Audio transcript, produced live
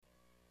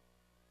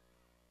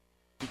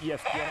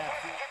ESPN app.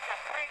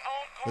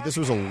 But this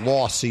was a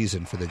lost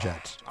season for the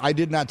Jets. I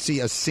did not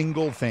see a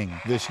single thing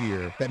this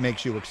year that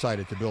makes you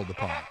excited to build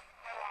upon.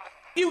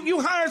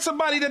 You hired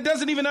somebody that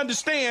doesn't even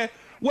understand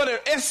what an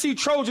SC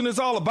Trojan is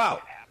all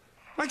about.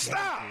 Like,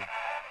 stop.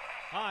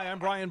 Hi, I'm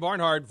Brian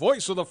Barnhart,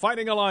 voice of the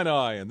Fighting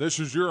Illini, and this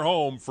is your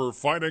home for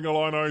Fighting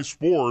Illini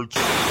Sports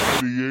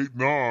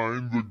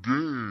 98.9 The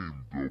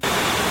Game.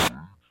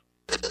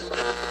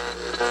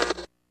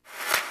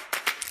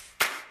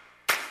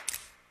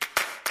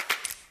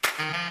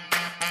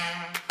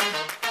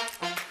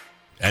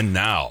 And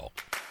now,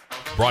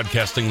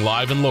 broadcasting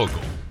live and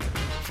local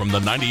from the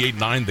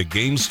 98.9 The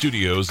Game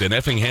studios in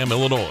Effingham,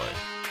 Illinois,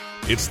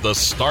 it's the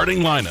starting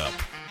lineup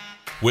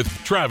with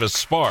Travis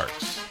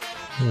Sparks.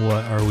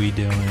 What are we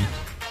doing?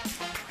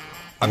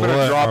 I'm going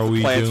to drop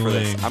the plans for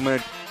this.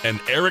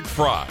 And Eric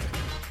Fry.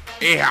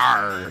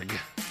 Arg.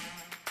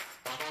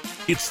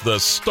 It's the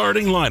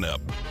starting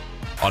lineup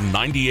on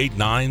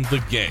 98.9 The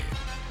Game.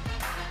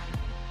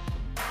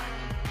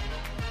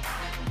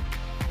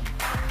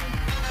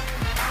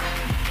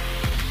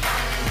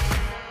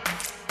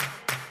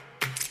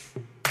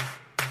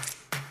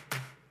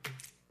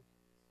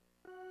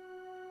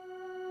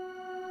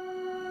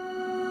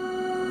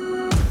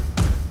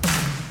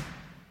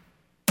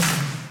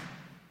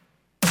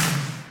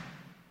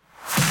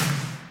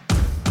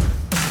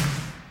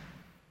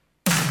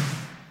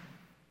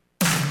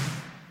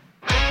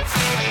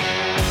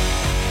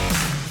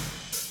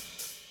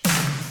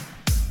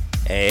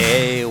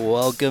 Hey,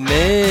 welcome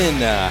in.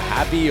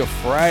 Happy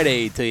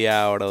Friday to you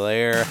out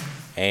there.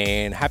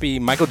 And happy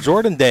Michael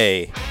Jordan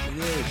Day. It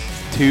is.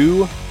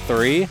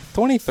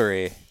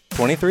 2/3/23.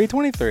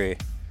 23/23.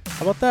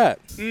 How about that?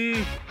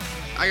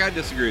 I got to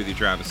disagree with you,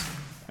 Travis.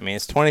 I mean,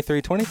 it's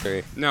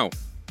 23/23. No.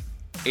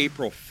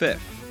 April 5th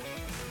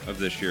of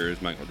this year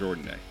is Michael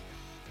Jordan Day.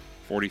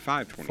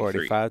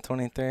 45/23.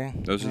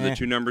 45/23. Those are the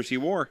two numbers he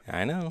wore.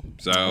 I know.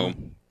 So...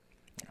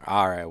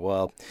 All right,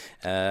 well,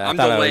 I'm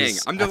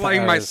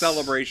delaying my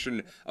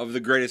celebration of the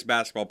greatest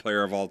basketball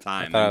player of all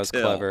time. I thought it was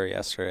clever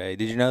yesterday.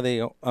 Did you know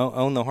they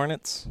own the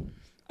Hornets?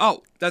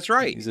 Oh, that's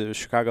right. He's a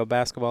Chicago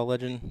basketball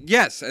legend.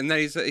 Yes, and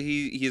that he's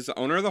the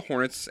owner of the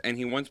Hornets, and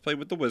he once played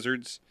with the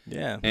Wizards.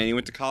 Yeah. And he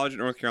went to college at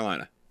North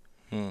Carolina.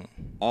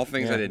 All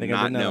things I did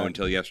not know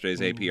until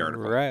yesterday's AP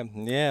article. Right,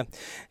 yeah.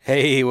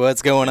 Hey,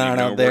 what's going on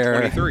out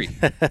there? 23.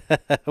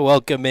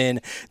 Welcome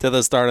in to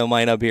the starting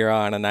lineup here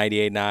on a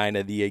 98.9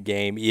 of the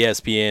Game,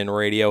 ESPN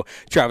Radio.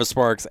 Travis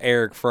Sparks,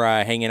 Eric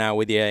Fry hanging out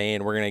with you,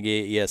 and we're going to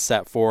get you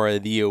set for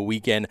the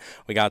weekend.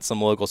 We got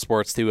some local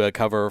sports to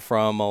cover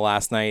from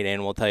last night,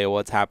 and we'll tell you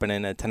what's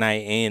happening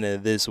tonight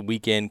and this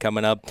weekend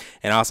coming up.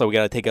 And also, we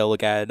got to take a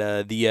look at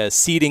the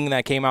seeding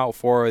that came out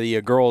for the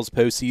girls'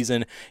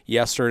 postseason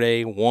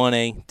yesterday.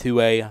 1A,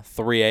 2A,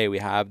 3A. We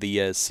have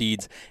the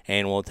seeds,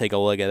 and we'll take a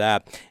look at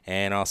that.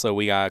 And also,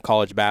 we got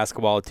college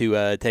basketball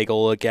to take a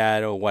look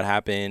at what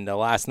happened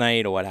last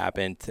night, or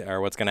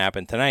what's going to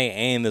happen tonight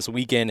and this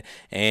weekend.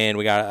 And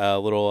we got a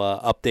little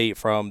update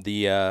from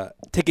the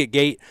ticket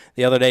gate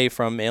the other day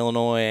from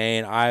Illinois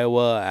and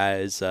Iowa,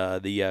 as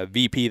the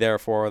VP there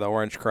for the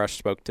Orange Crush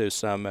spoke to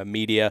some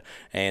media,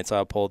 and so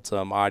I pulled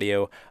some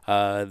audio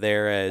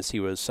there as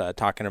he was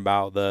talking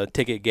about the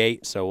ticket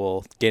gate. So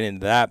we'll get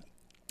into that.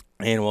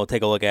 And we'll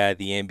take a look at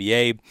the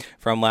NBA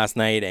from last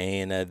night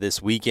and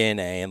this weekend,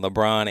 and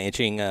LeBron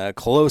inching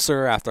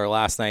closer after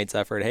last night's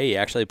effort. Hey, he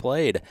actually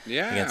played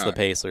against the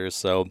Pacers.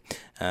 So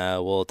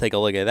we'll take a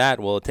look at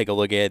that. We'll take a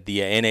look at the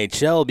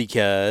NHL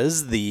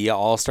because the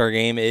All-Star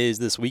Game is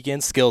this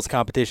weekend. Skills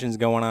competitions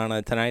going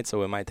on tonight, so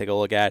we might take a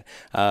look at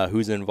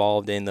who's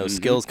involved in those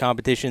skills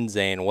competitions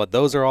and what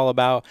those are all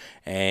about.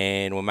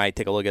 And we might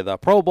take a look at the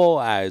Pro Bowl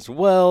as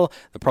well.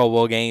 The Pro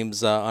Bowl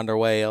games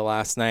underway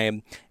last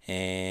night.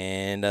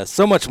 And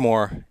so much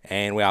more.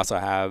 And we also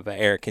have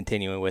Eric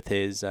continuing with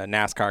his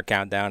NASCAR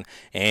countdown,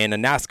 and a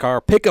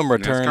NASCAR Pick'em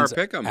returns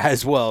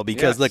as well,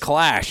 because the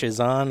Clash is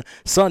on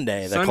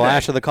Sunday. The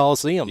Clash of the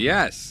Coliseum.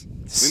 Yes.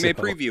 We may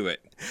preview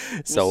it.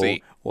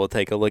 We'll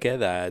take a look at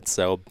that.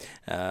 So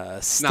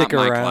stick not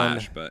my around.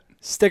 Clash, but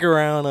stick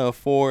around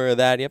for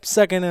that. Yep,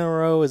 second in a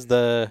row is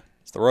the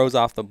rose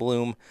off the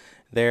bloom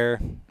there.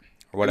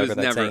 Or whatever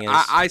that saying is.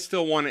 I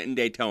still want it in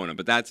Daytona,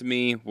 but that's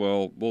me.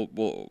 We'll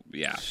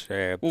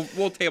Sure.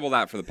 We'll table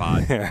that for the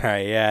pod. All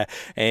right, yeah.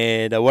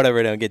 And whatever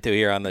we don't get to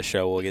here on the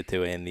show, we'll get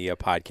to in the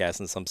podcast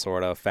in some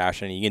sort of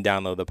fashion. You can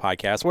download the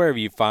podcast wherever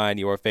you find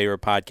your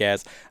favorite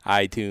podcast,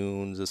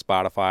 iTunes,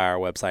 Spotify, our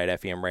website,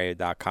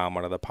 femradio.com,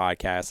 one of the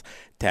podcasts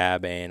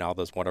tab, and all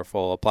those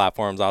wonderful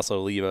platforms.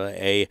 Also, leave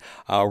a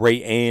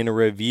rate and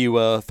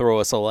review. Throw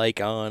us a like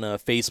on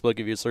Facebook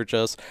if you search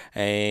us.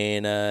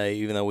 And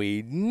even though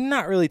we're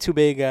not really too big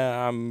big.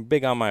 I'm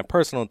big on my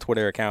personal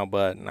Twitter account,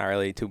 but not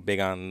really too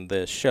big on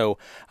the show.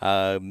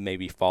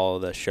 Maybe follow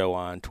the show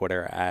on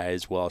Twitter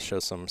as well. Show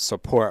some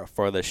support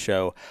for the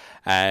show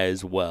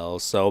as well.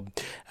 So,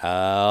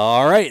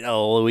 all right,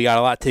 we got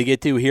a lot to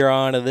get to here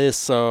on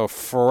this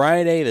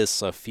Friday,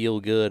 this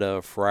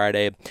feel-good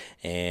Friday,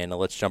 and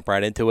let's jump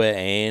right into it,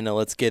 and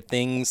let's get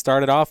things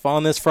started off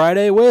on this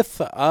Friday with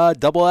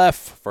Double F.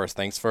 First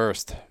things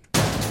first.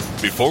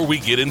 Before we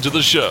get into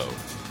the show,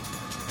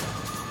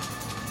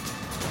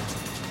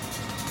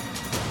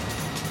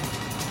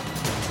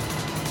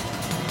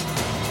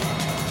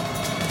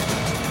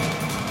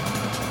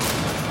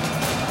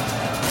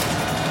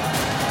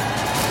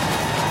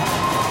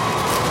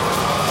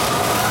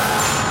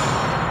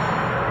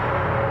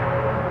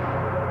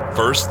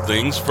 first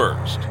things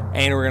first.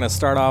 And we're going to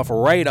start off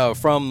right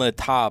from the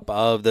top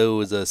of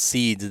those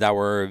seeds that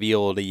were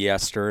revealed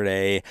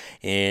yesterday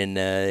in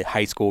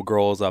high school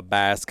girls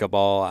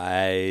basketball,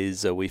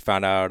 as we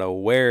found out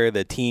where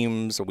the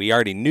teams, we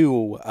already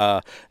knew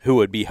who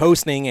would be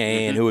hosting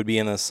and who would be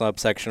in the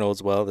subsectional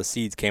as well. The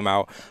seeds came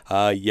out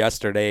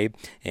yesterday,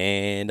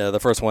 and the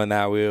first one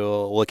that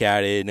we'll look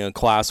at in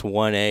Class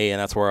 1A, and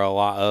that's where a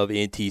lot of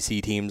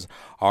NTC teams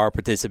are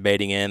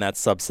participating in. That's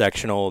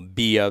subsectional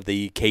B of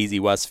the KZ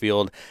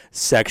Westfield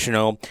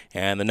sectional.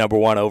 And the number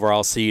one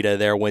overall seed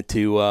there went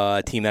to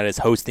a team that is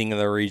hosting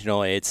the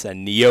regional. It's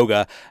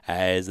Neoga,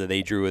 as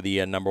they drew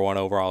the number one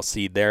overall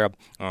seed there.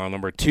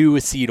 Number two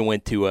seed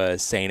went to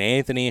St.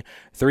 Anthony.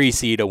 3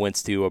 seed went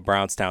to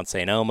Brownstown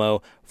St.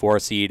 Elmo. 4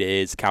 seed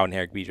is Cowden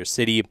Herrick Beecher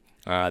City.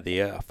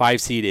 The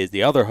 5 seed is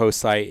the other host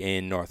site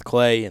in North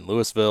Clay in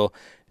Louisville.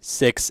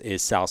 6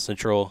 is South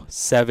Central.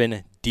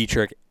 7,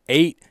 Dietrich.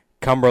 8,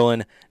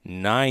 Cumberland.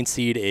 9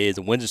 seed is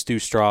Windsor Stew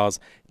Straws.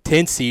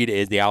 10 seed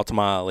is the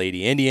Altamont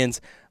Lady Indians.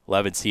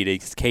 11 seed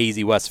is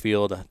KZ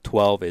Westfield.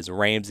 12 is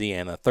Ramsey.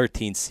 And the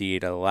 13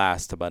 seed,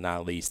 last but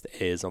not least,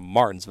 is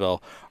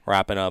Martinsville,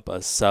 wrapping up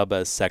a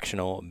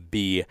sub-sectional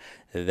B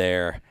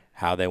there,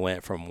 how they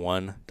went from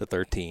 1 to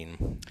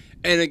 13.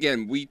 And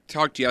again, we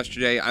talked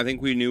yesterday. I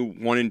think we knew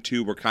 1 and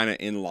 2 were kind of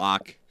in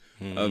lock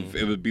of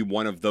it would be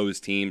one of those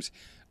teams.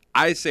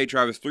 I say,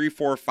 Travis, 3,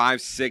 4,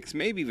 5, 6,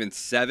 maybe even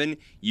 7,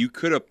 you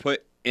could have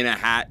put in a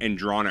hat and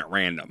drawn at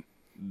random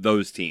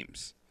those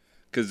teams,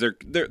 because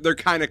they're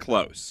kind of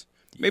close.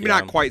 Maybe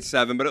not quite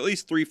 7, but at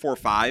least 3, 4,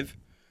 5.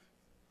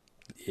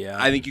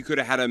 Yeah, I think you could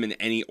have had them in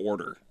any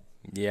order.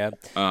 Yeah.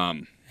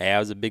 Hey, I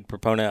was a big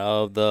proponent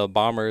of the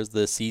Bombers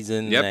this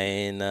season,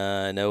 and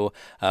I know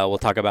we'll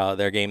talk about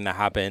their game that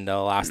happened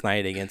last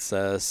night against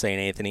St.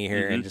 Anthony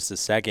here in just a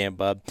second,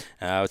 but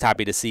I was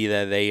happy to see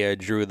that they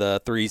drew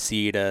the 3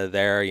 seed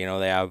there. You know,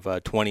 they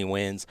have 20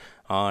 wins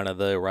on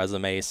the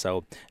resume,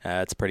 so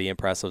it's pretty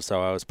impressive.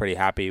 So I was pretty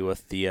happy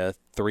with the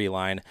 3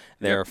 line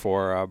there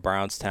for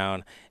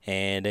Brownstown.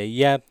 And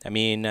I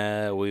mean,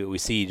 we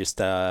see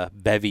just a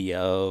bevy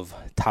of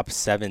top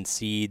 7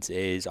 seeds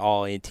is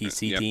all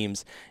NTC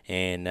teams,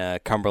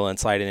 and Cumberland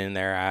sliding in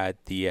there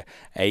at the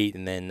 8,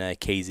 and then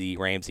KZ,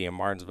 Ramsey, and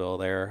Martinsville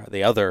there,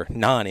 the other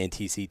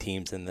non-NTC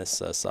teams in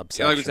this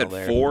subsection. Like I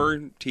said,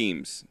 4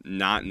 teams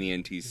not in the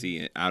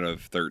NTC out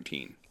of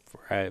 13.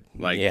 Right.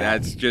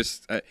 That's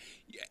just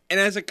and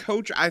as a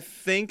coach, I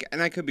think,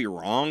 and I could be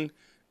wrong,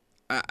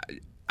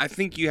 I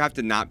think you have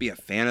to not be a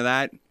fan of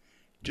that,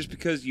 just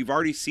because you've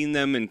already seen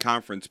them in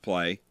conference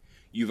play.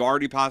 You've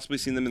already possibly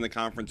seen them in the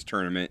conference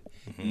tournament.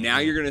 Now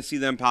you're going to see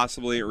them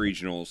possibly at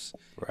regionals.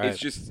 Right. It's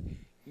just,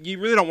 you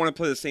really don't want to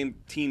play the same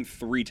team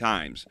 3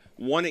 times.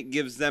 One, it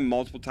gives them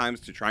multiple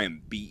times to try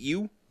and beat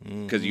you,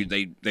 because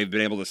they've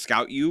been able to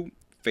scout you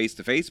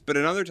face-to-face. But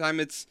another time,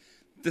 it's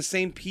the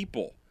same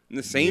people. And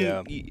the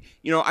same,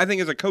 you know, I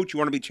think as a coach, you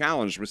want to be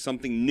challenged with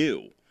something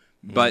new.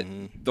 But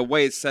the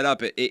way it's set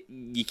up,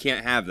 you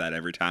can't have that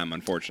every time,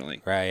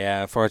 unfortunately. Right,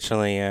 yeah,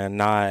 unfortunately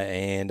not.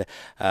 And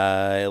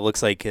it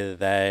looks like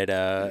that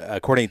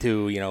according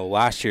to,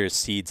 last year's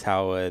seeds,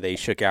 how they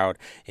shook out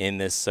in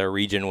this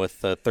region with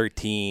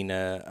 13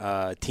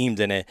 teams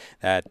in it,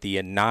 that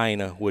the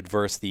 9 would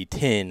verse the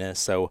 10.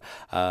 So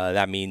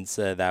that means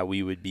that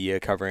we would be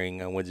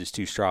covering Windsor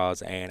Stew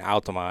Straws and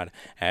Altamont,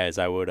 as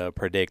I would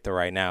predict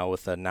right now,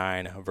 with the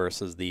 9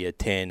 versus the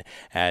 10,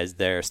 as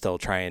they're still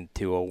trying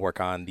to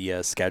work on the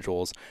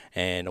schedules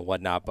and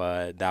whatnot,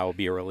 but that will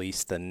be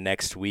released the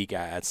next week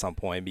at some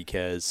point,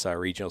 because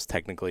regionals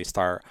technically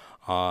start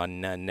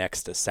on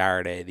next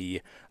Saturday.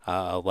 The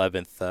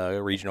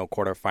 11th regional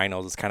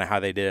quarterfinals is kind of how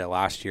they did it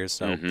last year,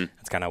 so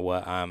that's kind of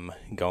what I'm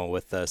going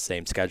with, the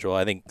same schedule.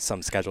 I think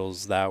some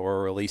schedules that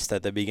were released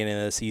at the beginning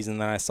of the season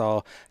that I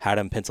saw had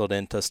them penciled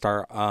in to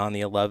start on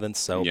the 11th,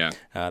 so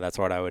that's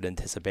what I would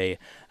anticipate,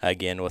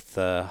 again, with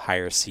the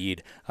higher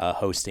seed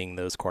hosting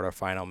those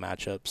quarterfinal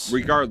matchups.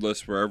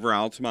 Regardless, wherever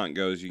Altamont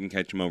goes, you can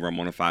catch them over on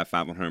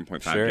 105.5,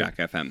 100.5 Jack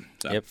FM.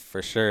 So. Yep,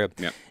 for sure.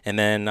 Yep. And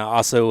then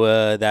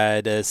also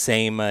that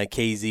same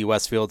KZ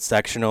Westfield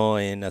sectional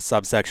in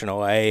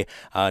subsectional A,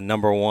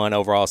 number 1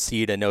 overall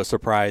seed. No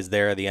surprise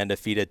there, the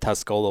undefeated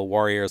Tuscola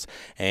Warriors,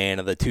 and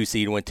the 2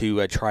 seed went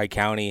to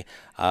Tri-County.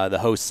 The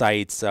host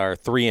sites are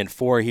 3 and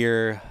 4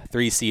 here.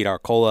 3 seed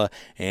Arcola,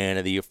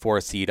 and the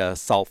 4 seed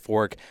Salt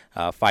Fork.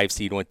 5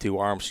 seed went to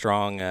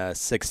Armstrong.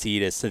 6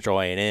 seed is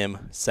Central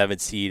A&M. 7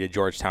 seed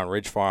Georgetown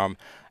Ridge Farm.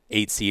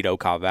 8 seed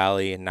Ocala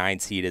Valley, 9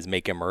 seed is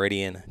Macon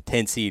Meridian,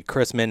 10 seed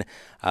Chrisman,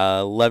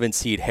 11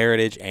 seed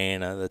Heritage,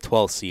 and the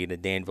 12th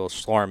seed Danville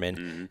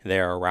Schlarman.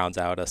 There rounds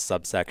out a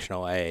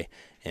subsectional A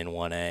in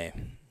 1A.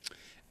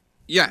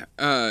 Yeah.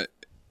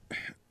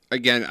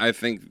 Again, I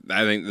think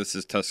this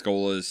is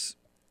Tuscola's,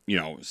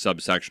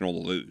 subsectional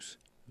to lose.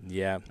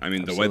 Yeah. I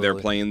mean, absolutely. the way they're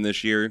playing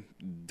this year,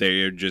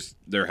 they're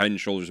head and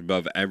shoulders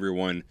above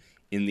everyone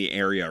in the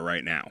area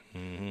right now.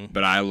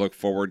 But I look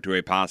forward to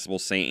a possible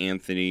St.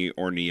 Anthony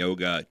or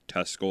Neoga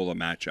Tuscola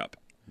matchup.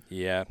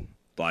 Yeah.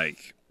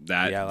 Like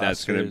that. Yeah,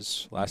 last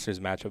year's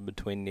matchup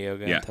between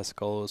Neoga and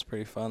Tuscola was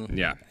pretty fun.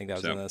 Yeah. I think that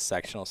was in the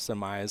sectional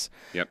semis.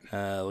 Yep.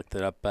 Looked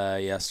it up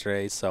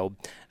yesterday. So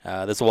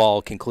this will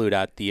all conclude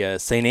at the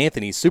St.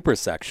 Anthony Super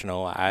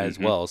Sectional as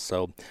well.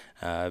 So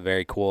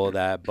very cool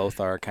that both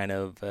are kind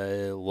of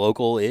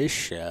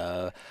local-ish.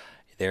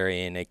 They're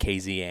in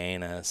KZ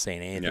and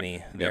St.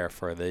 Anthony there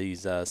for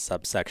these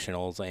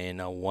subsectionals in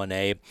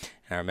 1A. And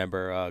I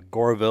remember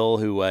Goreville,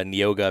 who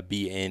Neoga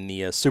beat in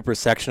the super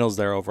sectionals.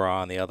 They're over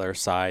on the other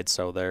side,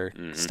 so they're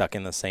stuck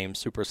in the same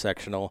super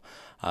sectional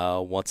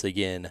once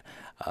again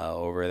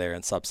over there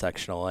in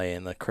subsectional A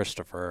in the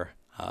Christopher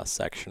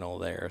sectional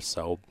there.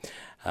 So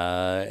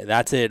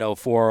that's it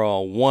for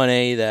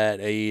 1A that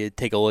you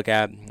take a look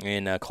at.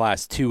 In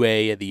Class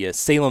 2A, the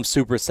Salem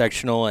Super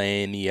Sectional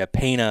and the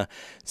Pana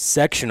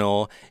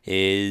Sectional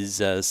is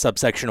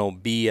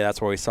subsectional B. That's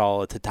where we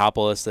saw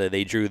Teutopolis.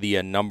 They drew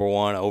the number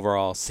 1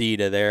 overall seed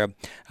there.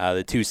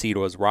 The 2 seed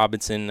was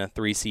Robinson,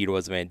 3 seed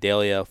was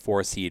Vandalia,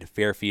 4 seed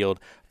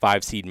Fairfield,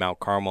 5 seed Mount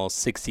Carmel,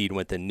 6 seed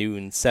went to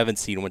Newton, 7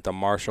 seed went to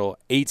Marshall,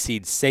 8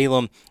 seed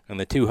Salem, and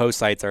the 2 host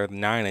sites are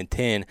 9 and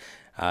 10.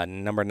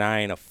 Number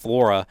 9,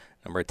 Flora.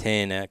 Number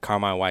 10,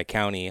 Carmine White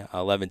County.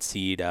 11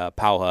 seed,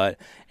 Powhut.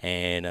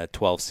 And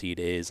 12 seed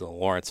is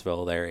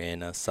Lawrenceville there in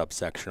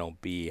subsectional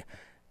B.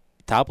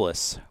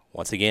 Topless,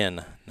 once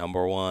again,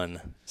 number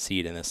 1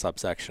 seed in the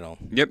subsectional.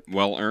 Yep,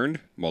 well earned,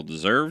 well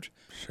deserved.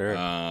 Sure.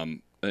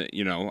 I'm going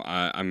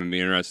to be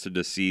interested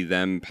to see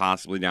them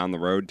possibly down the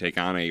road take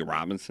on a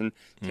Robinson,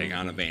 take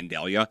on a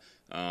Vandalia,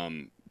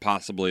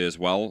 possibly as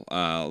well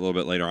a little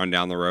bit later on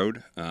down the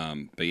road.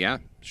 But yeah,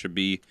 should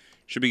be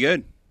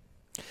good.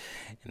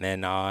 And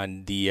then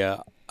on the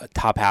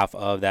top half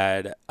of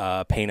that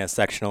Pana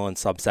sectional and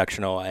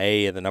subsectional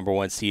A, the number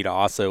 1 seed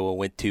also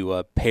went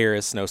to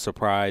Paris, no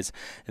surprise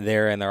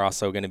there, and they're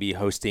also going to be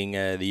hosting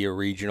the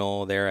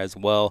regional there as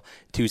well.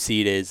 2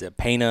 seed is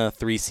Pana,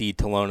 3 seed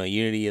Tolona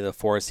Unity, the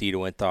 4 seed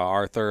went to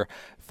Arthur.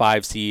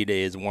 5 seed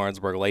is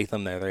Warrensburg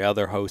Latham. They're the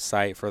other host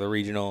site for the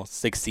regional.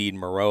 6 seed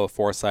Moreau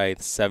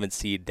Forsyth. 7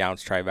 seed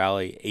Downs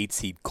Tri-Valley. 8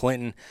 seed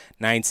Clinton.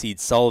 9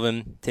 seed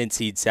Sullivan. 10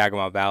 seed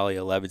Sagamore Valley.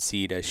 11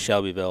 seed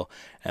Shelbyville.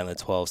 And the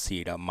 12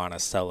 seed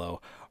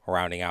Monticello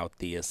rounding out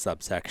the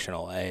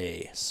subsectional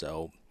A.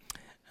 So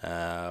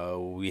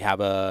do we have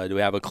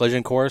a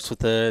collision course with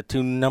the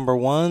 2 number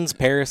 1s,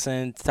 Paris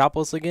and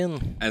Teutopolis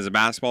again? As a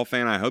basketball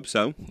fan, I hope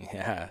so.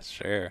 Yeah,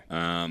 sure.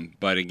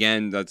 But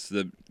again, that's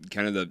the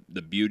kind of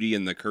the beauty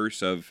and the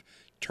curse of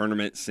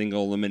tournament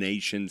single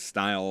elimination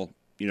style.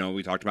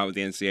 We talked about with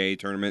the NCAA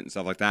tournament and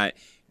stuff like that.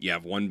 You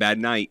have one bad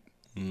night,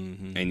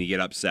 and you get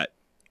upset.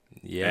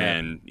 Yeah,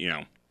 and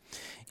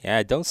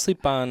Yeah, don't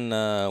sleep on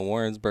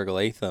Warrensburg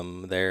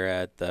Latham there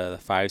at the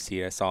 5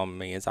 seed. I saw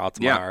them against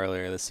Altamont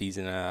earlier this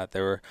season.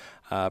 They were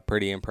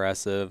pretty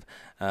impressive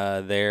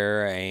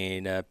there.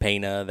 And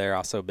Pana, they're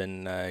also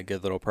been a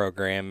good little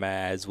program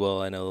as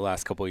well in the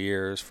last couple of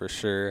years for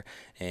sure.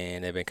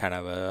 And they've been kind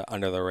of a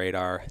under the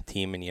radar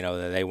team, and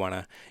that they want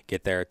to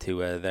get there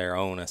to their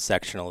own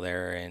sectional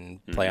there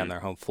and play on their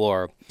home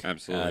floor.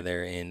 Absolutely,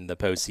 they're in the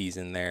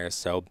postseason there.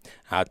 So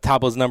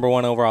top was number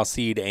 1 overall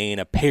seed,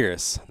 and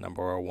Paris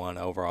number 1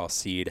 overall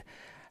seed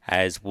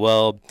as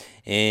well.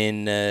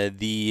 In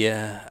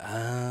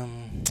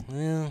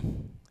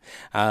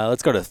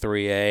let's go to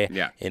 3A.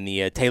 Yeah. In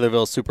the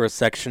Taylorville Super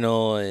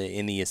Sectional,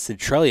 in the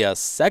Centralia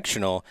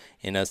Sectional,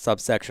 in a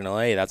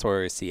subsectional A, that's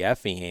where we see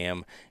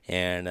Effingham.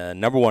 And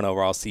number 1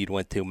 overall seed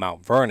went to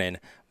Mount Vernon,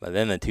 but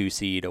then the 2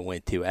 seed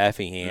went to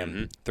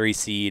Effingham. 3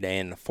 seed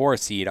and 4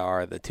 seed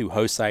are the 2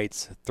 host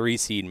sites. 3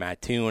 seed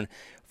Mattoon,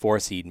 4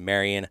 seed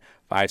Marion,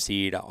 5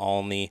 seed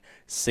Olney,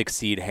 6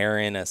 seed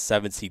Heron,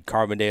 7 seed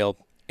Carbondale,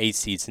 8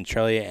 seed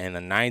Centralia, and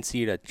the 9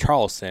 seed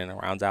Charleston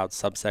rounds out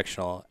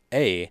subsectional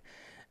A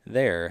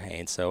there.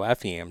 And so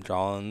Effingham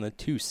drawing the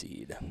 2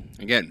 seed.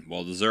 Again,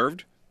 well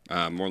deserved.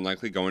 More than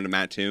likely going to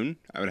Mattoon,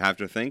 I would have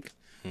to think.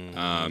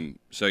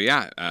 So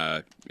yeah,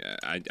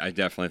 I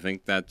definitely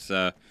think that's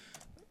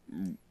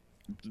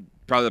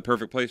probably the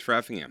perfect place for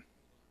Effingham.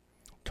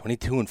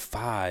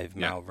 22-5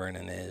 Mount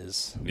Vernon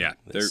is. Yeah,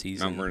 this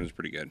season. Mount Vernon's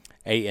pretty good.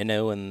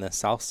 8-0 in the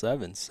South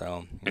 7.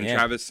 So, and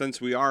Travis,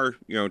 since we are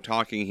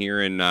talking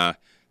here in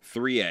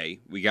 3A,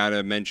 we got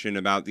to mention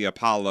about the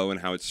Apollo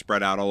and how it's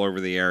spread out all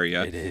over the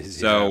area. It is.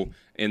 So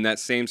in that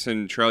same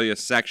Centralia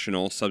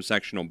sectional,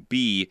 subsectional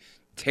B,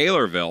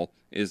 Taylorville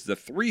is the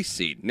 3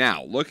 seed.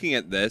 Now, looking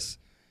at this,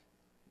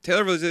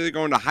 Taylorville is either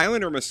going to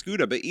Highland or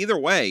Mascoutah, but either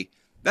way,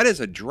 that is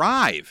a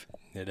drive.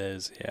 It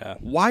is, yeah.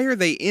 Why are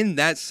they in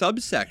that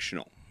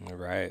subsectional?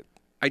 Right.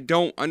 I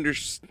don't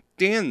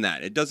understand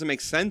that. It doesn't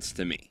make sense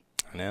to me.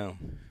 I know.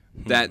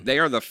 That they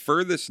are the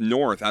furthest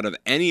north out of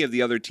any of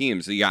the other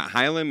teams. So you got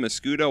Highland,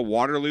 Mascoutah,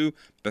 Waterloo,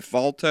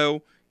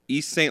 Bethalto,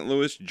 East St.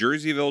 Louis,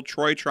 Jerseyville,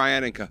 Troy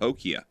Triad, and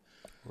Cahokia.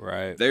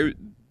 Right.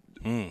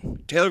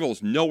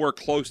 Taylorville's nowhere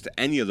close to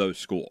any of those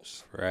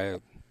schools. Right.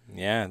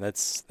 Yeah, that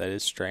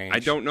is strange. I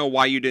don't know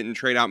why you didn't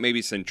trade out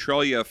maybe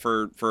Centralia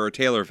for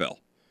Taylorville.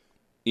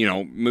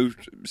 Move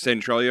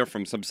Centralia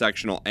from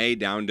subsectional A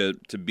down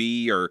to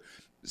B or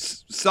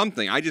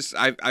something. I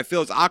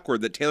feel it's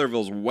awkward that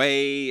Taylorville's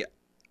way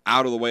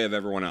out of the way of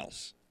everyone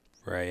else.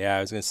 Right, yeah.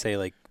 I was going to say,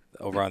 like,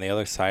 over on the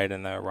other side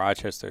in the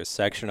Rochester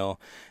sectional,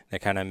 they're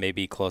kind of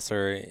maybe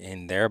closer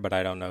in there, but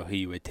I don't know who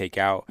you would take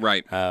out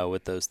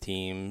with those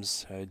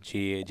teams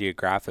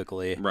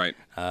geographically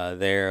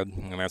there.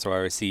 And that's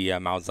why we see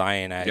Mount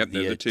Zion at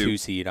the 2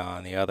 seed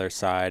on the other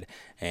side.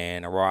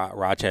 And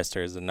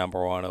Rochester is the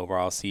number 1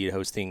 overall seed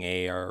hosting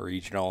a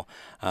regional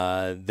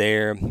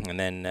there. And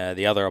then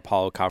the other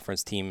Apollo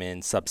Conference team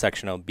in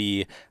subsectional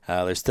B,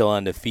 they're still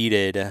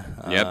undefeated.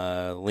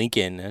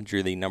 Lincoln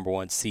drew the number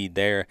 1 seed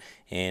there.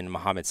 And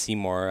Muhammad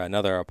Seymour,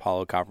 another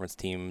Apollo Conference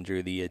team,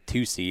 drew the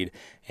 2 seed.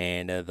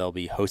 And they'll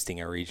be hosting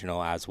a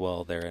regional as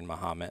well there in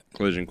Muhammad.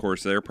 Collision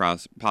course there,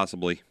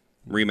 possibly.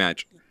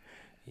 Rematch.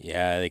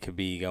 Yeah, they could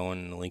be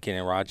going Lincoln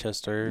and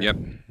Rochester. Yep.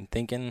 I'm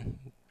thinking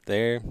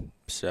there.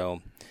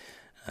 So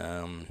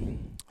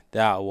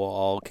that will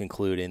all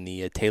conclude in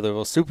the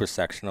Taylorville Super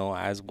Sectional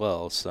as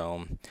well.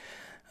 So,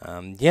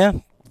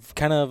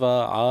 kind of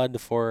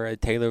odd for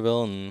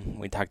Taylorville, and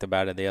we talked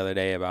about it the other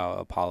day about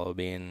Apollo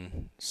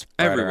being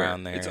spread everywhere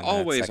around there. It's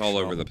always all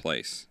over the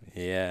place.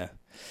 Yeah.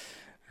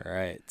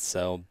 Right.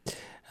 So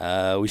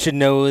we should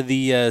know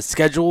the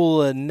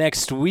schedule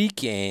next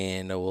week,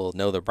 and we'll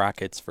know the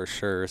brackets for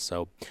sure.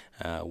 So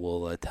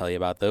we'll tell you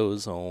about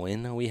those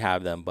when we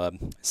have them. But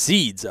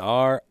seeds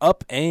are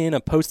up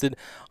and posted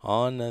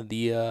on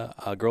the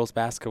girls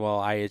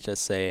basketball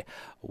IHSA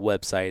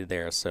website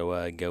there.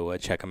 So go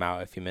check them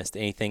out if you missed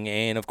anything.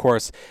 And, of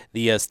course,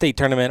 the state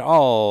tournament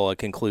all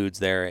concludes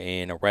there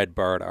in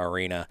Redbird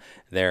Arena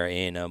there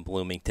in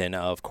Bloomington,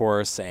 of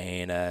course.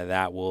 And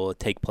that will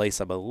take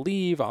place, I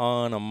believe,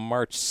 on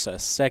March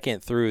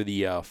 2nd through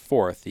the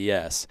 4th,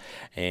 yes.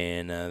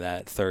 And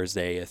that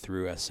Thursday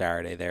through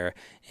Saturday there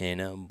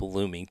in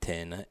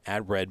Bloomington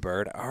at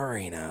Redbird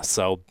Arena.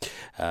 So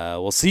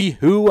we'll see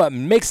who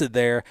makes it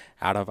there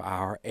out of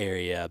our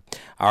area.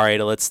 All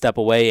right, let's step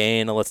away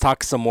and let's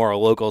talk some more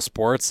local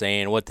sports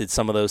and what did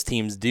some of those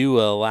teams do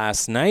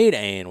last night,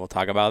 and we'll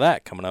talk about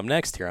that coming up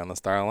next here on the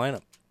Starting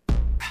Lineup.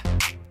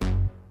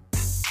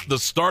 The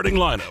Starting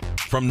Lineup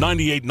from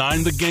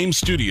 98.9 The Game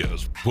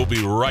Studios. We'll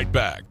be right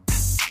back.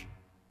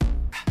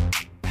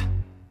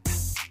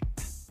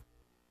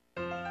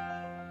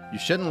 You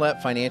shouldn't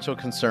let financial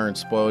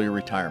concerns spoil your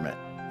retirement,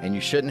 and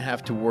you shouldn't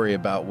have to worry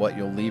about what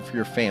you'll leave for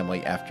your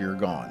family after you're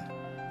gone.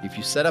 If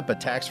you set up a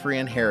tax-free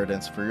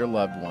inheritance for your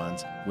loved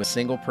ones with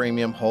single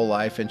premium whole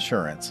life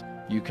insurance,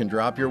 you can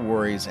drop your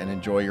worries and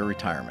enjoy your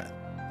retirement.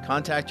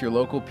 Contact your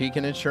local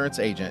Pekin Insurance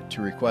agent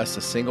to request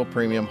a single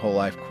premium whole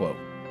life quote.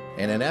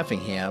 And in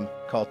Effingham,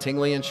 call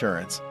Tingley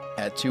Insurance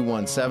at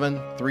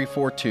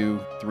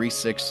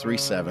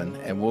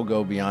 217-342-3637, and we'll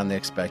go beyond the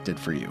expected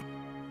for you.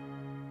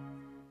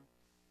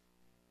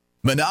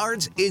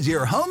 Menards is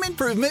your home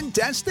improvement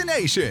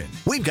destination.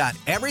 We've got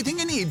everything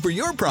you need for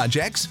your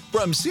projects,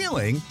 from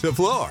ceiling to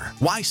floor.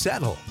 Why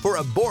settle for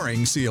a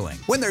boring ceiling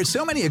when there's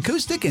so many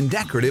acoustic and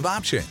decorative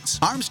options?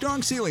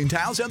 Armstrong ceiling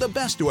tiles are the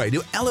best way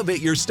to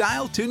elevate your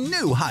style to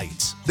new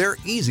heights. They're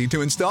easy to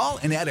install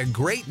and add a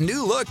great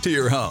new look to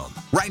your home.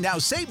 Right now,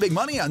 save big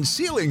money on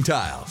ceiling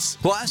tiles.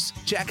 Plus,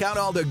 check out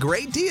all the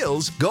great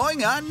deals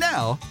going on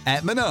now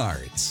at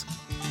Menards.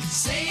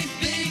 Save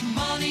big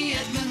money at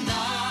Menards.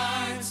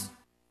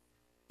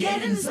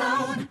 Get in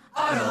zone,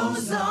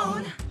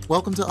 AutoZone.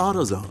 Welcome to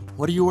AutoZone.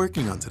 What are you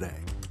working on today?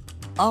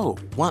 Oh,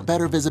 want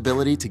better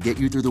visibility to get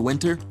you through the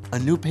winter? A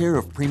new pair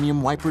of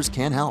premium wipers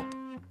can help.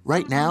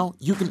 Right now,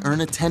 you can earn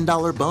a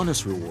 $10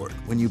 bonus reward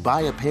when you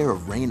buy a pair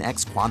of Rain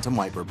X Quantum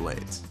wiper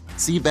blades.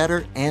 See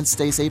better and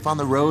stay safe on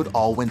the road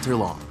all winter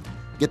long.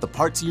 Get the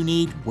parts you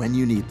need when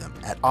you need them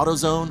at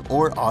AutoZone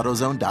or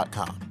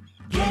AutoZone.com.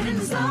 Get in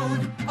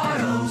zone,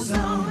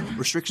 AutoZone.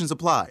 Restrictions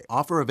apply.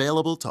 Offer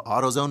available to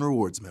AutoZone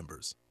Rewards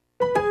members.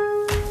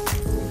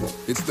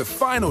 It's the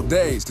final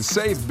days to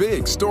save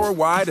big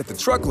store-wide at the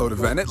Truckload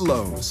event at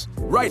Lowe's.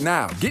 Right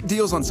now, get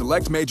deals on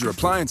select major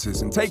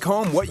appliances and take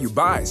home what you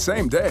buy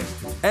same day.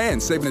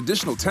 And save an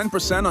additional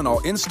 10% on all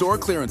in-store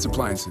clearance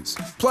appliances.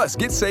 Plus,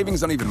 get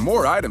savings on even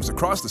more items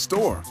across the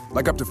store,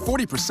 like up to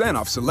 40%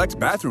 off select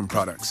bathroom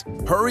products.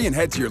 Hurry and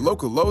head to your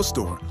local Lowe's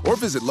store or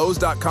visit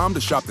Lowe's.com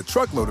to shop the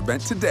Truckload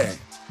event today.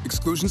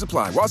 Exclusions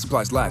apply. While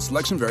supplies last,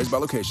 selection varies by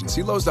location.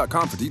 See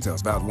Lowe's.com for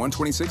details. Valid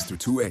 1/26 through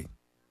 2/8.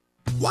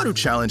 Why do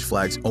challenge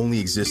flags only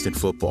exist in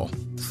football?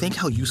 Think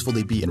how useful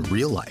they'd be in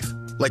real life.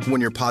 Like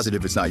when you're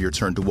positive it's not your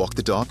turn to walk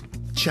the dog.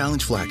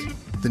 Challenge flag.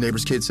 The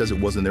neighbor's kid says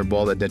it wasn't their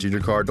ball that dented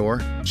your car door.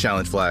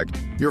 Challenge flag.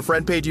 Your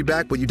friend paid you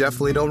back, but you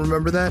definitely don't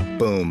remember that?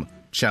 Boom.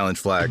 Challenge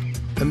flag.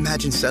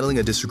 Imagine settling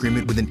a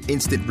disagreement with an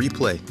instant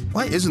replay.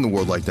 Why isn't the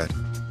world like that?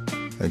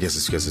 I guess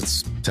it's because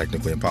it's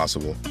technically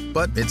impossible.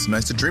 But it's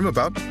nice to dream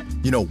about.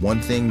 You know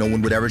one thing no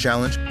one would ever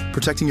challenge?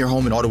 Protecting your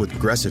home and auto with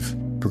Progressive.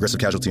 Progressive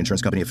Casualty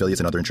Insurance Company, affiliates,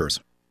 and other insurers.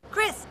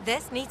 Chris,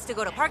 this needs to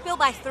go to Parkville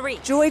by 3.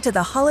 Joy to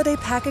the holiday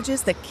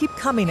packages that keep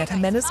coming at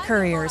Jimenez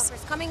Couriers.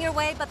 Coming your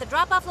way, but the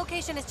drop-off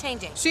location is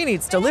changing. She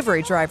needs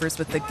delivery drivers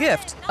with the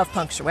gift of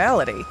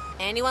punctuality.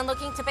 Anyone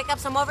looking to pick up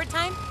some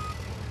overtime?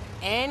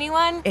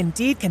 Anyone?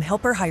 Indeed can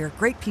help her hire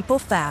great people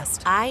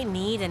fast. I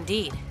need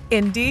Indeed.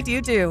 Indeed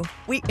you do.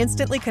 We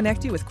instantly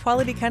connect you with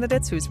quality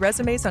candidates whose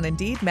resumes on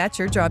Indeed match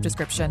your job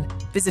description.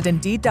 Visit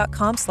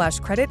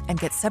Indeed.com/credit and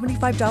get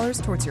 $75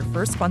 towards your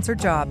first sponsored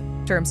job.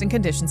 Terms and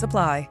conditions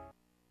apply.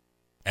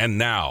 And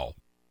now,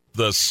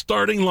 the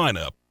starting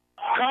lineup.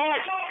 Caught!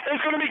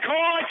 It's going to be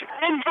caught!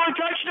 In for a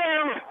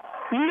touchdown!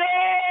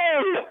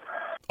 No!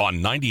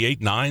 On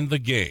 98.9 The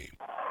Game.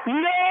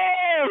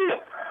 No!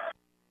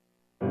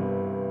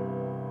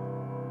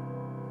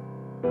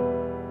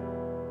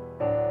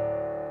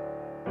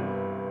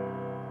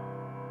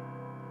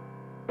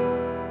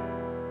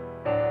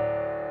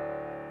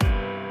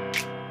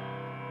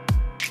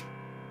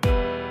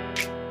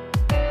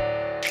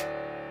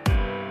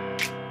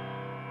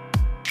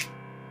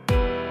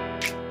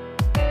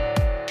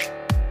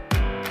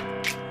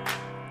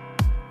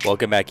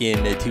 Welcome back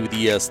into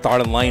the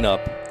starting lineup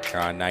here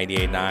on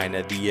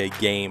 98.9 The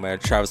Game.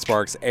 Travis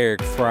Sparks,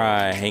 Eric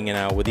Fry hanging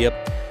out with you.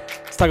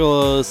 Let's talk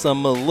about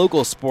some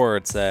local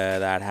sports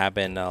that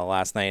happened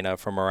last night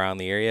from around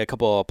the area. A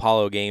couple of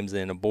Apollo games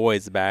in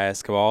boys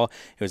basketball.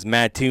 It was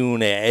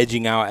Mattoon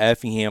edging out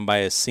Effingham by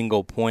a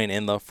single point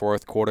in the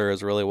fourth quarter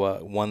is really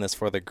what won this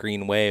for the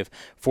Green Wave.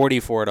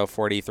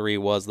 44-43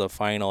 was the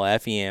final.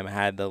 Effingham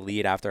had the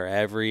lead after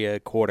every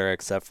quarter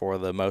except for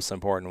the most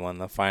important one,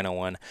 the final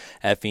one.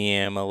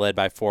 Effingham led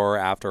by 4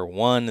 after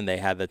 1, and they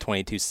had the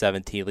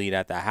 22-17 lead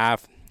at the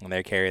half. And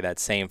they carry that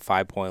same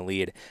 5-point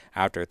lead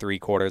after 3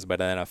 quarters, but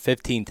then a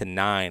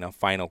 15-9 a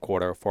final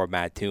quarter for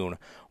Mattoon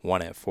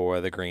won it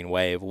for the Green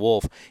Wave.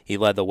 Wolf, he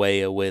led the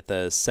way with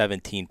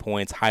 17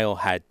 points. Heil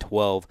had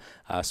 12.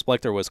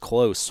 Splecter was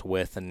close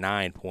with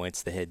 9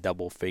 points to hit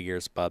double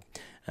figures, but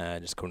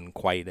just couldn't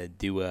quite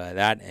do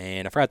that.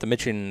 And I forgot to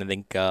mention, I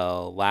think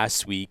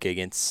last week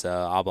against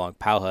Oblong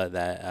Palha,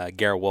 that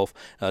Garrett Wolf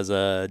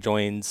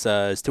joins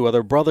his 2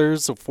 other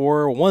brothers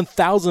for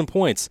 1,000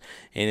 points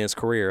in his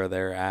career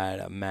there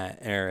at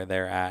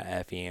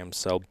FEM.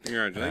 So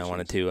I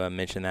wanted to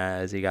mention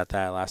that as he got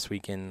that last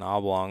week in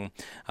Oblong.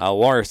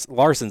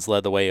 Larson's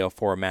led the way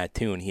for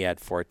Mattoon. He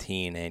had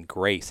 14, and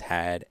Grace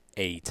had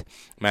 8.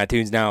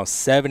 Mattoon's now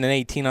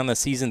 7-18 on the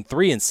season,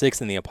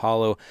 3-6 in the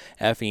Apollo.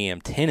 FEM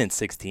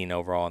 10-16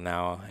 overall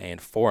now, and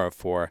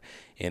 4-4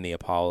 in the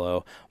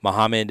Apollo.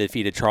 Muhammad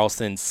defeated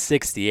Charleston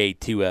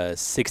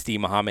 68-60.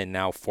 Muhammad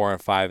now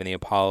 4-5 in the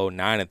Apollo,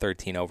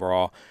 9-13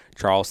 overall.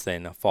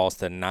 Charleston falls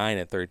to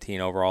 9-13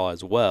 overall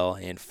as well,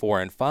 and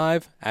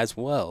 4-5 as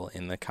well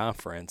in the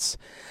conference.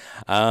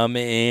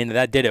 And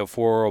that did it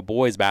for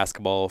boys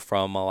basketball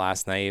from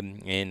last night.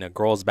 In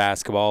girls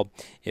basketball,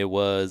 it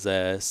was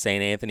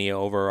St. Anthony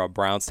over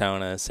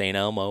Brownstown St.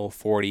 Elmo,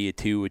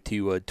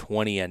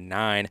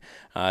 42-20-9.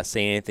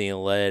 St. Anthony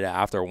led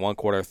after 1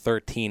 quarter,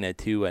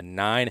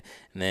 13-9,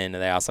 and then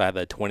they also had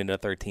the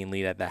 20-13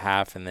 lead at the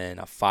half, and then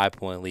a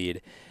 5-point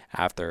lead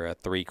after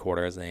 3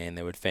 quarters, and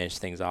they would finish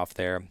things off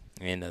there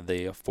in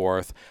the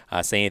fourth.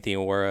 St. Anthony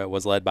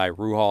was led by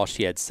Ruhal.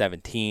 She had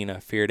 17.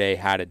 Fearday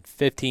had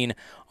 15.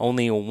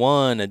 Only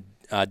one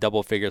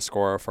double-figure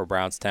scorer for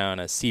Brownstown.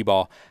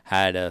 Seaball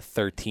had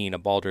 13.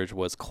 Baldridge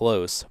was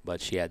close, but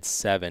she had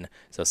 7.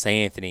 So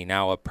St. Anthony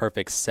now a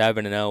perfect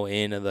 7-0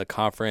 in the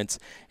conference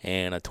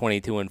and a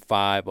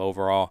 22-5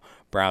 overall.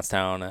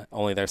 Brownstown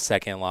only their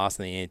second loss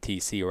in the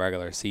NTC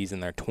regular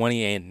season. They're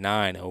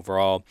 20-9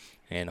 overall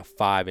and a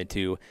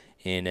 5-2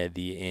 in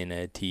the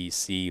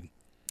NTC.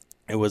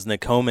 It was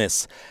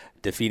Nokomis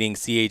defeating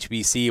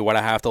CHBC. What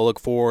I have to look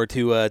forward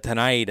to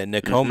tonight.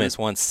 Nokomis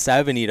won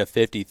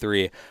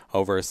 70-53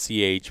 over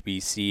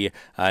CHBC.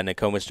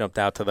 Nokomis jumped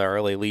out to the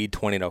early lead,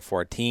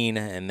 20-14,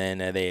 and then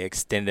they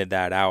extended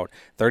that out,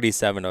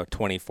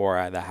 37-24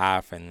 at the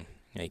half, and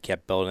He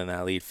kept building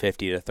that lead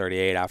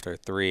 50-38 after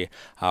 3.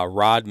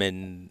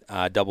 Rodman,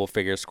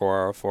 double-figure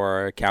scorer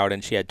for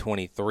Cowden. She had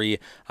 23.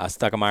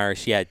 Stuckemeyer,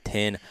 she had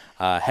 10.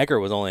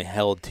 Hecker was only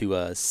held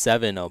to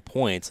 7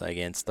 points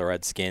against the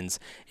Redskins.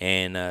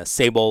 And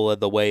Sable led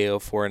the way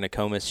for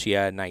Nokomis. She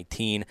had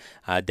 19.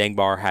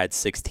 Dengbar had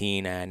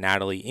 16. And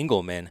Natalie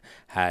Engelman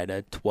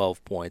had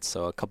 12 points.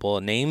 So a couple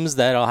of names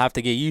that I'll have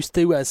to get used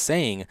to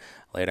saying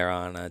later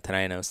on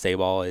tonight. I know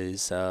Sabal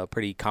is a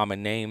pretty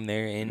common name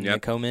there in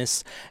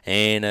Nokomis,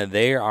 and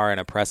they are an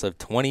impressive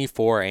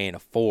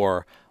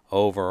 24-4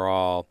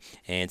 overall,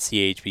 and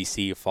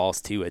CHBC falls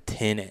to a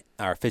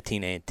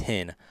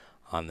 15-10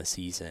 on the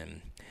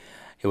season.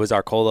 It was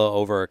Arcola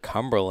over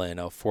Cumberland,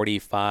 a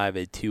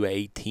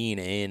 45-18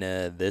 in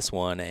this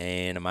one,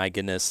 and my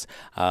goodness,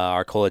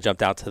 Arcola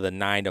jumped out to the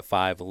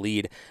 9-5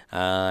 lead,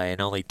 and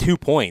only 2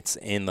 points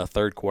in the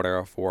third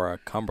quarter for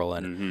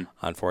Cumberland,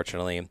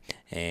 unfortunately,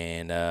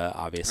 and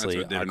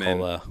obviously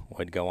Arcola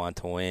would go on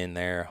to win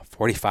there,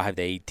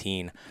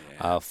 45-18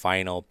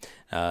 final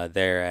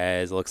there,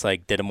 as it looks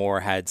like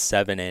Dittamore had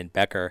 7 and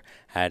Becker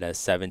had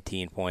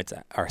 17 points,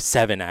 or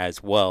 7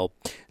 as well.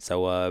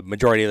 So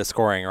majority of the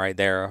scoring right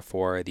there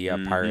for the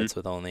Pirates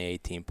with only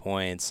 18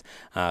 points.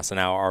 So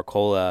now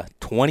Arcola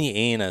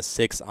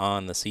 20-6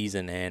 on the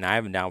season, and I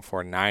have them down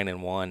for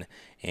 9-1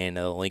 in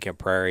Lincoln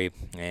Prairie,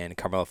 and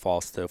Cumberland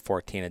falls to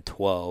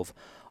 14-12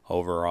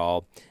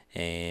 overall,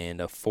 and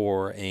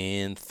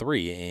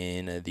 4-3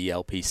 in the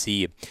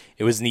LPC.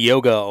 It was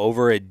Neoga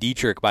over at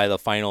Dietrich by the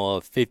final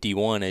of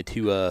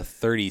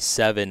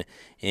 51-37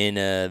 in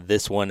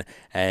this one,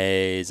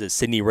 as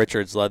Sydney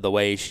Richards led the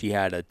way. She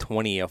had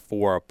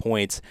 24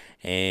 points,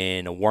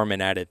 and Warman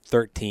added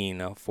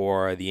 13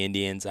 for the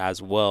Indians as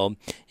well.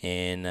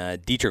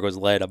 And Dietrich was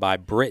led by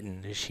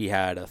Britton. She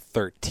had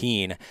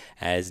 13,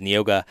 as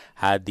Neoga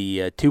had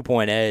the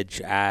 2-point edge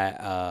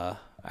at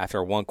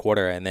after one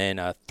quarter, and then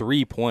a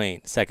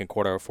 3-point second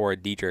quarter for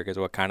Dietrich is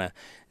what kind of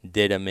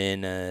did him in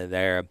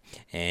there,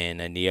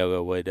 and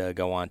Neoga would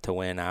go on to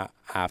win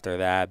after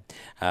that.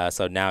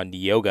 So now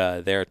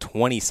Neoga, they're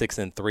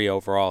 26-3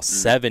 overall,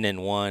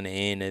 7-1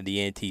 in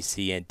the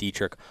NTC, and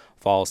Dietrich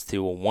falls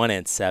to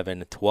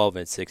 1-7,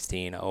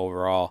 12-16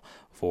 overall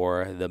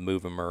for the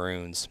Moving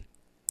Maroons.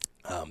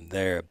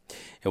 There,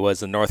 it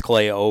was the North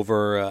Clay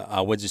over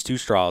Windsor's Two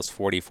Straws,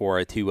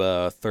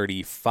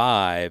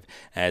 44-35,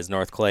 as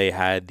North Clay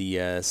had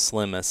the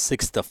slim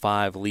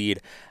 6-5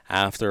 lead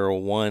after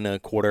one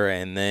quarter,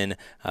 and then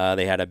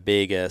they had a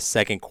big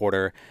second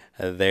quarter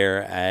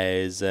there,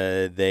 as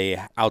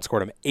they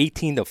outscored them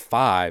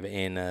 18-5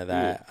 in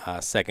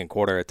that second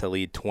quarter to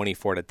lead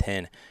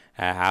 24-10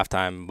 at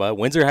halftime. But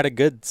Windsor had a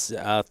good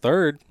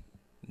third,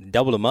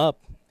 doubled them up,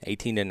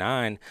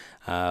 18-9,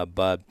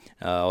 but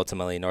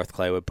ultimately North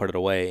Clay would put it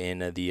away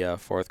in the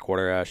fourth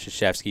quarter.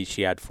 Krzyzewski,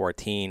 she had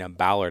 14.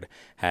 Ballard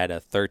had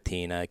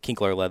 13.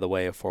 Kinkler led the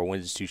way for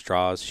Windsor's Two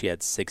Straws. She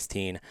had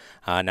 16.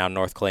 Now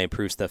North Clay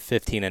improves to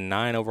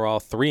 15-9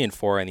 overall,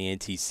 3-4 in the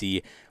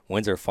NTC.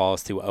 Windsor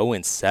falls to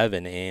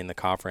 0-7 in the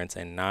conference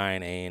and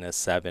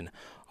 9-7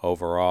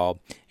 overall.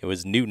 It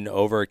was Newton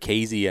over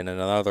Casey in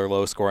another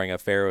low-scoring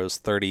affair. It was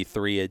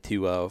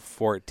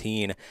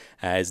 33-14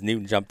 as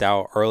Newton jumped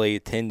out early,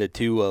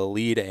 10-2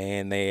 lead,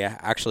 and they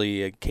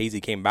actually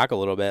Casey came back a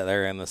little bit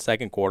there in the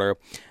second quarter,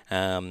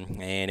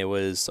 and it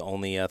was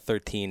only a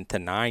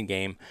 13-9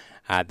 game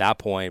at that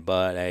point,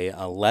 but a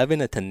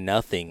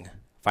 11-0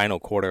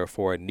 final quarter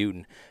for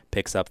Newton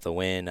picks up the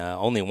win.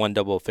 Only one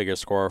double-figure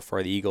score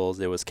for the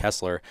Eagles. It was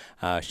Kessler.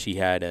 She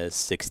had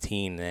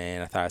 16,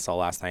 and I thought I saw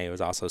last night it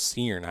was also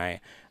senior night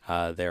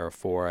there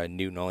for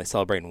Newton, only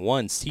celebrating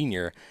one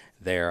senior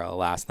there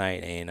last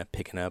night and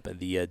picking up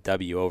the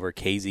W over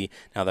Casey.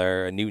 Now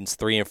Newton's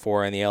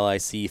 3-4 in the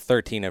LIC,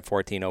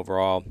 13-14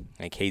 overall,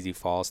 and Casey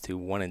falls to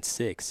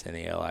 1-6 in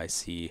the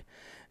LIC.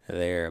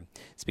 There.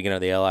 Speaking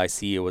of the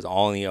LIC, it was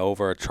only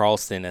over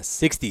Charleston, a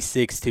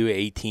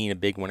 66-18, a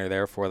big winner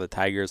there for the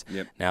Tigers.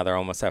 Now they're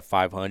almost at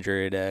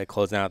 500,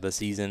 closing out the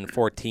season,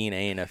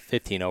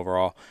 14-15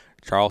 overall.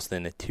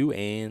 Charleston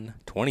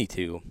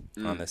 2-22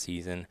 on the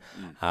season.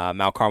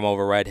 Mount Carmel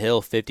over Red Hill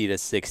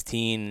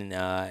 50-16,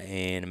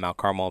 and Mount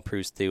Carmel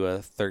improves to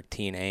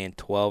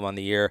 13-12 on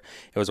the year.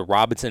 It was a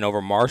Robinson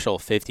over Marshall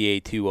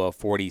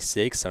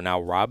 58-46. So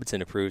now Robinson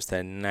improves to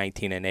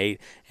 19-8,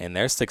 and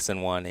they're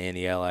 6-1 in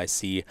the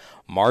LIC.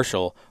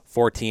 Marshall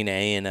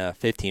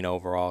 14-15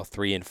 overall,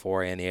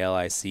 3-4 in the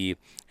LIC,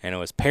 and it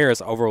was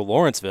Paris over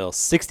Lawrenceville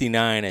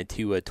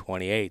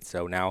 69-28.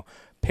 So now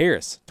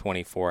Paris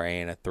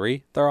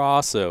 24-3. They're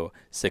also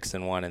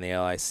 6-1 in the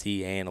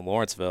LIC, and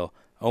Lawrenceville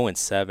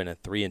 0-7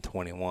 and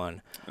 3-21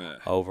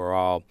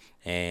 overall.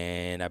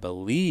 And I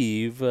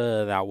believe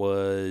that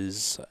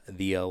was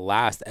the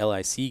last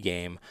LIC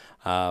game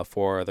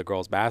for the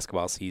girls'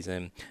 basketball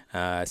season.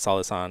 I saw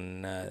this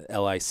on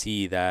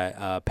LIC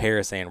that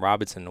Paris and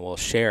Robinson will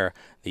share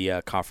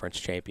the conference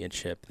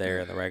championship there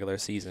in the regular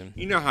season.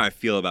 You know how I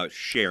feel about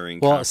sharing.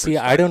 Well, see,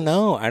 I don't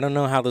know. I don't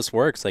know how this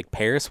works. Like,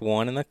 Paris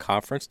won in the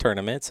conference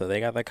tournament, so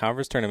they got the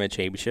conference tournament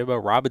championship,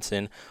 but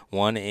Robinson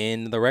won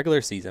in the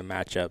regular season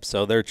matchup.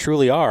 So they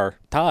truly are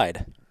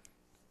tied.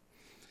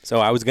 So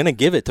I was going to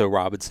give it to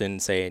Robinson,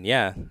 saying,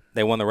 yeah,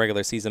 they won the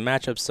regular season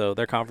matchup, so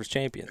they're conference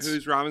champions.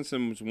 Who's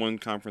Robinson's one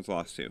conference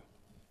loss to?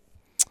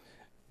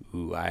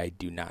 Ooh, I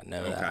do not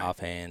know that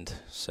offhand,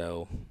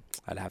 so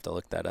I'd have to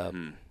look that up.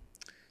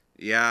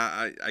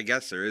 Yeah, I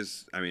guess there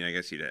is. I mean, I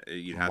guess you'd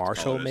have Marshall,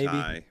 to call it maybe?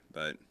 high,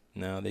 but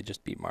no, they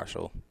just beat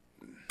Marshall.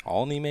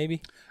 Olney,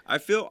 maybe? I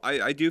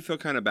do feel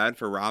kind of bad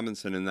for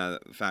Robinson in the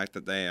fact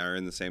that they are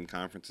in the same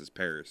conference as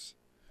Paris.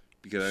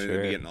 Because I think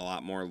they'd be getting a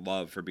lot more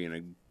love for being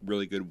a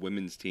really good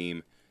women's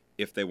team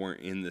if they weren't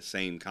in the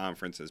same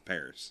conference as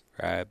Paris.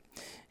 Right.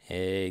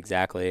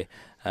 Exactly.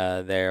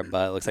 There,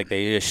 but it looks like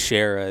they just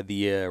share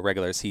the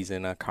regular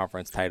season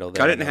conference title.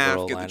 There cut it in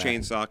half, get the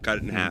chainsaw, cut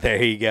it in half.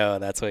 There you go.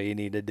 That's what you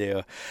need to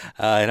do.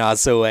 And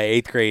also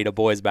 8th grade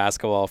boys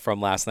basketball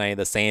from last night,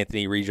 the St.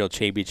 Anthony Regional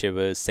Championship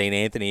was St.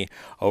 Anthony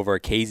over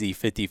Casey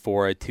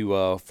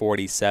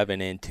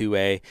 54-47 in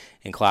 2A.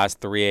 In Class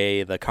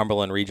 3A, the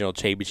Cumberland Regional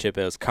Championship,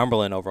 it was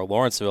Cumberland over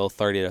Lawrenceville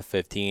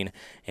 30-15.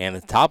 And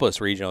the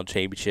Topless Regional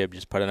Championship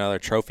just put another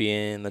trophy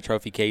in the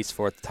trophy case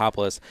for the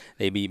Topless.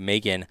 They beat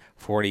Macon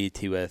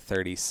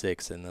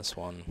 40-36 in this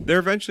one. They're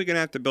eventually going to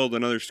have to build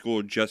another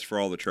school just for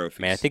all the trophies.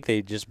 Man, I think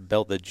they just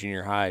built the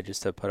junior high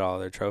just to put all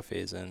their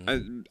trophies in. I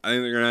think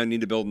they're going to need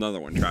to build another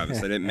one,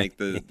 Travis. They didn't make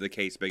the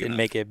case big enough. Didn't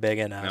make it big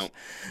enough. Nope.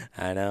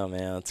 I know,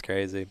 man. It's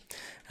crazy.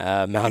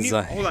 Hold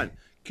on.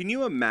 Can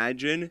you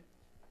imagine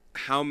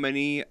how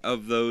many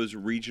of those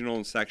regional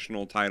and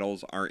sectional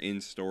titles are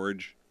in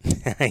storage?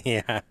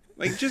 Yeah.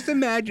 Like, just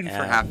imagine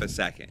for half a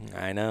second.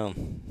 I know.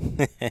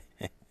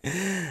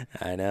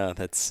 I know,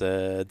 that's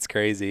it's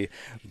crazy.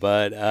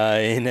 But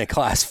in a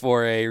Class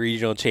 4A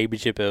regional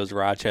championship, it was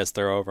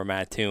Rochester over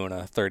Mattoon,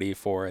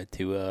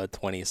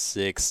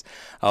 34-26.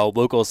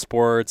 Local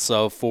sports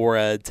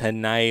for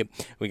tonight,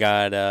 we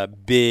got a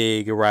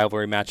big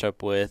rivalry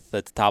matchup with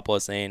the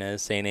Topless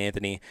and St.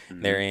 Anthony.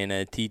 They're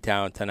in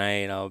T-Town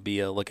tonight. I'll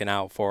be looking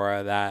out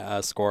for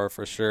that score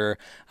for sure.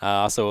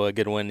 Also a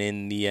good one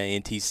in the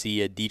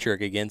NTC, Dietrich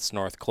against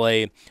North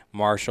Clay.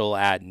 Marshall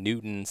at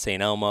Newton.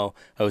 St. Elmo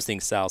hosting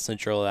South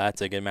Central.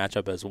 That's a good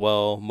matchup as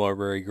well.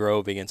 Mulberry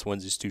Grove against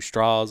Windsor's Two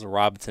Straws.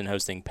 Robinson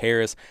hosting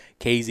Paris.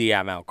 Casey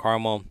at Mount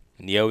Carmel.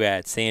 Neoga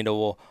at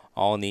Sandoval.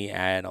 Olney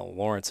at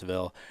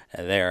Lawrenceville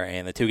there.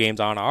 And the two games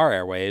on our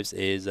airwaves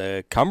is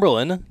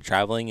Cumberland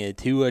traveling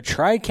to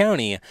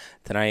Tri-County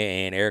tonight,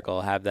 and Eric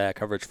will have that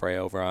coverage for you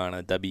over on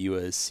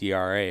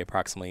WCRA.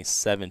 Approximately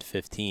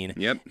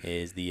 7:15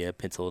 is the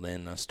penciled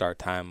in start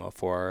time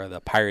for the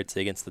Pirates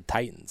against the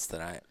Titans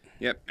tonight.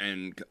 Yep,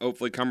 and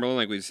hopefully Cumberland,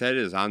 like we said,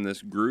 is on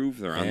this groove.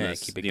 They're on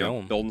this, keep it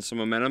going. Building some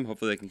momentum.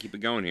 Hopefully they can keep it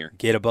going here.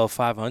 Get above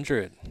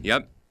 500.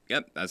 Yep,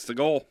 that's the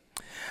goal.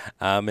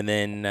 And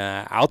then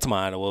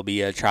Altamont will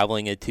be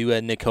traveling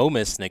to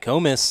Nokomis.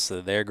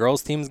 Nokomis, their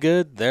girls' team's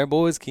good. Their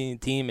boys'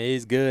 team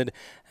is good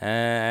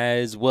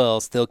as well.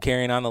 Still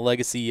carrying on the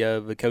legacy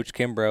of Coach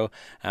Kimbrough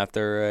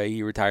after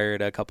he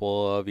retired a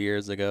couple of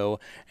years ago,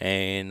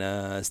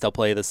 and still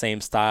play the same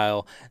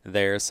style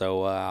there.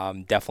 So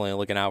I'm definitely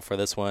looking out for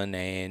this one,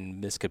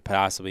 and this could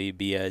possibly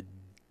be a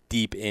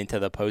deep into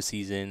the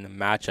postseason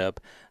matchup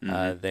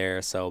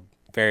there. So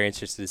very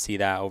interested to see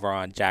that over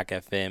on Jack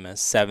FM.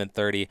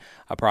 7:30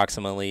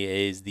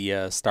 approximately is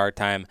the start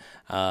time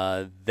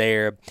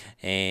there,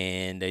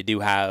 and they do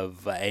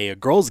have a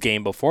girls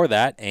game before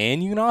that,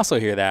 and you can also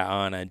hear that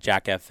on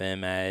Jack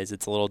FM as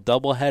it's a little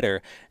double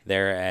header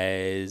there,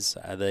 as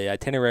the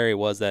itinerary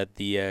was that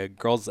the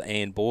girls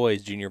and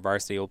boys junior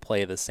varsity will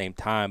play at the same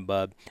time,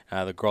 but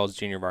the girls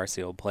junior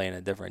varsity will play in a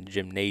different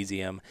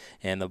gymnasium,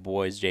 and the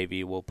boys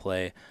JV will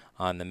play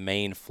on the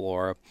main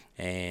floor,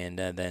 and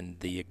then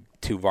the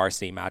two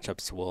varsity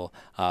matchups will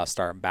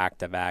start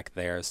back-to-back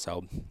there.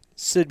 So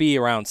should be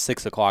around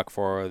 6 o'clock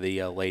for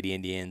the Lady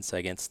Indians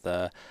against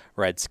the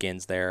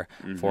Redskins there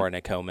for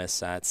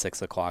Nokomis at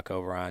 6 o'clock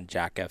over on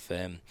Jack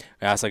FM.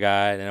 We also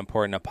got an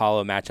important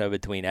Apollo matchup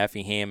between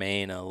Effingham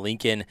and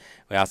Lincoln.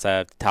 We also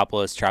have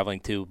Topless traveling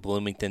to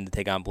Bloomington to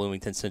take on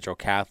Bloomington Central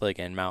Catholic,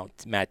 and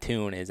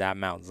Mattoon is at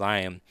Mount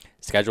Zion.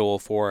 Schedule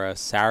for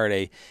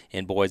Saturday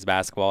in boys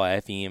basketball,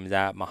 Effingham is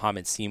at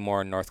Muhammad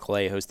Seymour, North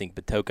Clay hosting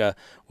Patoka,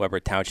 Weber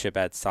Township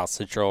at South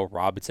Central,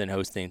 Robinson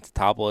hosting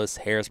Topless,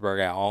 Harrisburg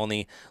at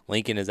Olney,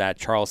 Lincoln is at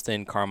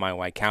Charleston, Carmine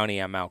White County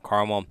at Mount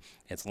Carmel.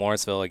 It's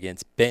Lawrenceville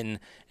against Benton,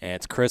 and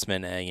it's Chrisman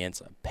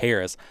against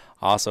Paris.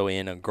 Also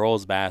in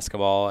girls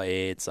basketball,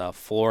 it's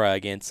Flora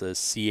against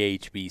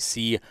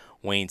CHBC.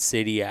 Wayne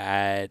City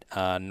at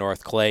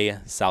North Clay,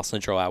 South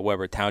Central at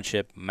Weber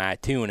Township,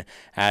 Mattoon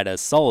at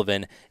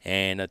Sullivan.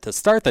 And to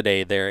start the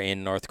day there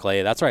in North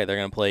Clay, that's right, they're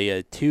going to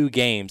play 2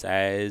 games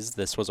as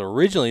this was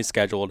originally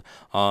scheduled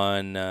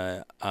on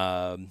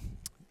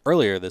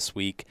earlier this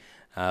week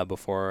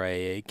before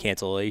a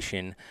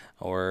cancellation,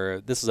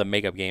 or this is a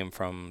makeup game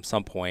from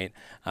some point.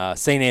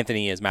 St.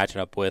 Anthony is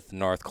matching up with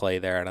North Clay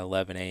there at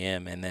 11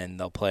 a.m., and then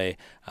they'll play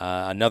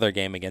another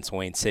game against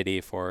Wayne City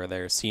for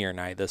their senior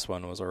night. This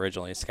one was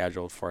originally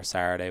scheduled for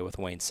Saturday with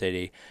Wayne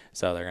City,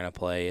 so they're going to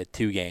play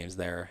 2 games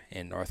there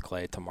in North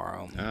Clay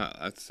tomorrow. Oh,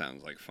 that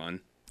sounds like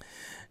fun.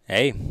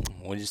 Hey,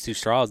 we just 2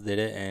 straws did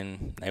it,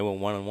 and they went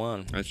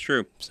 1-1. That's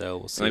true. So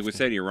we'll see. Like we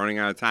said, you're running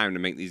out of time to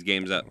make these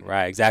games up.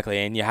 Right, exactly.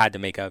 And you had to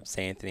make up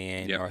St. Anthony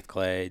and North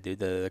Clay, do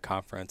the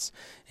conference.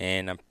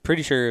 And I'm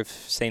pretty sure if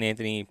St.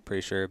 Anthony,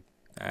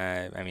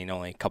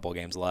 only a couple of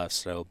games left.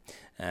 So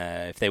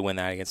if they win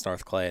that against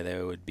North Clay,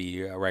 they would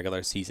be a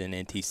regular season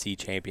NTC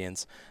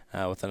champions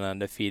with an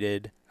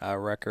undefeated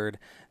record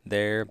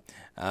there.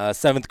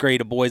 7th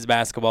grade boys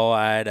basketball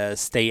at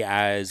state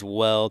as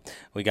well.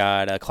 We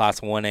got Class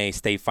 1A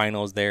state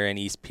finals there in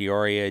East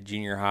Peoria.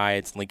 Junior high,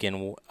 it's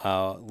Lincoln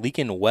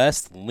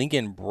West,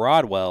 Lincoln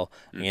Broadwell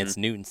against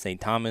Newton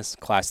St. Thomas.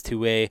 Class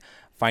 2A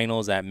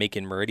finals at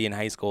Macon Meridian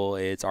High School.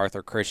 It's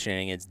Arthur Christian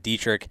against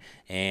Dietrich.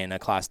 And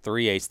Class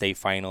 3A state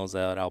finals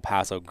at El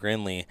Paso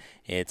Grinley.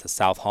 It's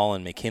South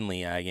Holland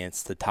McKinley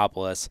against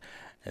Teutopolis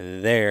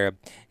there.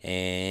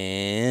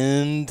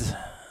 And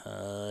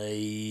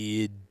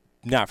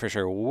not for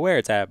sure where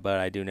it's at,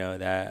 but I do know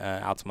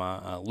that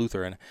Altamont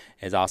Lutheran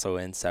is also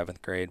in 7th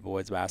grade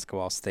boys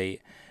basketball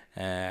state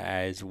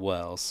as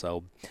well.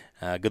 So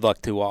good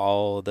luck to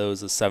all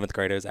those 7th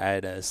graders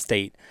at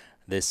state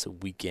this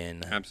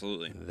weekend.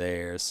 Absolutely.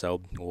 There.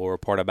 So we'll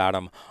report about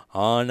them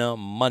on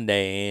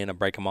Monday and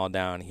break them all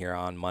down here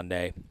on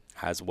Monday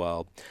as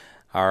well.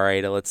 All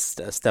right, let's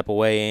step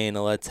away and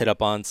let's hit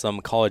up on some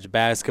college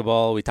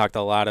basketball. We talked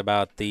a lot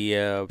about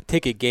the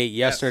ticket gate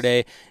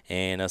yesterday,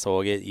 and so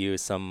we'll get you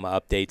some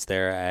updates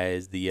there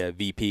as the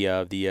VP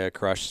of the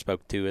Crush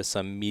spoke to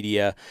some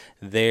media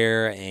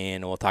there,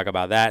 and we'll talk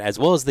about that as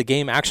well as the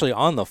game actually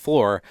on the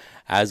floor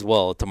as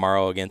well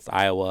tomorrow against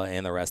Iowa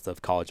and the rest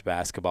of college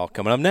basketball.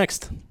 Coming up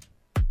next.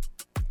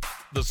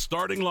 The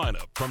starting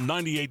lineup from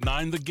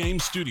 98.9 The Game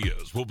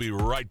Studios. We'll be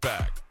right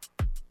back.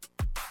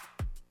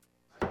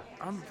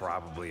 I'm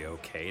probably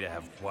okay to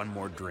have one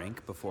more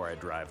drink before I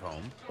drive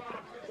home.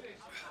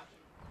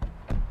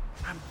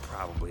 I'm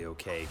probably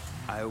okay.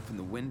 I open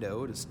the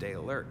window to stay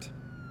alert.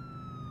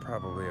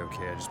 Probably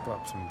okay. I just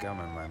popped some gum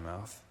in my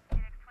mouth.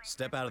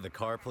 Step out of the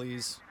car,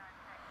 please.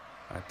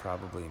 I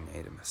probably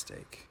made a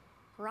mistake.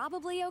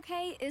 Probably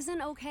okay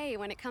isn't okay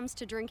when it comes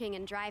to drinking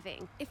and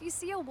driving. If you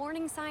see a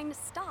warning sign,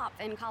 stop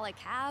and call a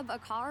cab, a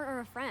car, or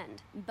a friend.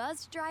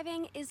 Buzzed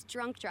driving is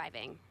drunk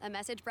driving. A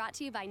message brought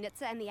to you by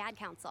NHTSA and the Ad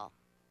Council.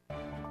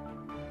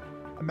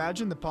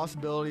 Imagine the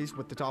possibilities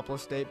with the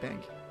Teutopolis State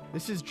Bank.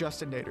 This is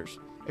Justin Naders.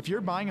 If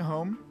you're buying a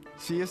home,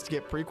 see us to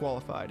get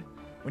pre-qualified.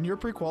 When you're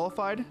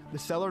pre-qualified, the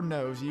seller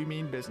knows you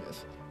mean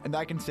business, and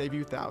that can save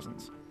you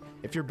thousands.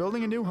 If you're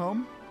building a new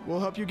home, we'll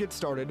help you get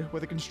started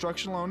with a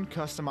construction loan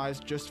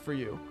customized just for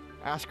you.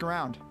 Ask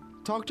around.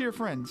 Talk to your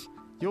friends.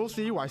 You'll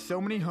see why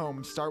so many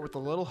homes start with a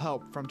little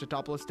help from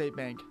Teutopolis State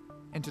Bank.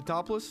 In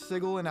Teutopolis,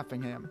 Sigel, and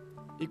Effingham.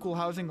 Equal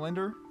housing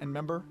lender and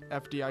member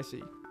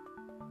FDIC.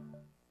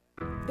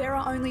 There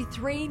are only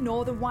 3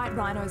 northern white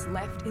rhinos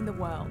left in the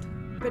world,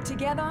 but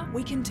together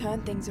we can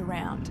turn things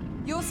around.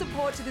 Your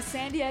support to the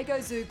San Diego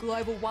Zoo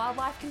Global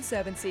Wildlife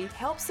Conservancy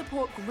helps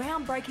support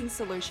groundbreaking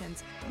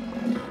solutions.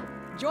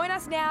 Join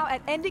us now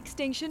at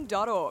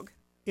endextinction.org.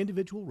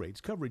 Individual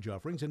rates, coverage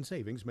offerings, and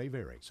savings may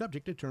vary.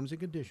 Subject to terms and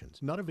conditions.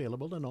 Not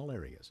available in all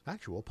areas.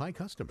 Actual PI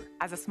customer.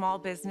 As a small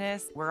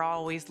business, we're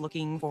always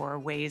looking for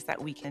ways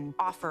that we can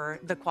offer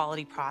the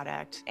quality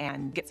product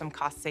and get some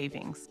cost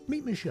savings.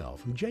 Meet Michelle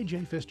from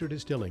J.J. Pfister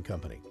Distilling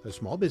Company, a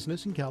small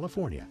business in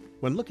California.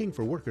 When looking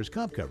for workers'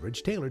 comp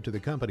coverage tailored to the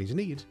company's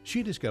needs,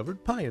 she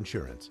discovered PI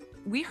Insurance.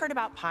 We heard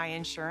about PI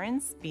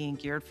Insurance being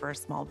geared for a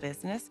small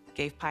business,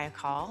 gave PI a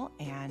call,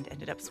 and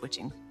ended up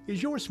switching.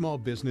 Is your small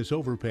business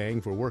overpaying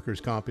for workers'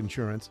 comp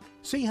insurance?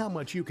 See how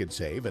much you could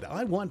save at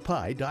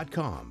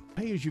iwantpi.com.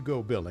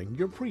 Pay-as-you-go billing,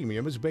 your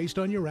premium is based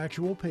on your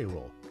actual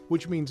payroll,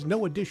 which means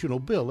no additional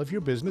bill if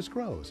your business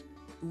grows.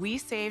 We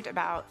saved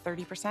about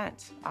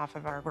 30% off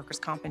of our workers'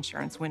 comp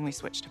insurance when we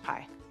switched to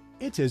PI.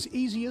 It's as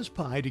easy as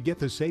pie to get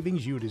the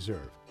savings you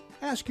deserve.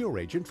 Ask your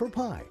agent for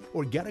pie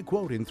or get a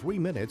quote in 3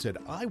 minutes at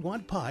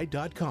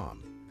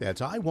iwantpi.com.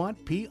 That's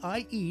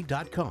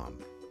iwantpie.com.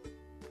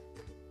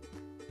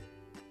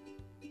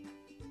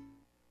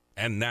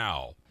 And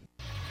now,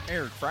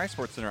 Eric Fry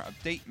Sports Center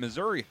update.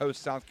 Missouri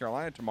hosts South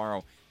Carolina tomorrow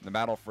in the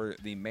battle for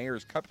the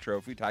Mayor's Cup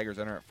Trophy. Tigers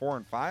enter at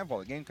 4-5, while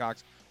the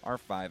Gamecocks are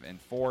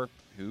 5-4.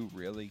 Who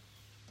really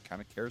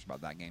kind of cares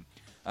about that game.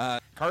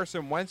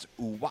 Carson Wentz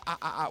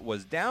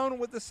was down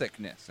with the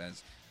sickness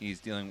as he's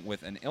dealing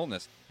with an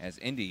illness, as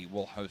Indy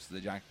will host the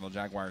Jacksonville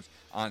Jaguars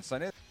on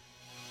Sunday.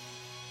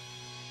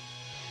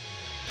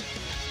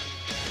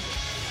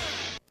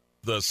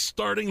 The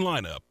starting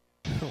lineup.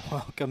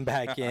 Welcome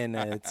back in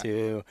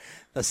to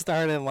the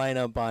starting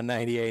lineup on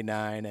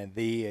 98.9 and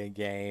the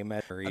game. I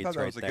thought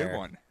that was a good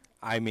one.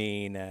 I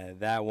mean,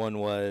 that one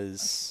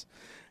was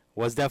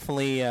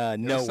definitely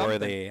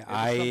noteworthy.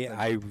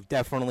 I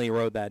definitely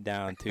wrote that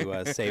down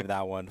to save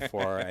that one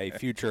for a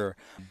future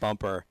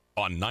bumper.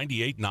 On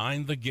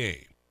 98.9 The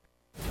Game.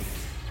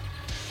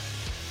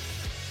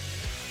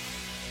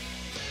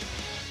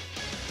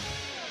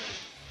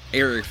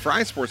 Eric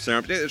Fry, Sports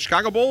Center update. The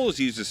Chicago Bulls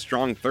used a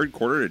strong third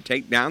quarter to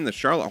take down the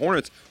Charlotte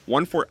Hornets.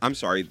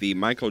 The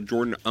Michael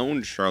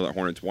Jordan-owned Charlotte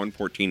Hornets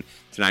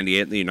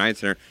 114-98 at the United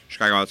Center.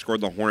 Chicago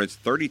outscored the Hornets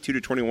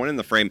 32-21 in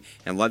the frame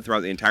and led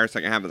throughout the entire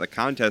second half of the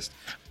contest.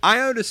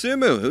 Ayo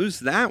Dosunmu, who's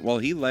that? Well,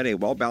 he led a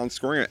well-balanced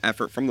scoring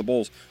effort from the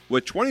Bulls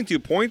with 22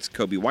 points.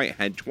 Kobe White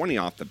had 20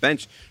 off the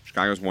bench.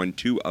 Chicago's won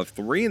 2 of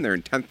 3, and they're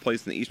in 10th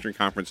place in the Eastern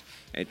Conference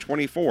at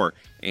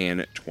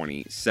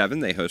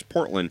 24-27. They host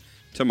Portland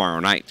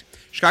tomorrow night.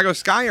 Chicago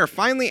Sky are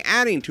finally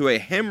adding to a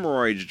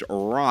hemorrhaged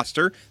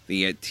roster.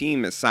 The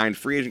team signed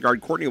free agent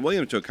guard Courtney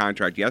Williams to a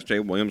contract yesterday.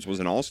 Williams was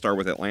an all-star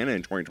with Atlanta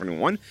in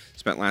 2021,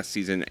 spent last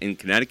season in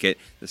Connecticut.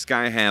 The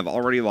Sky have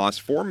already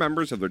lost 4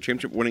 members of their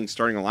championship-winning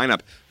starting lineup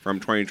from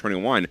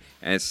 2021,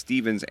 as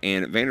Stevens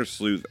and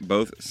Vandersloot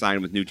both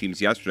signed with new teams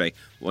yesterday.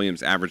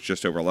 Williams averaged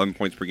just over 11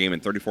 points per game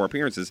in 34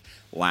 appearances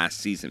last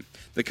season.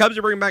 The Cubs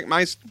are bringing back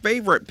my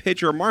favorite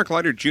pitcher, Mark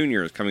Leiter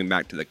Jr. is coming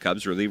back to the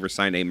Cubs. The reliever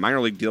signed a minor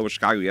league deal with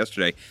Chicago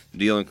yesterday. The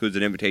deal includes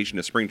an invitation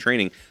to spring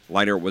training.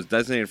 Leiter was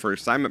designated for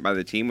assignment by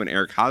the team when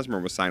Eric Hosmer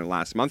was signed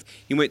last month.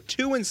 He went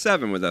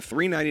 2-7 with a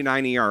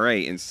 3.99 ERA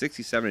in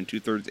 67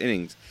 2/3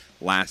 innings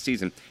last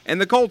season. And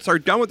the Colts are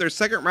done with their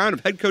second round of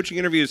head coaching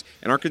interviews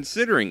and are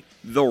considering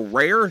the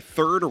rare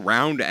third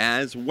round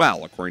as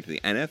well, according to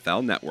the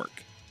NFL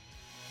Network.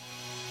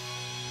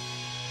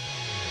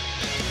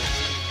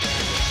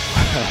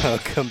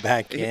 Welcome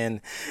back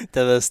in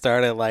to the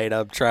starting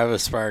lineup.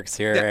 Travis Sparks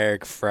here,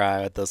 Eric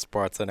Fry with the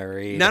Sports Center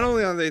read. Not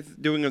only are they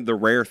doing the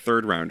rare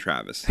third round,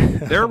 Travis,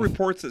 there are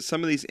reports that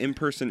some of these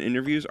in-person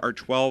interviews are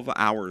 12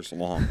 hours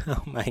long.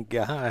 Oh my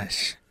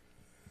gosh.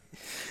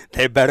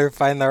 They better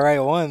find the right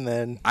one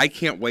then. I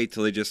can't wait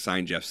till they just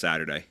sign Jeff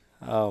Saturday.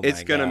 Oh my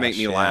It's going to make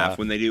me laugh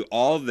when they do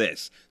all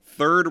this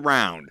third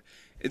round.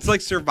 It's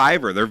like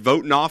Survivor. They're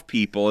voting off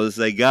people as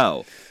they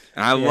go.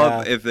 And I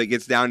love if it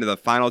gets down to the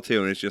final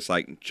 2 and it's just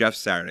like Jeff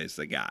Saturday's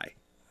the guy.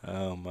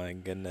 Oh my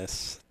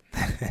goodness.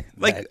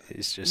 Like,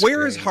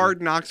 where is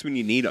Hard Knocks when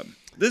you need them?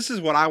 This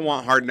is what I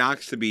want Hard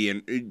Knocks to be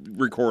in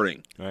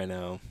recording. I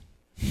know.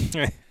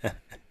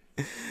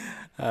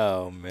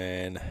 Oh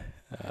man.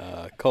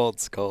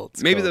 Colts.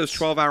 Maybe those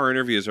 12-hour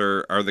interviews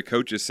are the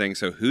coaches saying,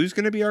 so who's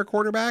going to be our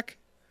quarterback?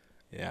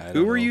 Yeah.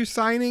 Who are you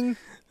signing?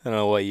 I don't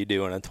know what you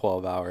do in a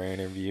 12-hour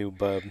interview,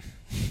 but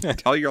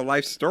tell your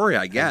life story,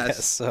 I guess. I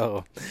guess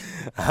so.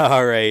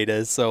 All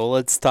right, so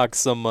let's talk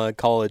some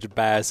college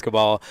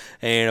basketball.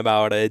 And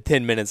about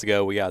 10 minutes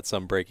ago, we got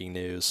some breaking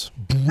news.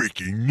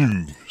 Breaking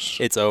news.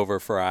 It's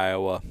over for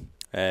Iowa,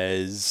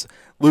 as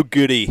Luke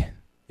Goody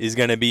is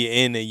going to be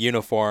in a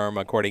uniform,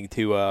 according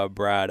to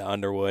Brad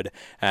Underwood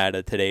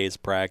at today's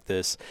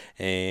practice.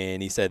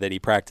 And he said that he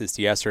practiced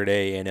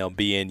yesterday, and he'll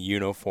be in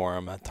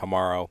uniform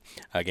tomorrow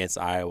against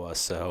Iowa.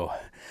 So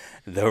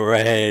the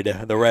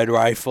red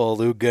rifle,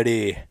 Luke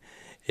Goody,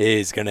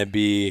 is going to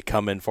be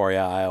coming for you,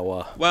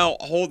 Iowa. Well,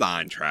 hold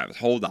on, Travis.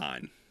 Hold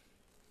on.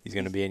 He's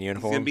going to be in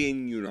uniform? He's going to be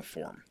in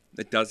uniform.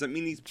 That doesn't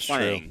mean he's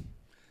playing.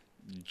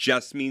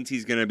 Just means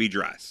he's going to be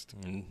dressed.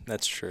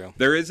 That's true.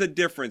 There is a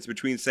difference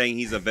between saying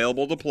he's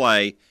available to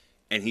play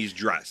and he's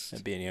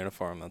dressed. Be in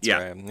uniform. That's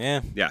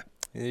right. Yeah.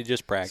 He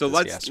just practiced. So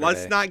yesterday.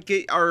 let's not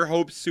get our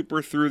hopes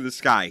super through the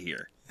sky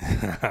here.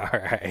 All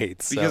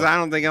right. Because I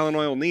don't think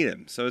Illinois will need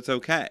him, so it's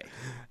okay.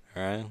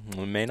 All right.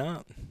 We may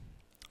not.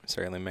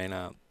 Certainly may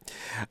not.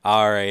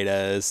 All right,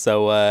 the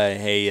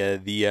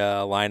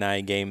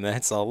Illini game,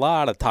 that's a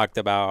lot of talked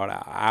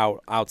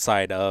about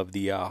outside of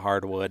the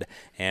hardwood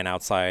and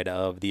outside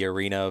of the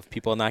arena of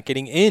people not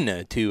getting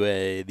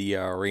into the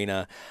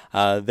arena.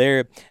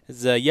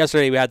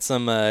 Yesterday we had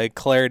some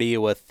clarity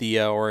with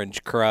the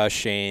Orange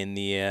Crush and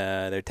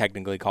they're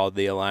technically called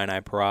the Illini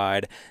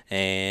Pride,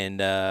 and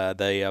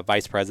the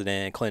Vice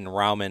President Clinton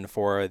Rauman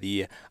for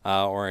the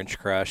Orange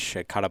Crush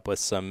caught up with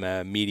some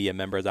media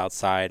members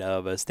outside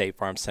of State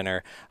Farm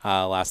Center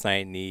last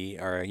night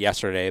or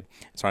yesterday.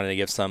 Just wanted to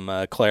give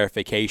some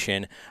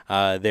clarification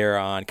there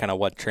on kind of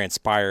what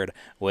transpired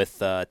with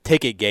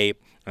Ticketgate,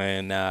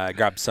 and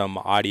grabbed some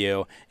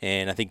audio.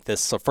 And I think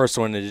this first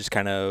one is just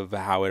kind of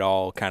how it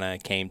all kind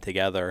of came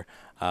together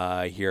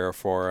here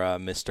for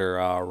Mr.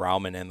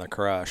 Rauman and the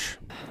Crush.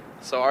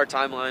 So our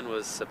timeline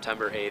was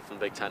September 8th when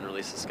Big Ten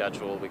released the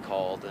schedule. We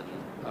called and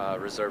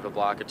reserved a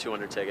block of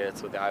 200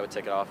 tickets with the Iowa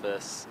ticket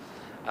office.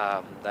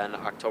 Then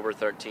October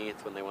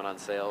 13th, when they went on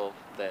sale,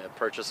 the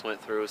purchase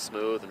went through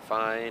smooth and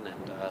fine,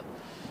 and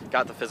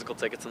got the physical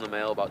tickets in the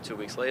mail about 2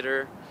 weeks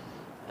later,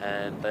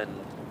 and then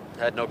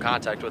had no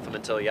contact with them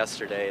until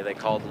yesterday. They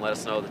called and let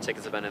us know the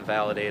tickets have been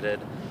invalidated.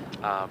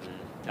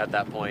 At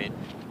that point,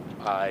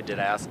 I did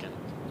ask, and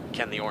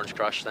can the Orange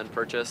Crush then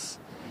purchase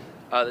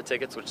the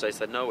tickets, which they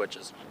said no, which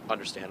is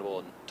understandable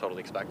and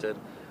totally expected.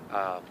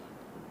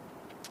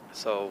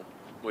 So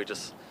we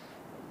just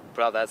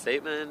put out that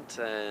statement,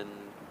 and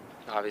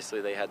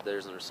obviously they had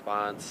theirs in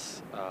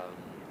response.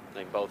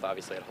 They both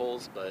obviously had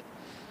holes, but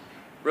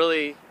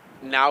really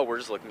now we're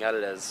just looking at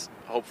it as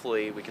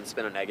hopefully we can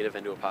spin a negative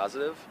into a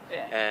positive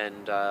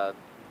and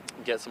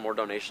get some more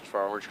donations for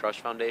our Orange Crush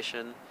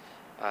Foundation,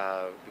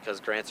 because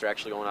grants are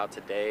actually going out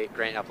today.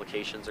 Grant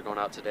applications are going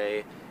out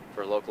today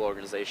for local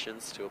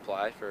organizations to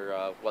apply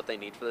for what they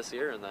need for this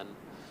year, and then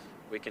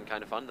we can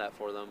kind of fund that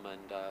for them,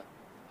 and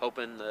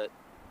hoping that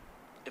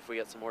if we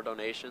get some more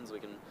donations, we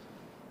can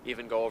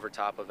even go over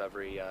top of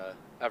every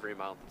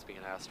amount that's being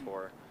asked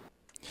for.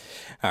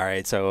 All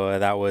right, so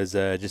that was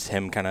just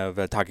him kind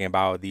of talking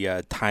about the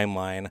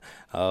timeline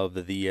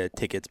of the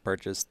tickets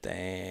purchased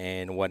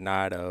and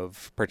whatnot,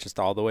 of purchased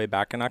all the way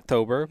back in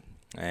October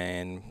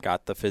and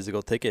got the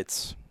physical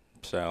tickets.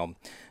 So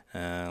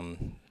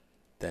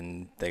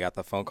then they got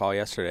the phone call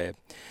yesterday.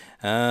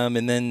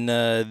 And then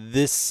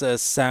this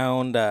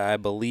sound, I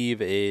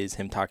believe, is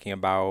him talking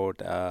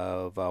about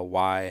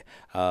why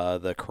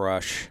the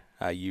Crush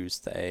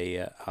used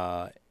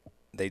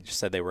they just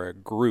said they were a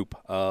group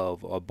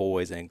of a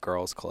boys and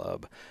girls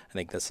club. I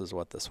think this is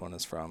what this one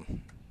is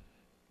from.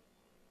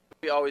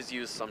 We always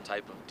use some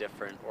type of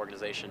different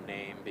organization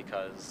name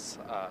because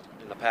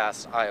in the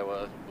past,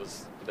 Iowa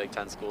was the Big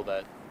Ten school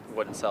that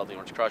wouldn't sell the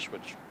Orange Crush,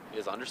 which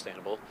is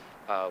understandable.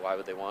 Why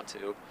would they want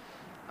to?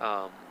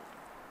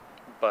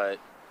 But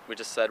we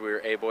just said we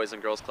were a boys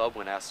and girls club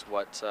when asked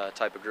what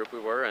type of group we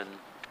were, and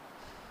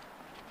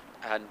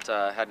hadn't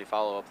had any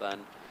follow-up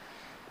then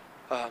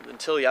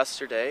until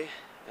yesterday,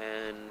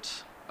 and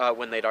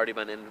when they'd already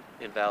been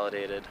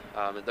invalidated.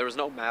 There was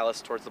no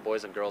malice towards the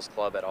boys and girls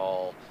club at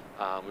all.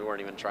 We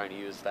weren't even trying to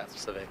use that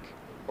specific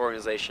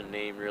organization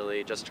name,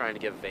 really, just trying to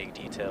give vague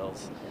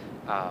details.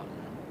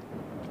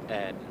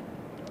 And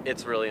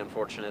it's really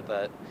unfortunate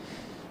that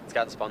it's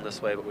gotten spun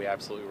this way, but we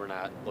absolutely were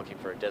not looking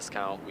for a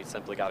discount. We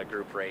simply got a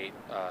group rate.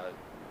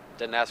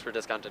 Didn't ask for a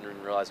discount, didn't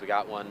even realize we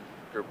got one.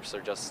 Groups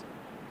are just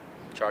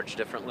charged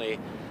differently.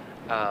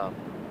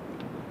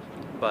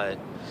 But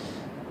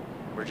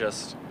we're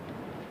just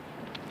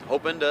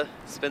hoping to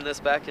spin this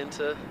back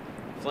into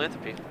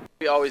philanthropy.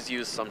 We always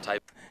use some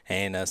type.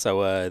 And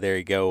so there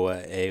you go.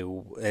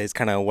 It's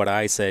kind of what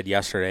I said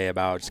yesterday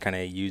about just kind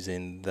of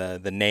using the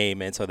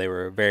name, and so they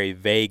were very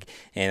vague.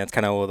 And it's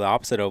kind of the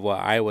opposite of what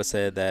Iowa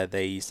said, that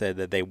they said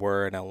that they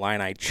were an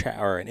Illini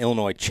or an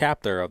Illinois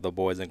chapter of the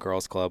Boys and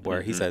Girls Club,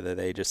 where he said that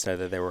they just said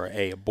that they were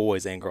a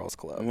Boys and Girls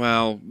Club.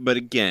 Well, but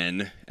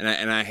again,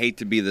 and I hate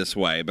to be this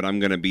way, but I'm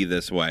going to be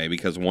this way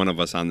because one of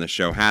us on this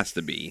show has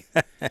to be.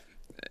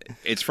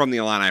 It's from the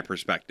Illini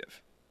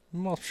perspective.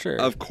 Well, sure.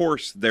 Of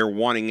course, they're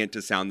wanting it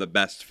to sound the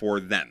best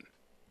for them.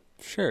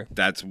 Sure.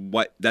 That's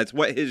what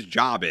his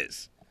job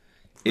is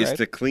Right.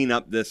 to clean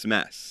up this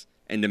mess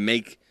and to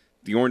make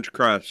the Orange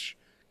Crush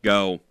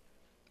go,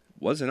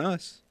 wasn't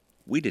us.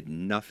 We did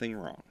nothing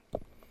wrong.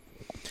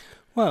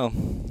 Well,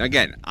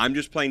 again, I'm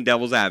just playing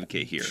devil's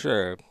advocate here.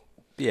 Sure.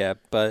 Yeah,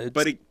 but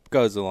it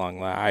goes along.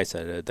 Like I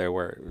said, they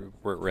weren't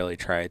really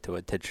trying to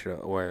attention,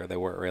 or they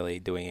weren't really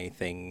doing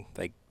anything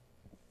like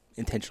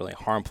intentionally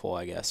harmful,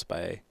 I guess,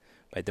 by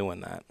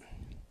doing that.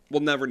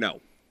 We'll never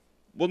know.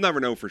 We'll never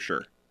know for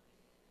sure.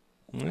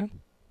 Yeah.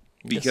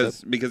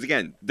 Because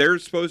again,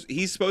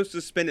 he's supposed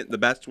to spin it the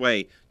best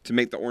way to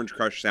make the Orange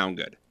Crush sound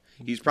good.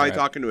 He's probably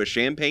talking to a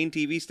Champaign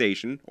TV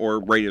station or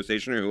radio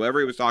station, or whoever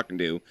he was talking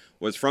to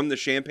was from the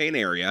Champaign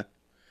area.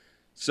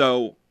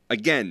 So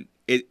again,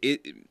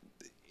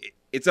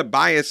 it's a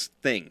biased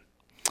thing.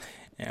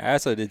 Yeah, I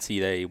also did see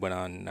that he went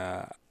on.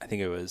 I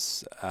think it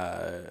was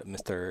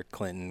Mr.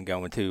 Clinton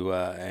going to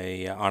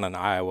on an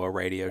Iowa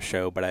radio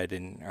show, but I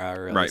didn't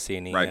really see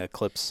any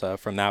clips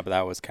from that. But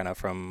that was kind of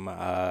from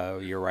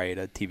you're right,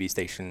 a TV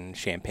station,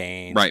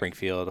 Champaign,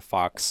 Springfield,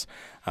 Fox.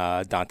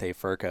 Dante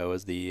Furco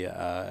was the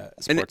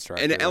sports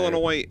director.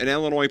 An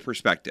Illinois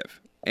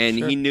perspective, and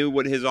Sure. he knew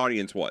what his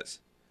audience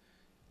was.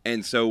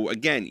 And so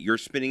again, you're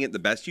spinning it the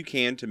best you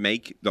can to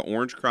make the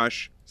Orange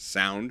Crush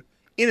sound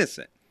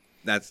innocent.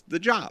 That's the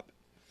job.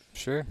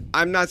 Sure.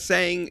 I'm not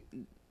saying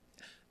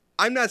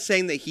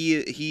that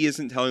he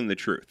isn't telling the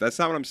truth. That's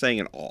not what I'm saying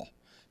at all.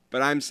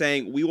 But I'm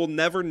saying we will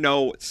never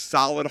know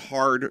solid,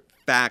 hard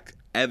fact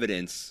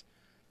evidence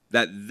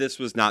that this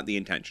was not the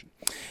intention.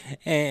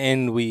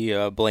 And we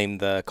blame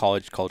the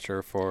college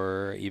culture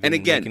for even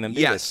making them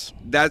do this.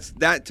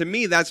 That to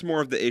me, that's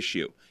more of the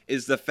issue,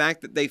 is the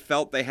fact that they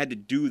felt they had to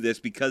do this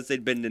because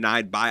they'd been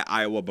denied by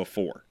Iowa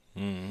before.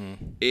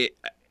 Mm-hmm.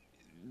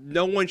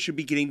 No one should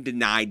be getting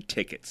denied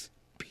tickets.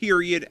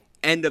 Period.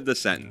 End of the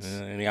sentence.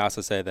 And he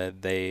also said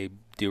that they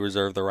do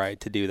reserve the right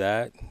to do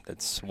that.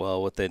 That's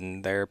well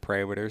within their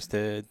parameters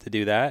to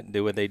do that,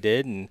 do what they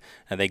did, and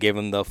they gave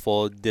them the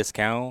full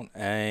discount.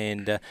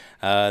 And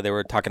they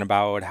were talking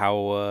about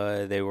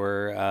how they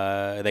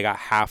got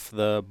half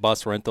the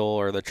bus rental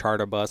or the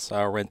charter bus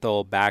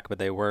rental back, but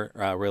they weren't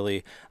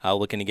really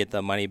looking to get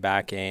the money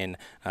back. And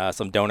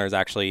some donors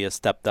actually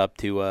stepped up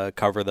to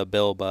cover the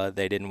bill, but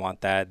they didn't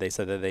want that. They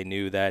said that they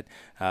knew that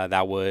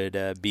that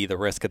would be the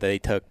risk that they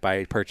took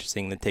by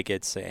purchasing the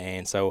tickets.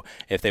 And so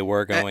if they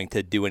were going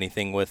to do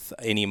anything with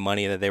any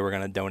money that they were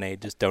going to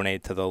donate, just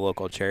donate to the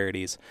local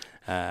charities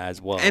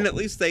as well. And at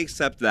least they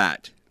accept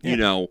that. Yeah, you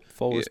know,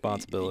 full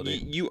responsibility.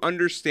 You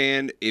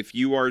understand if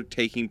you are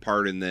taking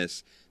part in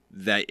this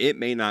that it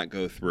may not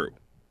go through.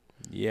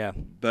 Yeah,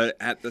 but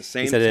at the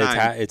same he said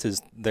time, it's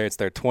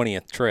their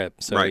 20th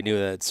trip, so he knew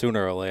that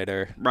sooner or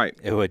later,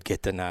 it would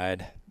get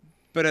denied.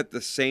 But at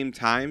the same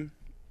time,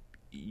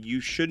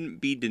 you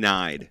shouldn't be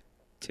denied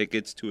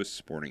tickets to a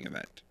sporting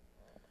event.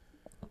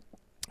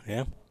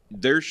 Yeah,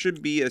 there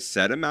should be a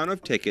set amount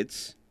of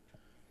tickets.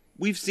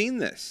 We've seen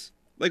this.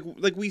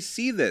 Like we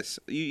see this.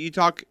 You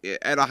talk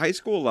at a high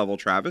school level,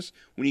 Travis.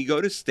 When you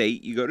go to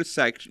state, you go to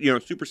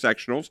super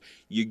sectionals,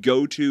 you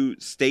go to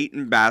state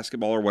in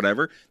basketball or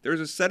whatever. There's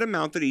a set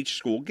amount that each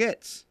school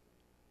gets.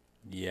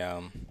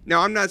 Yeah.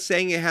 Now I'm not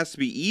saying it has to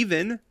be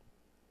even,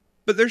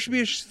 but there should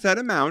be a set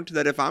amount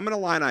that if I'm an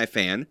Illini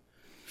fan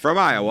from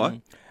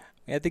Iowa,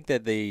 I think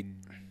that they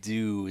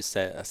do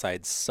set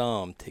aside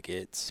some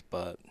tickets,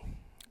 but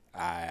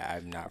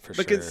I'm not for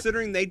sure. But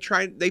considering they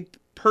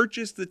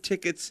purchased the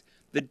tickets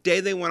the day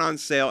they went on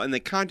sale, and they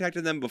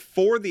contacted them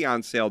before the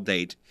on-sale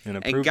date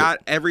and got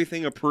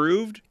everything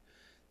approved,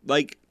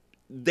 like,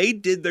 they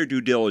did their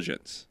due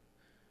diligence.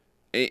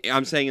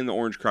 I'm saying in the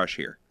Orange Crush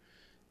here.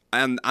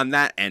 On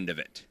that end of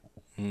it.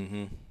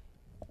 Mm-hmm.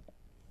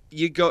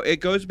 It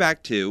goes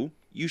back to,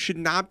 you should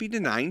not be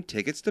denying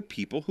tickets to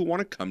people who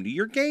want to come to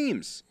your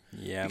games.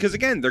 Yeah. Because,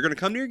 again, they're going to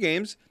come to your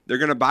games, they're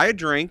going to buy a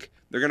drink,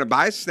 they're going to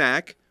buy a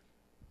snack.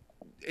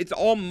 It's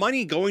all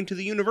money going to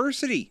the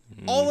university.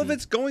 Mm-hmm. All of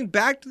it's going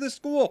back to the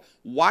school.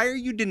 Why are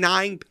you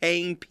denying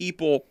paying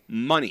people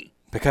money?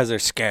 Because they're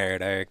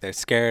scared, Eric. They're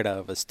scared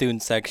of a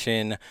student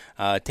section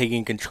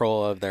taking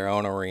control of their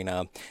own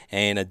arena.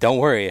 And don't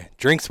worry,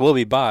 drinks will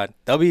be bought.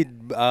 They'll be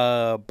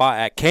bought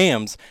at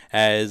Cam's,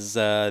 as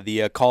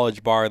the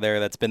college bar there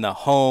that's been the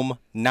home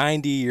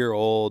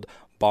 90-year-old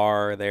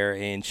bar there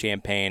in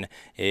Champaign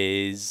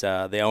is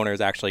the owner is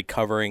actually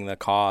covering the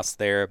cost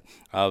there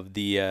of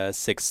the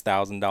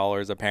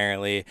 $6,000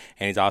 apparently,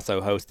 and he's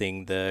also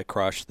hosting the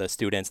Crush. The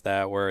students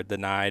that were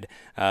denied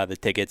the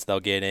tickets, they'll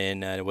get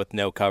in with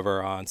no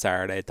cover on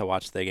Saturday to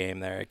watch the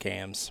game there at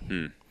Cam's.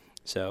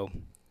 So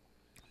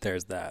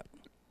there's that.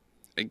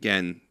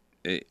 Again,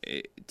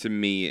 to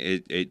me,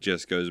 it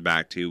just goes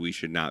back to we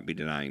should not be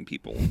denying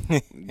people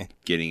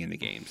getting into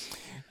games.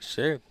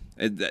 Sure.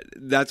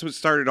 That's what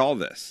started all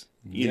this.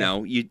 You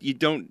know, you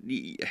don't.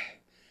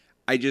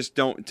 I just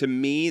don't. To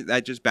me,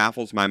 that just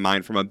baffles my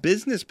mind from a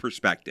business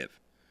perspective.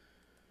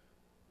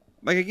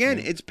 Like, again,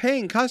 it's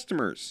paying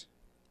customers.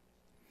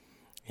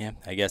 Yeah,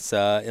 I guess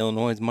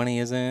Illinois' money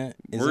isn't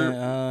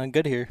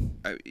good here.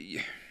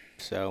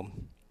 So,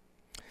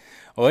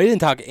 well, we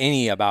didn't talk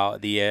any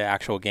about the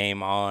actual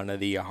game on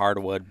the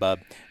hardwood, but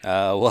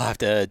we'll have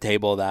to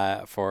table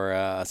that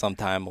for some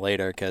time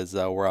later because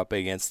we're up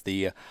against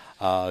the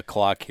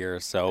clock here.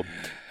 So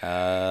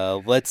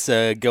let's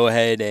go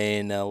ahead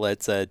and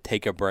let's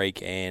take a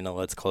break and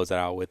let's close it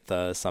out with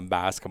some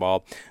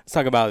basketball. Let's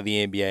talk about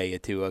the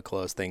NBA to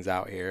close things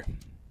out here.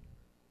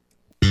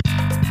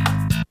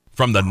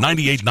 From the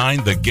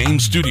 98.9 The Game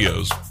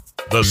Studios,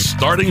 the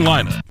starting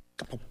lineup.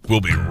 We'll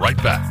be right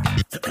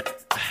back.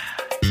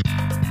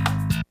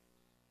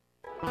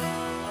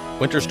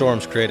 Winter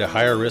storms create a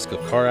higher risk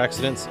of car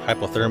accidents,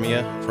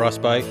 hypothermia,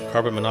 frostbite,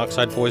 carbon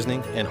monoxide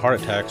poisoning, and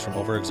heart attacks from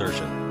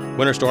overexertion.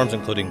 Winter storms,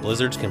 including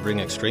blizzards, can bring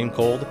extreme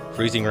cold,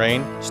 freezing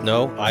rain,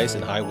 snow, ice,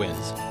 and high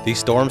winds. These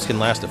storms can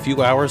last a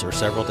few hours or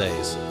several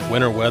days.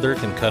 Winter weather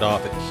can cut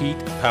off heat,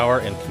 power,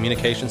 and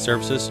communication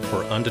services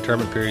for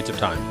undetermined periods of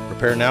time.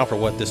 Prepare now for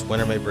what this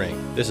winter may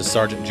bring. This is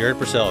Sergeant Jared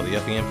Purcell of the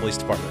FEM Police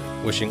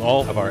Department, wishing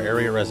all of our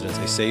area residents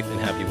a safe and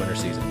happy winter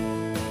season.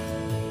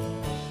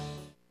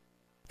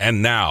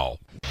 And now,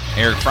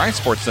 Eric Fry,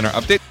 Sports Center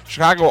update.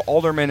 Chicago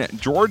Alderman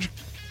George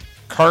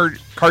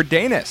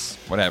Cardenas,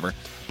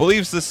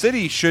 believes the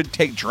city should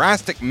take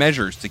drastic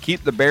measures to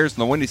keep the Bears in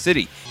the Windy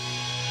City.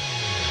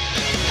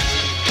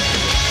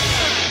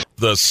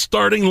 The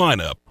starting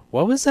lineup.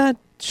 What was that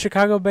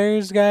Chicago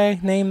Bears guy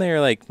name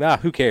there? Like,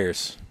 who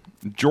cares?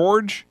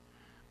 George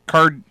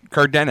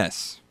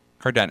Cardenas.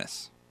 I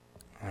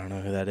don't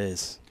know who that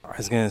is. I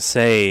was going to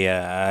say,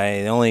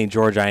 the only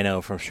George I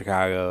know from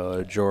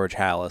Chicago, George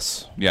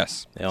Hallis.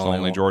 Yes, it's the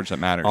only George that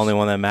matters. Only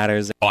one that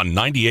matters. On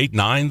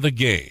 98.9 The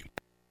Game.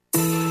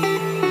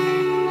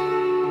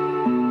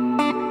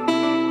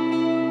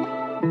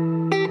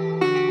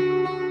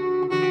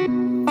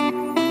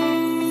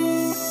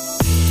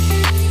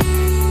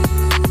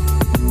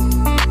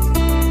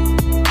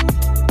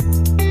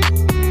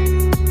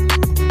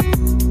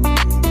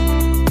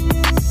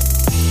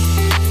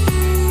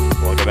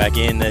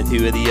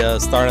 to the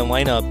starting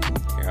lineup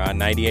here on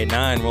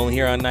 98.9. We're only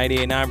here on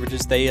 98.9 for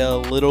just a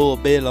little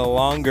bit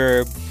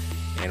longer.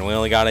 And we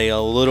only got a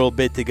little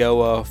bit to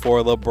go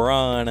for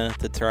LeBron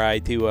to try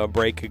to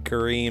break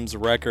Kareem's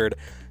record,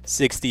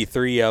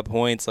 63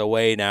 points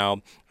away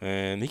now.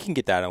 And he can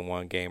get that in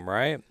one game,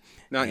 right?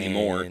 Not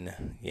anymore.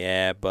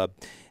 Yeah, but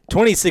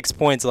 26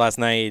 points last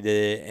night,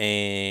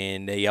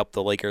 and they helped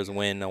the Lakers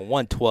win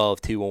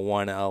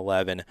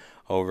 112-111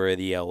 over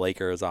the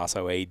Lakers.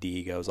 Also, AD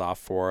goes off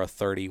for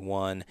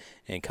 31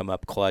 and come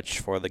up clutch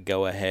for the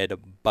go-ahead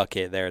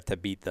bucket there to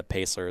beat the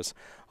Pacers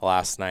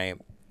last night.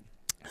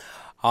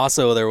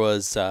 Also, there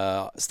was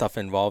stuff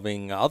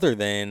involving other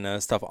than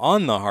stuff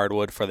on the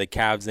hardwood for the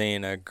Cavs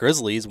and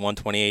Grizzlies,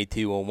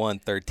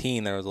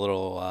 128-113. There was a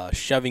little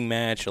shoving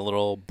match, a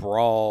little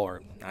brawl,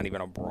 or not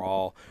even a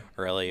brawl,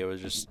 really. It was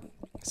just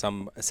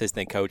some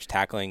assistant coach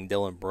tackling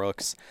Dylan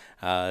Brooks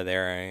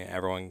there.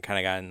 Everyone kind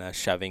of got in a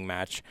shoving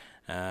match.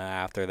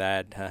 After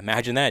that,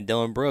 imagine that,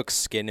 Dylan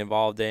Brooks getting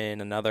involved in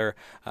another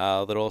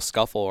little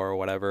scuffle or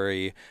whatever.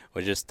 He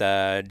was just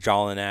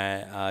jawing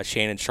at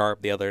Shannon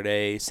Sharp the other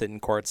day,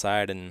 sitting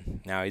courtside, and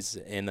now he's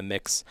in the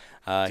mix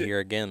here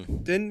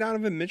again. Didn't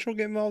Donovan Mitchell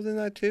get involved in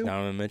that too?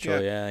 Donovan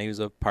Mitchell, yeah. He was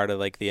a part of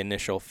like the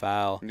initial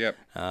foul,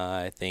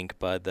 I think.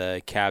 But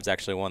the Cavs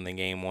actually won the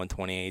game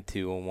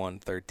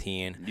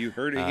 128-113. You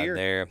heard it here.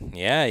 There.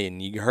 Yeah,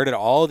 and you heard it.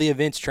 All the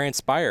events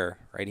transpire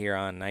right here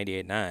on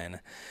 98.9.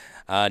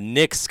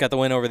 Knicks got the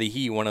win over the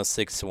Heat,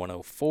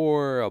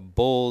 106-104.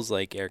 Bulls,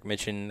 like Eric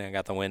mentioned,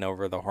 got the win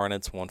over the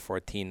Hornets,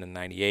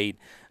 114-98.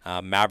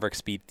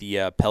 Mavericks beat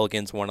the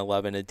Pelicans,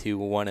 111-106.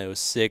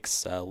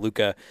 106.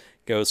 Luka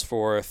goes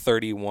for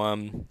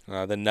 31.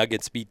 The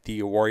Nuggets beat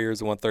the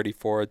Warriors,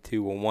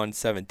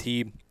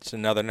 134-117. Just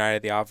another night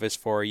at the office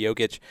for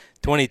Jokic,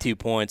 22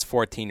 points,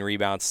 14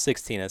 rebounds,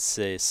 16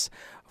 assists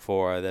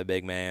for the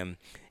big man.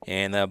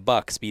 And the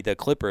Bucks beat the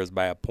Clippers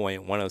by a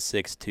point,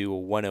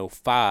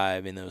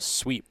 106-105 in those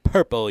sweet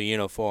purple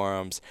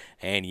uniforms.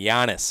 And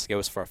Giannis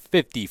goes for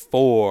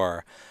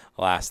 54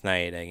 last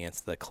night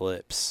against the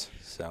Clips.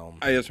 So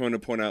I just want to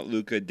point out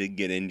Luka did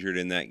get injured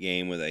in that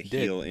game with a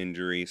heel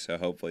injury, so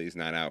hopefully he's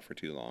not out for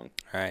too long.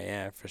 All right,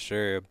 yeah, for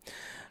sure.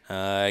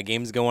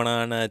 Games going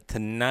on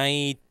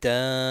tonight.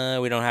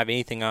 We don't have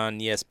anything on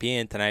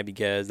ESPN tonight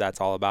because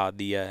that's all about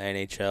the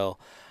NHL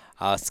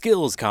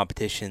skills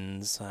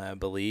competitions, I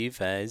believe.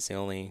 It's the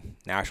only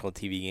national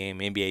TV game,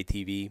 NBA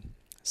TV,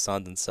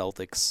 Suns and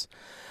Celtics.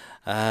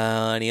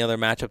 Any other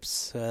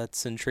matchups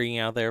that's intriguing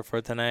out there for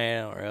tonight?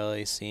 I don't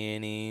really see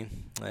any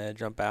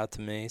jump out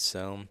to me,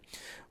 so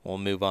we'll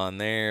move on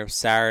there.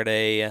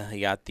 Saturday,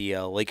 you got the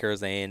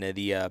Lakers and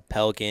the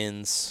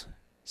Pelicans.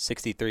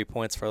 63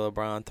 points for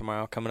LeBron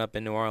tomorrow coming up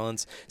in New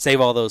Orleans.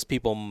 Save all those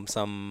people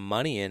some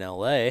money in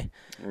L.A.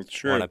 That's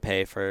true. Want to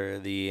pay for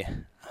the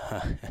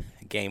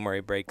game where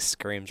he breaks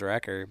Kareem's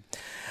record.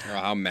 Oh,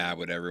 how mad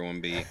would everyone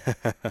be?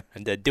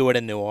 And to do it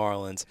in New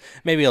Orleans.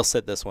 Maybe he'll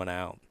sit this one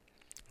out.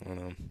 I don't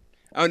know.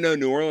 Oh, no,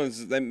 New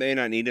Orleans, they may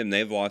not need him.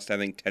 They've lost, I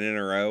think, 10 in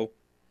a row.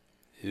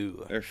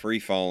 Ooh. They're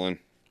free-falling.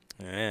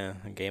 Yeah,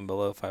 a game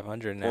below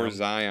 500 now. Poor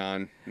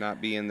Zion not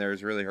being there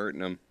is really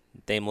hurting him.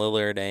 Dame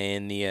Lillard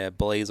and the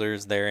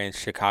Blazers there in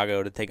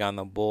Chicago to take on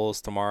the Bulls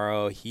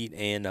tomorrow. Heat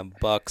and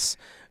Bucks.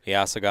 We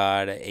also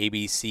got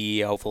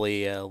ABC,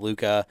 hopefully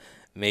Luka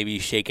maybe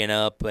shaking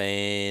up,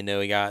 and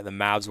we got the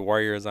Mavs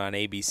Warriors on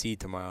ABC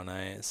tomorrow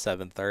night at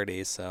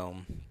 7:30. So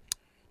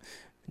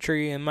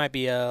it might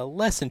be a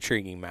less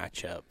intriguing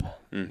matchup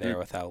there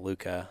without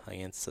Luka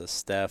against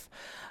Steph.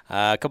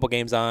 A couple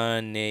games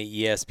on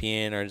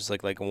ESPN, or just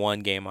like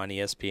one game on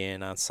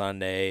ESPN on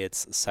Sunday.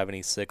 It's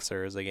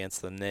 76ers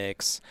against the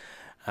Knicks.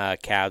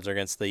 Cavs are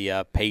against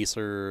the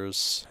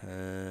Pacers.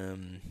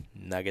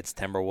 Nuggets,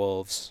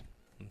 Timberwolves.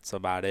 That's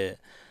about it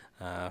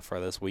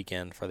for this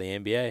weekend for the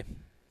NBA.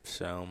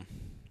 So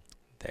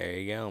there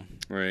you go.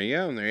 There you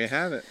go. There you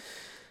have it.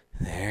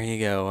 There you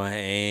go.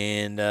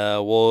 And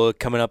we'll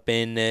coming up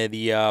in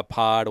the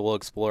pod, we'll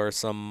explore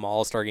some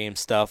All-Star Game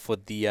stuff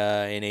with the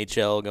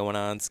NHL going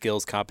on,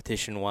 skills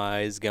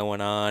competition-wise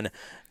going on.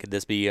 Could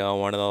this be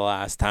one of the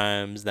last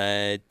times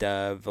that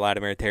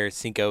Vladimir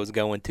Tarasenko is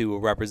going to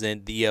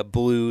represent the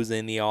Blues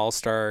in the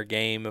All-Star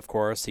Game? Of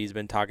course, he's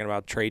been talking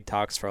about trade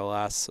talks for the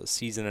last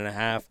season and a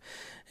half,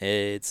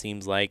 it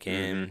seems like,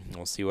 and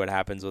we'll see what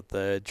happens with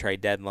the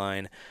trade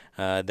deadline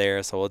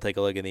there. So we'll take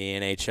a look at the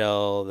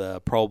NHL,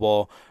 the Pro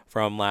Bowl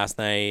from last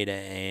night,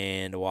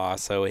 and we'll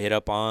also hit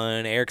up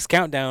on Eric's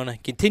countdown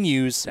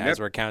continues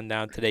as we're counting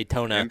down to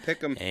Daytona,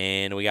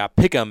 and we got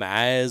Pick'em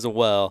as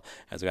well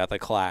as we got the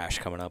Clash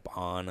coming up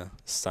on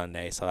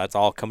Sunday. So that's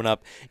all coming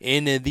up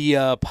in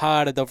the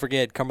pod. Don't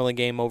forget Cumberland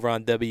game over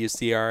on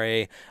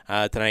WCRA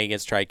tonight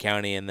against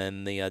Tri-County, and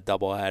then the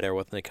doubleheader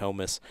with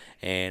Nokomis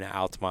and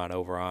Altamont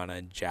over on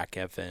Jack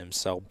FM.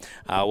 So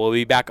we'll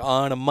be back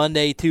on a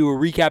Monday to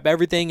recap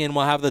everything, and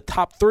we'll have the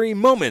top 3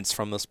 moments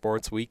from the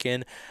sports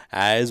weekend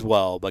as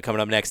well. But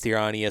coming up next here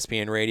on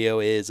ESPN Radio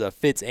is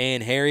Fitz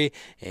and Harry,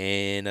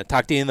 and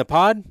talk to you in the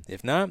pod.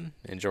 If not,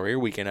 enjoy your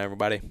weekend,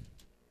 everybody.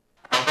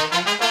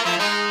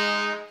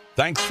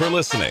 Thanks for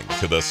listening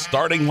to the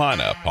starting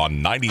lineup on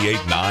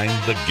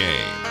 98.9 The Game.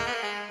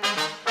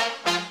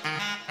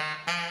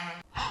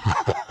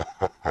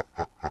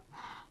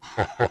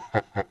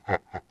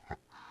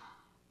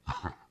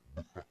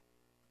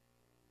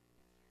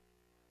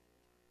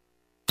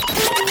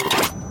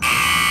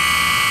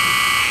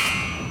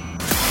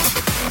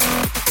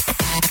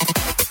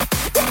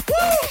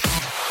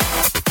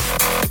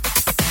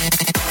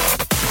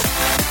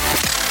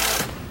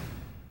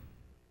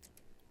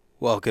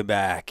 Welcome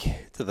back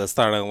to the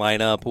starting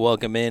lineup.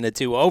 Welcome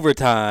into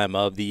overtime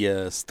of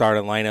the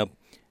starting lineup.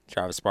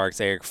 Travis Sparks,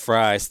 Eric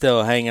Fry,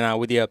 still hanging out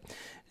with you.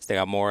 Still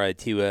got more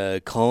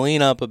to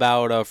clean up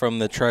about from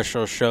the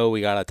terrestrial show.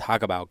 We got to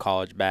talk about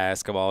college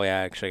basketball. We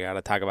actually got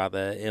to talk about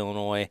the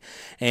Illinois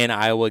and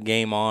Iowa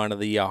game on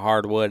the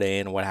hardwood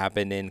and what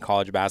happened in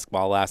college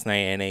basketball last night,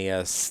 and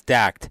a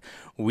stacked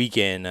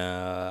weekend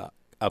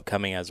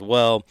upcoming as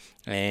well.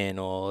 And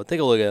we'll take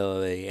a look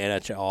at the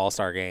NHL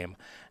All-Star game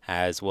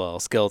as well.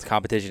 Skills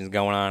competitions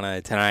going on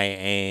tonight,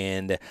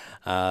 and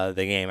the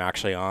game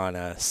actually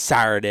on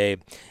Saturday,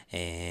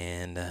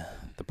 and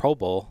the Pro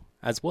Bowl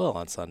as well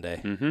on Sunday.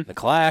 The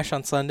Clash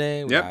on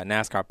Sunday. We got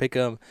NASCAR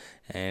Pick'em,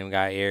 and we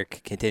got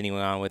Eric continuing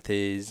on with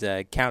his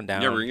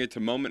countdown. Yeah, we're going to get to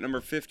moment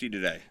number 50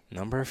 today.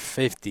 Number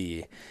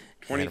 50.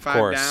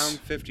 25 down,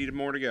 50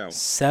 more to go.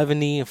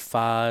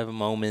 75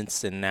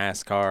 moments in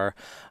NASCAR,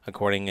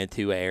 according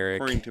to Eric.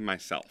 According to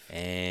myself.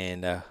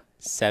 And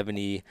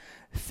 75th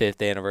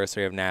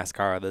anniversary of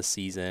NASCAR this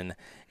season,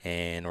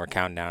 and we're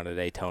counting down to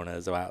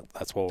Daytona.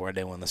 That's what we're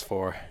doing this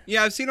for.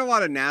 Yeah, I've seen a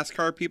lot of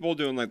NASCAR people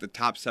doing like the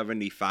top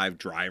 75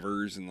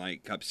 drivers and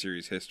like Cup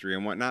Series history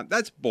and whatnot.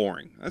 That's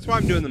boring. That's why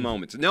I'm doing the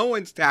moments. No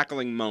one's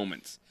tackling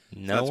moments.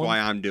 That's why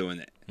I'm doing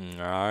it.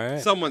 All right.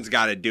 Someone's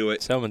got to do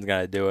it. Someone's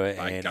got to do it,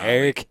 and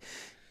Eric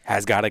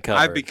has got it covered.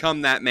 I've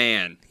become that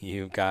man.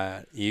 You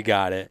got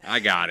it. I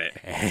got it.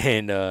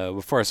 And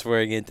before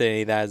we get into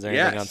any of that, is there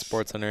anything on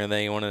SportsCenter or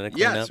anything you wanted to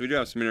clean up? Yes, we do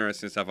have some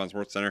interesting stuff on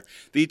SportsCenter.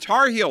 The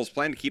Tar Heels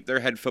plan to keep their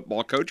head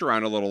football coach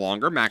around a little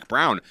longer. Mac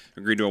Brown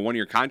agreed to a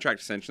one-year contract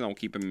extension that will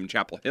keep him in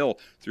Chapel Hill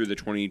through the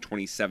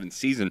 2027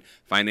 season.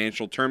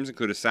 Financial terms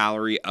include a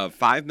salary of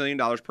 $5 million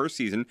per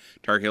season.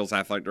 Tar Heels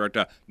athletic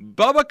director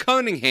Bubba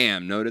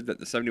Cunningham noted that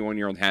the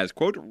 71-year-old has,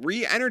 quote,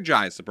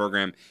 re-energized the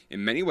program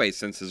in many ways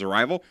since his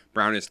arrival.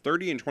 Brown is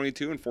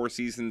 30-22 in 4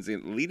 seasons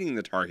leading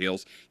the Tar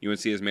Heels.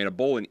 UNC has made a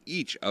bowl in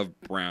each year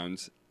of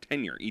Brown's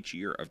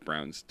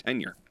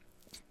tenure.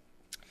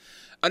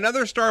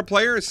 Another star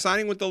player is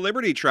signing with the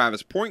Liberty.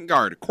 Travis, point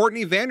guard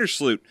Courtney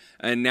Vandersloot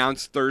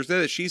announced Thursday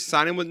that she's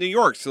signing with New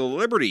York. So the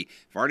Liberty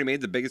have already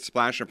made the biggest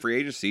splash of free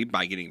agency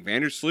by getting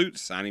Vandersloot,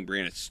 signing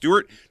Brianna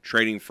Stewart,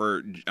 trading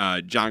for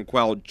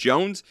Jonquel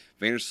Jones.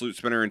 Vandersloot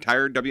spent her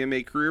entire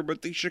WNBA career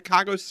with the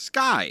Chicago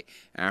Sky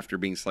after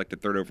being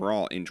selected 3rd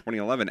overall in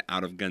 2011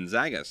 out of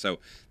Gonzaga. So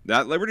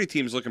that Liberty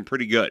team's looking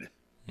pretty good.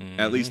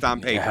 At least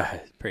on paper. Yeah,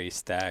 pretty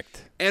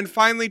stacked. And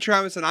finally,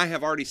 Travis and I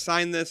have already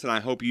signed this, and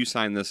I hope you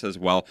sign this as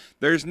well.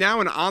 There's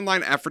now an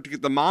online effort to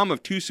get the mom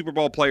of 2 Super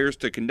Bowl players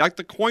to conduct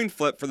the coin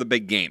flip for the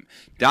big game.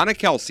 Donna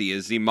Kelsey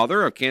is the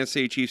mother of Kansas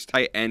City Chiefs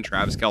tight end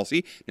Travis Kelsey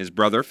and his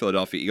brother,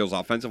 Philadelphia Eagles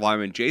offensive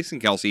lineman Jason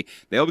Kelsey.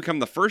 They'll become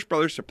the first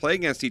brothers to play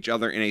against each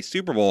other in a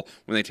Super Bowl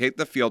when they take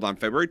the field on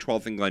February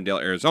 12th in Glendale,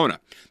 Arizona.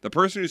 The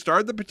person who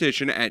started the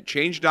petition at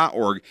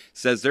change.org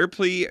says their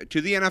plea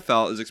to the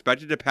NFL is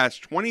expected to pass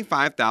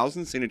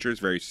 25,000 signatures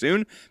very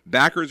soon.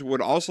 Backers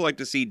would also like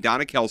to see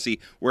Donna Kelsey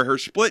wear her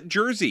split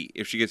jersey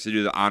if she gets to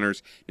do the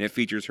honors, and it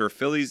features her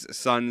Phillies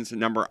son's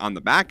number on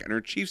the back and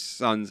her Chiefs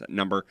son's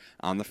number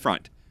on the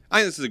front. I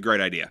think this is a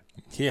great idea.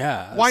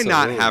 Yeah. Why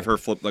not have her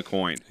flip the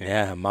coin?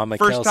 Yeah, Mama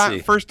Kelsey.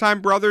 First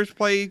time brothers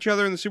play each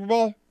other in the Super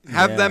Bowl?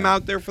 Have them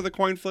out there for the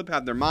coin flip.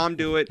 Have their mom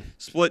do it.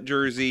 Split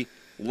jersey.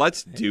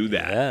 Let's do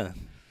that.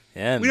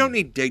 Yeah. We don't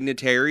need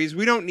dignitaries.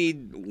 We don't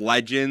need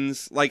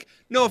legends. Like,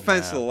 no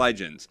offense to the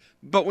legends,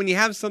 but when you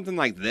have something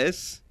like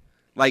this,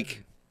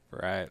 like,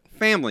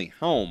 family,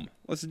 home,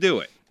 let's do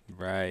it.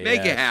 Right.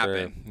 Make it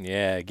happen. Sure.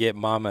 Yeah, get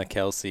Mama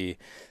Kelsey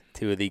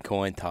to the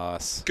coin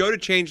toss. Go to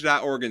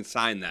change.org and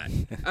sign that.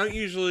 I don't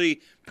usually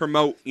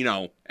promote,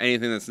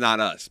 anything that's not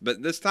us,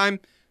 but this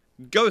time,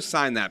 go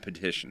sign that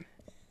petition.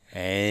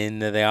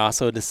 And they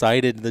also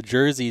decided the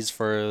jerseys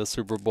for the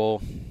Super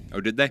Bowl.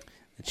 Oh, did they?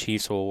 The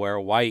Chiefs will wear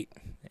white,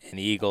 and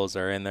the Eagles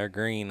are in their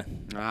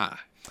green.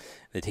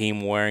 The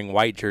team wearing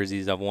white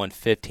jerseys have won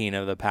 15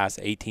 of the past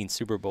 18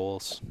 Super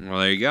Bowls. Well,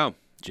 there you go.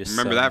 Just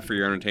remember that for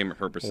your entertainment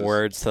purposes.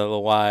 Words to the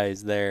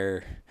wise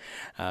there,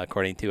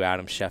 according to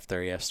Adam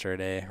Schefter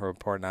yesterday,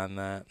 reporting on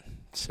that.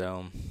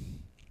 So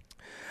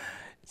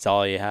that's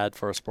all you had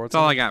for sports.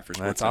 That's all I got for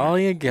sports. That's all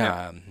you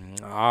got.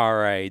 Yeah. All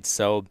right.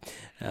 So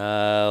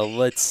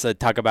let's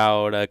talk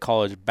about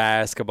college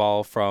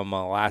basketball from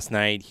last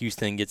night.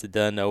 Houston gets it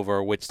done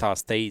over Wichita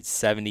State,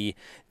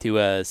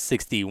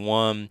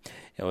 70-61.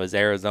 It was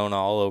Arizona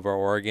all over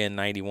Oregon,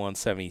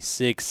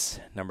 91-76.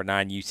 Number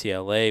 9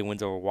 UCLA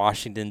wins over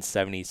Washington,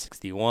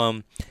 70-61.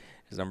 It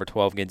was number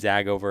 12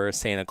 Gonzaga over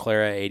Santa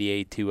Clara,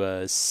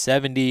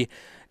 88-70.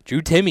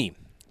 Drew Timme,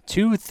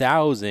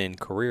 2,000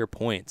 career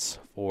points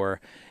for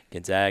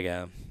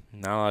Gonzaga.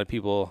 Not a lot of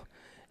people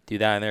do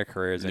that in their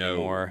careers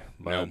anymore.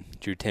 But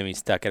Drew Timme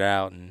stuck it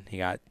out, and he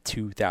got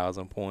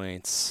 2,000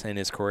 points in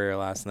his career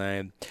last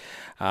night.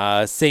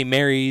 St.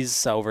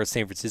 Mary's over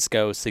San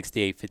Francisco,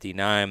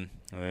 68-59.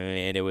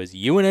 And it was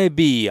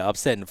UNLV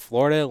upsetting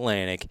Florida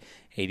Atlantic,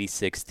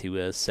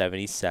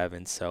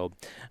 86-77. So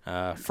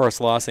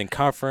first loss in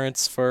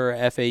conference for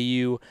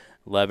FAU,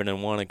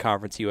 11-1 in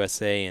Conference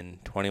USA,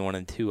 and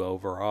 21-2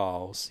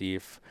 overall. We'll see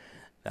if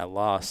that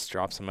loss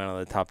drops them out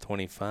of the top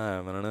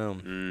 25. I don't know.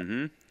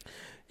 Mm-hmm.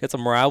 Got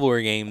some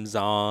rivalry games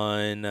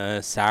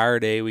on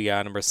Saturday. We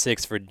got number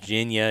 6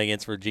 Virginia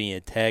against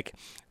Virginia Tech,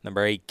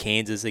 number 8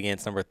 Kansas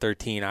against number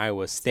 13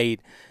 Iowa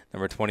State,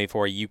 number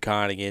 24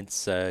 UConn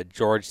against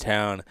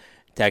Georgetown,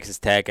 Texas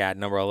Tech at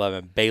number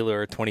 11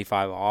 Baylor,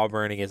 25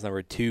 Auburn against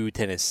number 2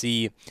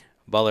 Tennessee,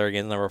 Butler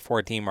against number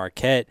 14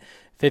 Marquette,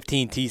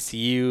 15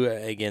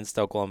 TCU against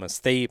Oklahoma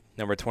State,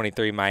 number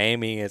 23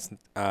 Miami against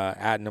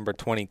at number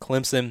 20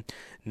 Clemson,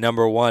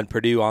 number 1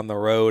 Purdue on the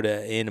road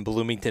in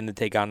Bloomington to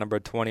take on number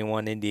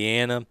 21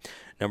 Indiana,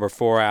 number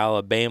 4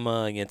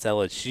 Alabama against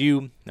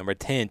LSU, number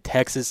 10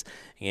 Texas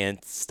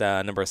against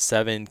number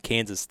 7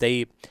 Kansas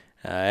State,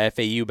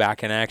 FAU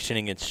back in action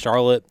against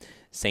Charlotte,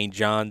 St.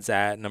 John's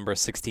at number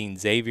 16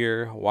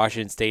 Xavier,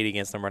 Washington State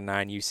against number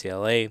 9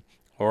 UCLA,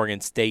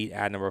 Oregon State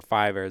at number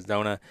 5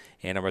 Arizona,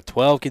 and number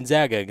 12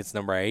 Gonzaga against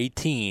number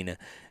 18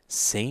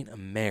 St.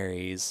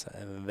 Mary's.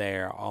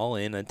 They're all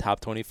in a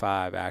top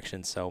 25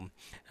 action, so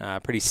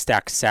pretty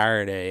stacked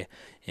Saturday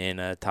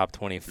in top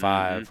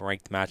 25. Mm-hmm.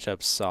 Ranked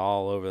matchups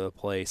all over the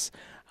place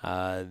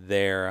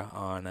there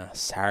on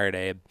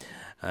Saturday.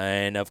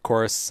 And, of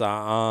course,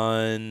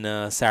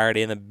 on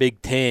Saturday in the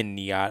Big Ten,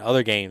 you got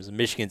other games,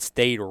 Michigan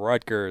State,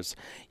 Rutgers,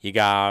 you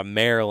got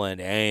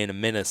Maryland and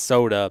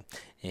Minnesota,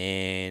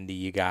 and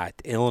you got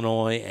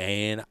Illinois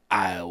and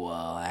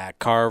Iowa at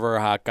Carver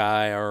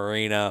Hawkeye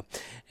Arena.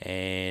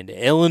 And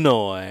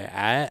Illinois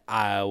at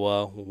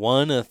Iowa,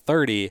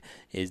 1:30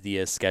 is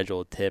the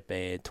scheduled tip,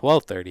 and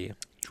 12:30.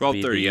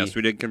 12:30, yes,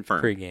 we did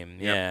confirm.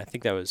 Pregame, yeah, I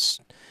think that must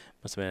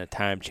have been a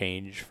time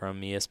change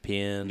from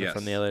ESPN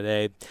from the other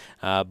day.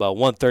 But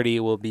 1:30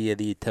 will be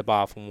the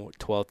tip-off, and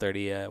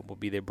 12:30 will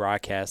be the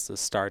broadcast, the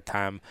start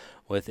time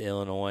with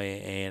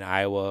Illinois and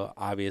Iowa.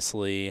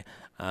 Obviously,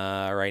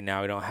 right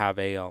now we don't have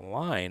a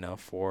line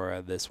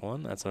for this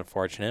one. That's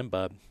unfortunate,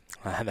 but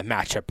the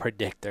matchup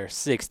predictor,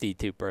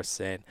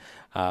 62%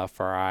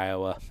 for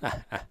Iowa.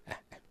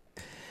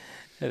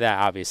 That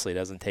obviously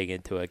doesn't take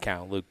into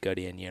account Luke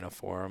Goody in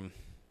uniform.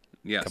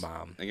 Yes. Come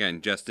on.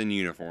 Again, just in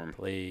uniform.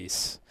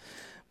 Please.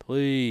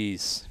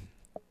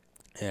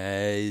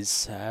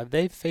 Have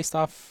they faced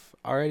off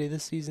already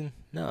this season?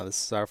 No,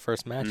 this is our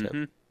first matchup.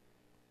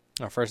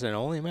 Mm-hmm. Our first and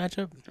only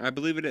matchup? I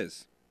believe it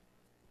is.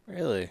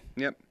 Really?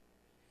 Yep.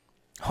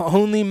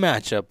 Only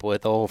matchup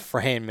with old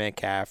Fran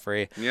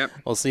McCaffrey. Yep.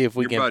 We'll see if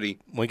we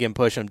can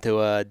push him to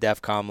a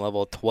DEFCON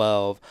level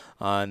 12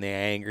 on the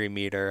angry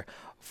meter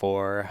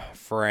for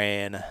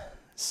Fran.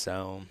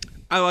 So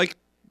I like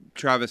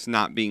Travis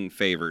not being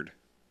favored.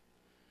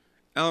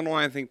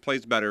 Illinois, I think,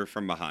 plays better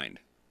from behind.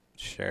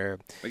 Sure.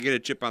 They get a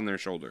chip on their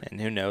shoulder.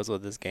 And who knows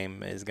what this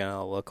game is going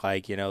to look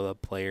like. You know, the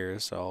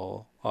players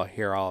will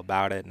hear all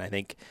about it. And I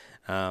think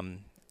the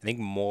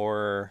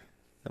more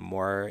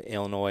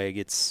Illinois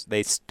gets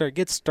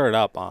stirred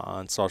up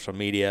on social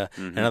media,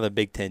 and other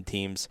Big Ten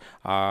teams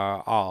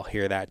all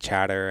hear that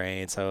chatter,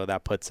 and so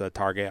that puts a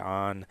target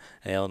on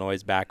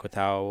Illinois' back with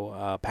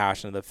how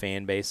passionate the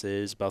fan base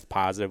is, both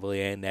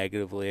positively and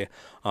negatively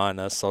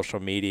on social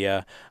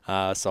media.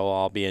 So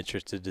I'll be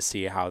interested to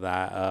see how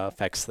that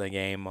affects the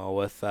game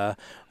with that,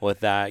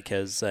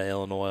 because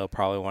Illinois will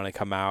probably want to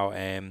come out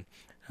and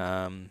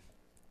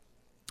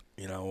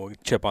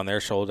chip on their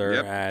shoulder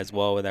as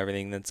well with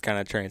everything that's kind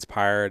of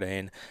transpired,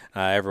 and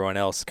everyone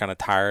else kind of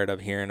tired of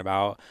hearing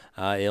about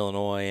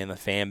Illinois and the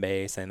fan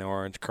base and the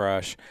Orange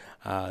Crush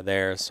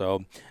there.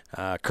 So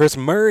Chris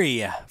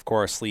Murray, of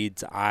course,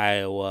 leads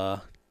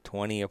Iowa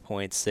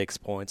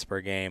 20.6 points per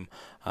game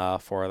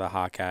for the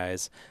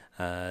Hawkeyes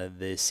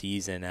this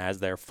season, as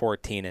they're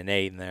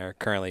 14-8, and they're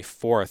currently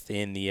 4th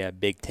in the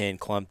Big Ten,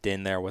 clumped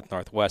in there with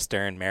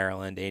Northwestern,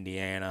 Maryland,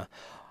 Indiana,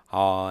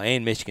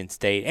 and Michigan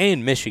State,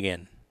 and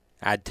Michigan.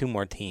 Add 2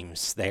 more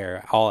teams.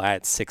 They're all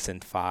at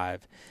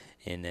 6-5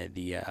 in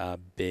the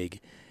Big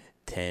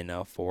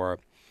Ten for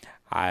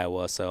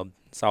Iowa. So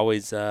it's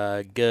always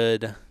a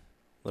good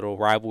little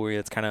rivalry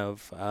that's kind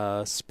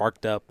of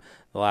sparked up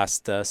the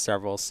last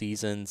several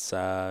seasons.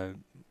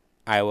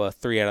 Iowa,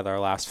 3 out of their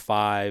last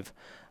 5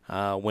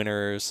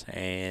 winners,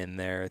 and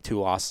their 2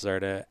 losses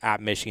are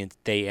at Michigan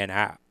State and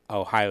at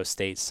Ohio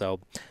State. So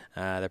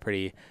they're a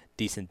pretty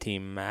decent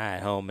team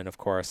at home. And, of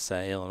course,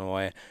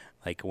 Illinois,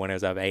 like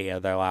winners of 8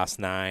 of their last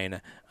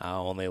 9,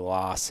 only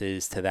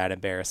losses to that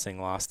embarrassing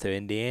loss to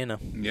Indiana.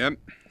 Yep.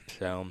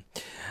 So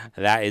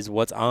that is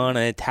what's on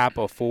tap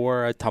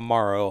for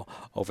tomorrow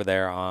over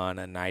there on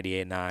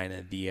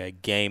 98.9 The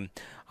Game.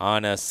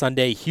 On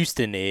Sunday,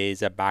 Houston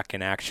is back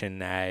in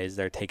action as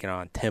they're taking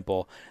on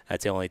Temple.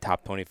 That's the only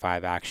top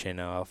 25 action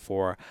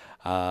for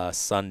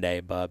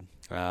Sunday, but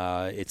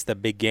it's the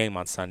big game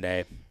on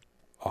Sunday.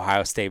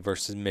 Ohio State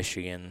versus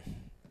Michigan.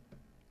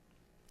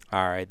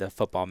 All right, the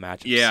football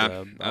match.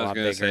 Yeah, a lot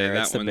bigger. Say that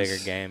it's the bigger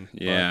game.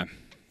 Yeah.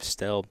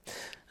 Still.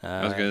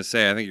 I was going to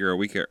say, I think you're a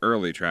week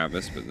early,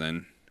 Travis, but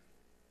then.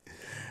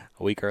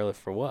 A week early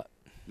for what?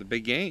 The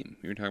big game.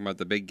 You were talking about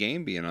the big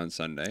game being on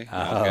Sunday. Oh,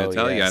 I was going to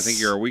tell you, I think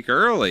you're a week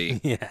early.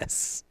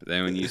 Yes. But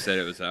then when you said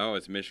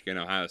it's Michigan,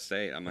 Ohio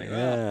State, I'm like,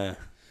 yeah.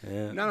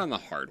 Not on the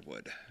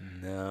hardwood.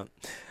 No.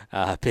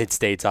 Pitt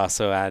State's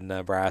also at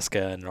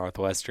Nebraska, and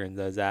Northwestern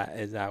is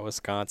at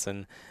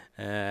Wisconsin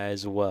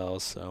as well.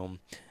 So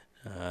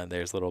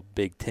there's a little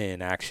Big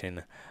Ten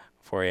action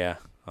for you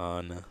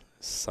on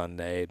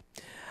Sunday.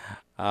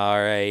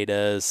 All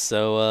right,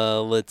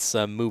 so let's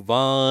move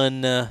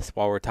on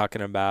while we're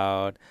talking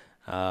about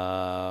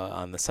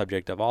on the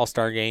subject of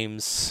All-Star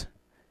games,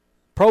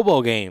 Pro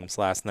Bowl games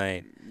last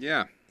night.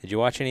 Yeah. Did you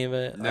watch any of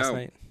it last No.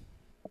 night?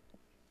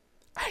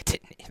 I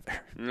didn't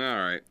either.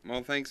 All right.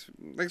 Well, thanks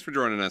for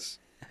joining us.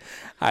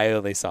 I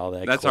only saw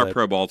that That's clip. our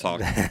Pro Bowl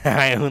talk.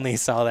 I only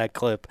saw that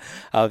clip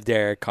of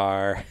Derek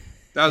Carr.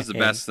 That was the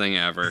best thing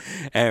ever.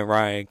 And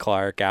Ryan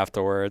Clark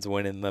afterwards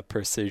winning the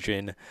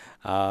precision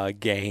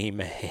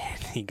game.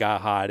 And he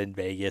got hot in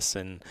Vegas,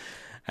 and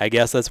I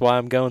guess that's why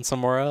I'm going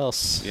somewhere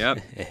else. Yep.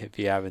 If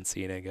you haven't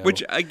seen it, go.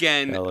 Which,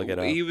 again, look it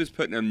up. he was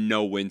put in a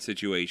no-win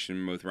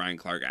situation with Ryan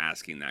Clark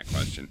asking that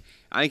question.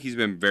 I think he's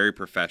been very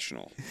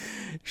professional.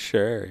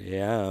 Sure,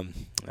 yeah,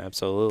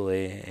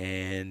 absolutely.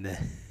 And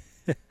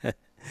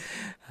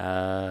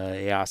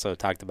he also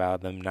talked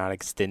about them not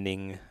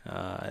extending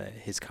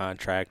his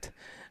contract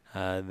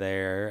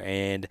there.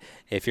 And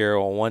if you're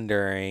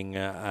wondering,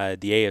 the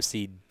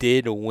AFC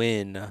did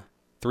win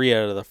 3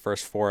 out of the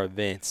first 4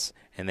 events,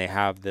 and they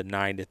have the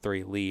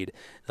 9-3 lead.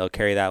 They'll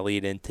carry that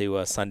lead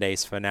into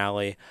Sunday's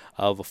finale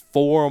of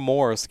 4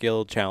 more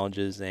skill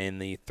challenges and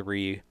the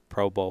 3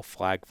 Pro Bowl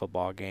flag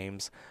football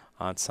games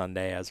on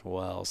Sunday as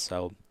well.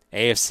 So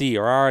AFC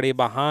are already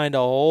behind a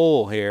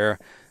hole here.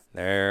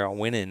 They're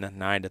winning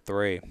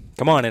 9-3.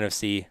 Come on,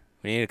 NFC.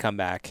 We need to come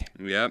back.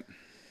 Yep.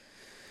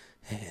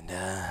 And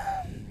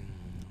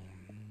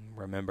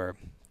remember,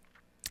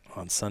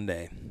 on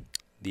Sunday,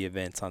 the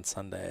events on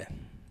Sunday.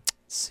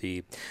 Let's see.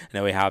 And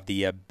then we have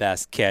the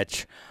best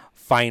catch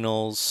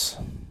finals.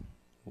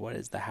 What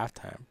is the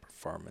halftime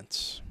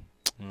performance?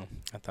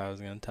 I thought it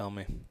was going to tell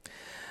me.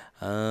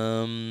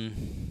 Let's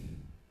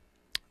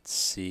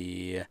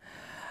see.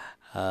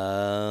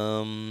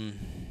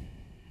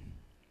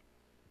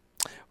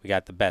 We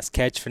got the best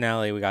catch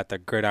finale. We got the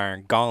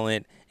gridiron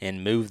gauntlet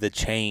and move the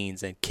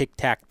chains and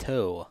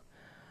kick-tack-toe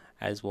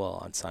as well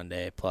on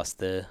Sunday, plus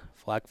the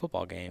flag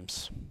football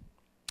games.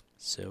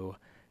 So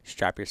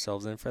strap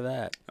yourselves in for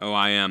that. Oh,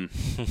 I am.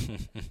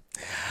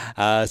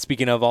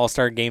 Speaking of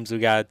all-star games, we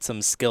got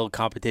some skill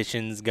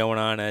competitions going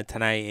on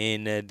tonight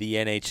in the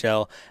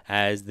NHL,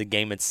 as the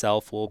game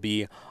itself will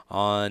be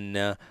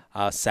on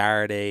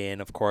Saturday.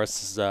 And, of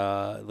course,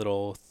 a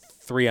little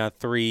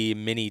 3-on-3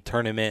 mini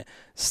tournament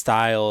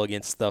style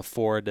against the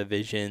 4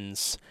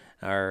 divisions,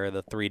 or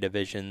the 3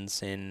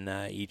 divisions in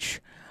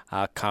each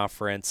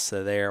conference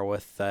there,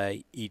 with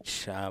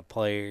each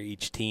player,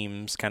 each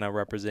team's kind of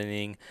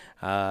representing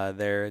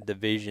their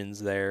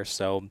divisions there.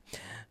 So,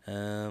 yeah,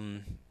 I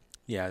was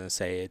going to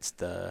say it's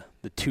the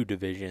 2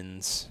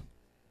 divisions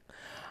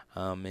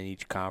in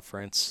each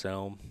conference.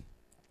 So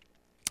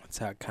that's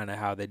kind of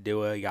how they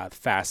do it. You got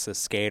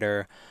fastest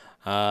skater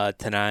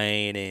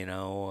tonight,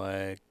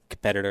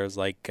 competitors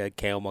like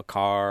Cale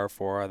Makar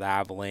for the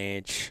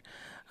Avalanche.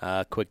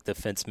 Quick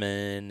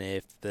defenseman.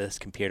 If this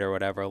computer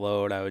would ever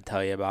load, I would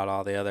tell you about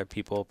all the other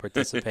people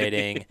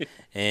participating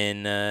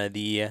in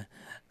the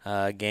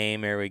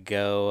game. Here we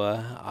go.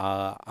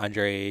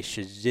 Andrei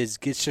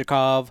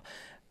Shizgishikov.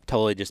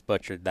 Totally just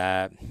butchered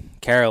that.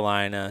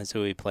 Carolina is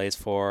who he plays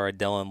for.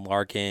 Dylan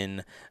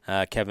Larkin,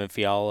 Kevin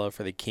Fiala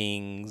for the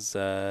Kings,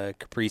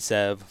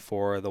 Kaprizov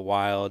for the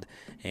Wild,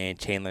 and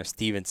Chandler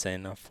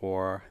Stevenson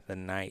for the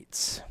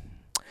Knights.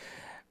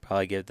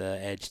 Probably give the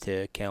edge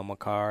to Cale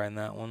Makar in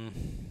that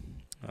one.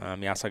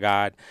 You also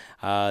got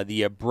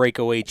the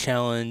breakaway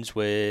challenge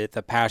with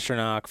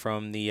Pasternak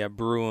from the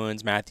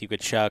Bruins, Matthew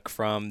Tkachuk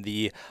from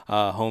the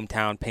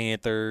hometown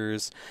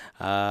Panthers,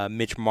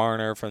 Mitch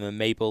Marner from the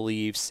Maple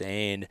Leafs,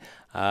 and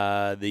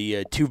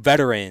the 2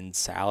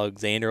 veterans,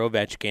 Alexander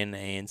Ovechkin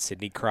and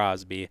Sidney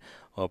Crosby,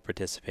 will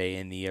participate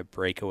in the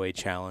breakaway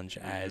challenge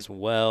as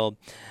well.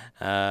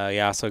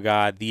 You also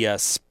got the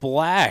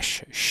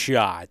splash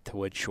shot,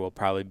 which will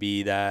probably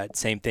be that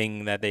same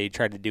thing that they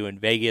tried to do in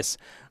Vegas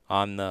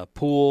on the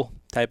pool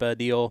type of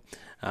deal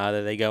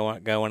that they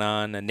going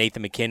on.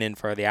 Nathan McKinnon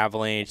for the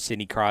Avalanche.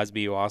 Sidney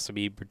Crosby will also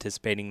be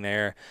participating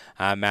there.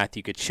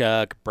 Matthew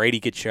Tkachuk, Brady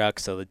Tkachuk,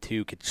 so the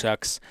 2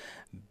 Tkachuks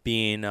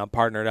being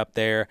partnered up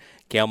there.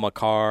 Gail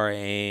McCarr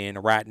and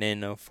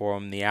Ratnan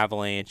from the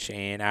Avalanche,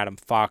 and Adam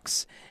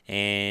Fox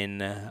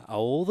and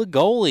the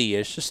goalie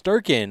is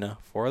Shesterkin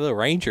for the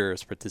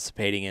Rangers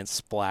participating in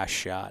Splash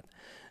Shot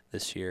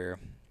this year.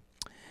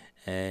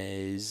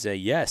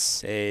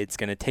 Yes, it's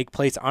going to take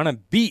place on a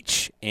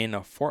beach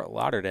in Fort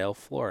Lauderdale,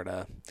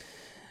 Florida.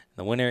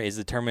 The winner is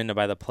determined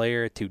by the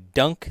player to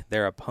dunk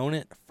their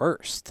opponent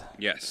first.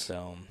 Yes.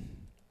 So,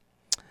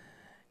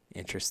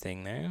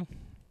 interesting there.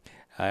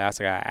 I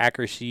also got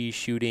accuracy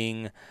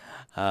shooting.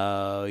 We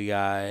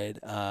got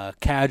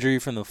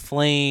Kadri from the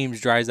Flames,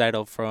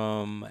 Draisaitl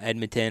from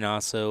Edmonton,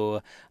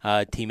 also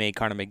teammate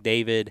Connor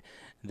McDavid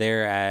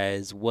there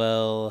as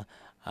well.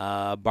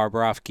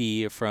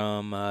 Bobrovsky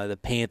from the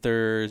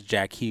Panthers,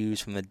 Jack Hughes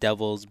from the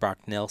Devils, Brock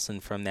Nelson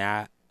from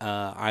the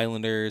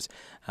Islanders,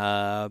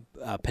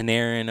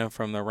 Panarin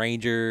from the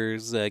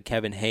Rangers,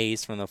 Kevin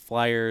Hayes from the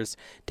Flyers,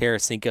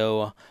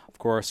 Tarasenko, of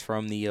course,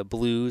 from the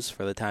Blues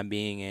for the time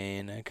being,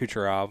 and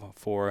Kucherov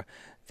for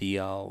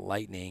the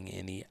Lightning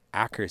in the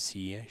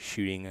accuracy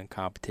shooting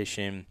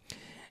competition.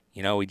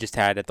 You know, we just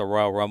had at the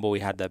Royal Rumble,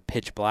 we had the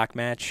pitch black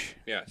match.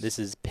 Yes. This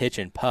is pitch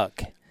and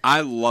puck.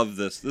 I love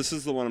this. This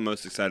is the one I'm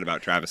most excited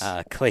about, Travis.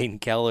 Clayton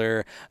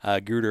Keller,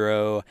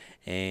 Gaudreau,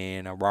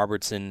 and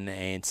Robertson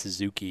and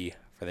Suzuki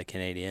for the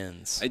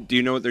Canadiens. Do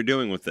you know what they're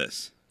doing with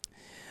this?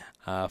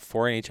 4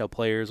 NHL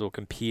players will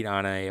compete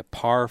on a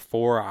par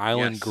 4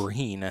 island Yes.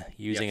 green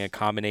using Yes. a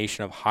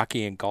combination of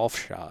hockey and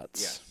golf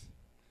shots. Yes.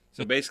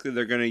 So basically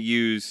they're going to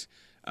use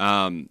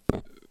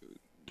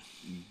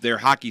their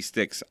hockey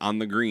sticks on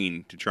the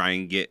green to try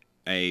and get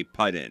a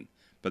putt in,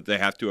 but they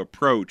have to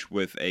approach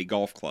with a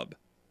golf club.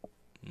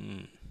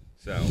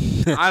 So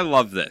I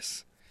love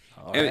this.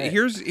 And right.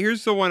 here's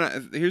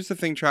the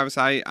thing, Travis.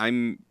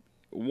 I'm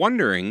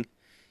wondering,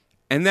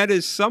 and that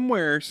is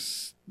somewhere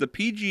the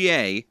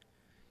PGA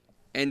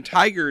and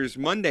Tigers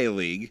Monday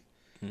League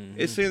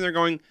is sitting there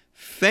going,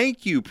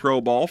 "Thank you, Pro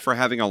Bowl, for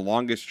having a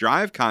longest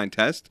drive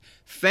contest.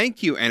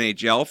 Thank you,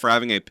 NHL, for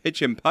having a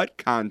pitch and putt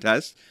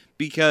contest,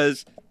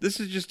 because this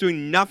is just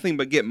doing nothing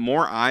but get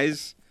more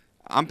eyes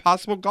on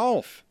possible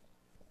golf."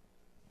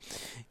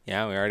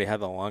 Yeah, we already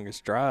had the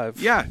longest drive.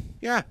 Yeah.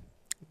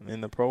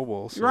 In the Pro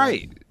Bowl. So.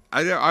 Right.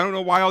 I don't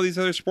know why all these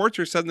other sports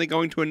are suddenly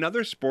going to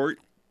another sport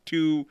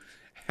to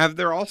have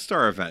their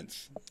all-star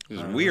events.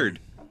 It's weird.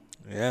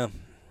 Yeah,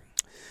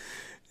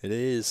 it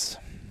is.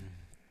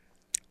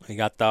 We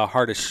got the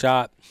hardest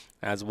shot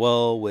as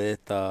well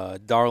with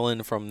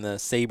Darlin from the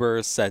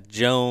Sabres, Seth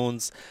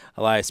Jones,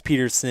 Elias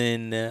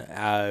Peterson,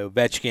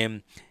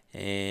 Ovechkin,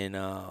 and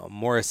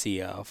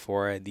Morrissey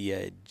for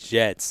the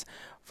Jets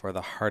for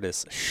the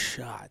hardest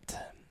shot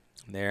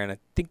there. And I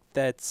think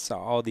that's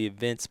all the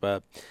events,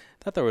 but I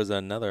thought there was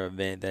another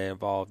event that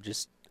involved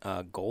just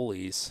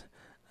goalies,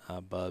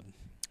 but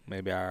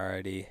maybe I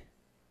already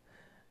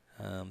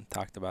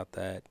talked about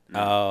that.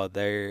 Oh,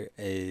 there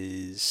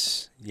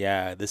is,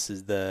 this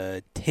is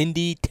the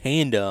Tindy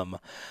Tandem.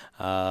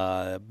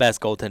 Best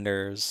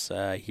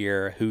goaltenders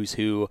here, who's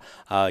who.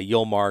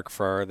 Yulmark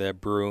for the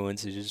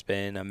Bruins has just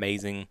been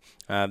amazing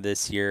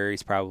this year.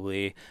 He's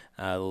probably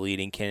the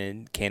leading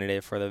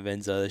candidate for the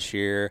Vezina this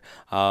year.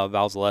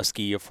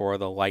 Vasilevsky for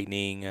the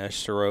Lightning,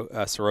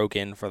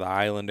 Sorokin for the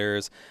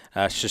Islanders,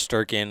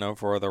 Shesterkin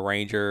for the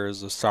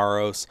Rangers,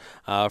 Saros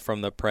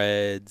from the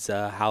Preds,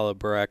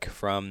 Hallebrek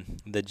from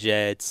the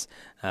Jets,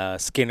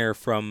 Skinner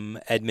from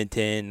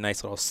Edmonton,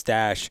 nice little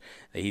stash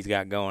that he's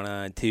got going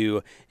on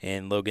too,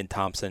 and Logan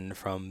Thompson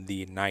from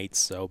the Knights.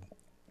 So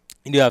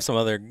you do have some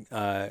other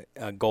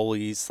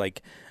goalies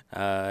like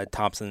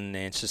Thompson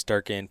and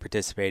Shesterkin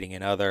participating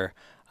in other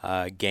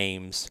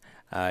games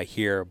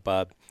here,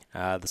 but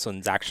this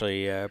one's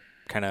actually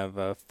kind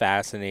of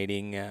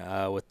fascinating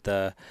with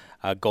the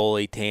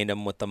goalie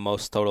tandem with the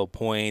most total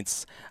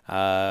points.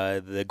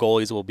 The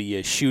goalies will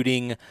be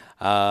shooting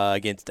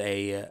against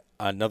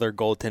another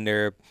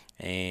goaltender,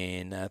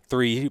 and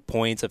 3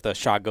 points if the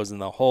shot goes in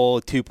the hole,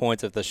 2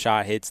 points if the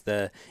shot hits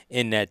the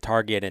in-net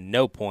target, and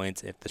no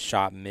points if the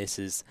shot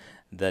misses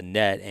the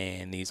net.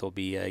 And these will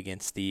be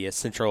against the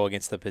Central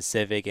against the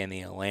Pacific and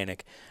the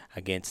Atlantic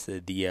against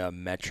the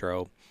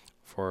Metro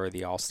for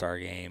the All-Star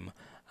game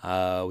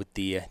with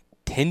the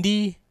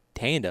Tindy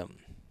Tandem.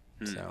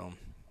 So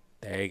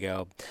there you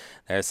go.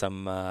 There's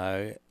some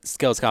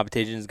skills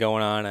competitions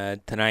going on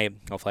tonight.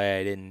 Hopefully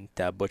I didn't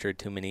butcher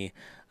too many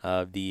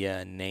of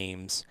the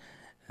names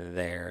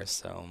there.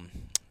 So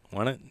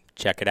want to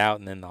check it out,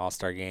 and then the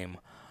All-Star game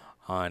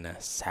on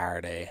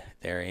Saturday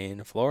there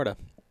in Florida.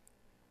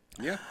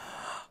 Yeah.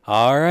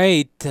 All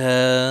right.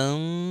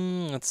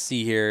 Let's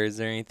see here. Is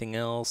there anything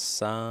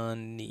else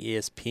on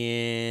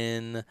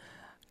ESPN?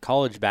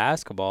 College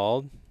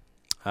basketball.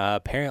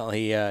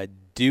 Apparently,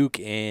 Duke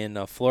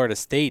and Florida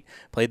State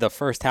played the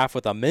first half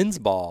with a men's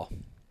ball.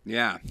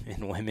 Yeah.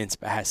 In women's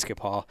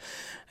basketball.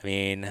 I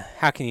mean,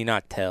 how can you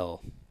not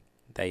tell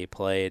that you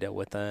played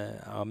with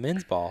a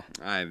men's ball?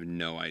 I have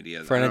no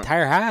idea. For an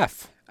entire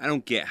half. I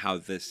don't get how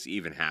this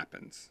even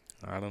happens.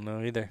 I don't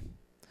know either.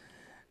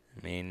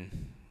 I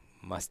mean,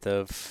 must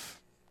have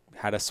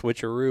had a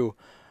switcheroo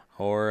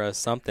or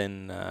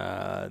something.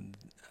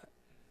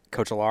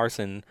 Coach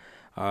Lawson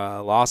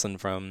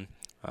from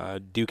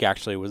Duke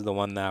actually was the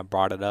one that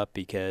brought it up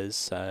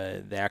because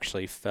they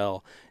actually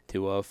fell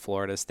to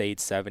Florida State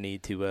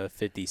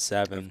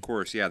 70-57. Of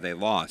course, yeah, they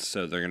lost,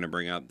 so they're going to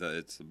bring up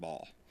it's the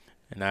ball.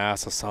 And I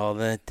also saw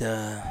that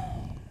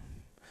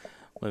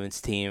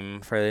women's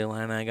team for the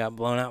Illini got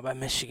blown out by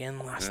Michigan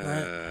last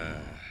night.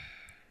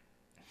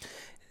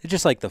 It's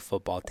just like the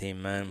football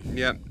team, man.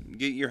 Yep,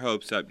 get your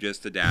hopes up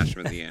just a dash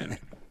at the end.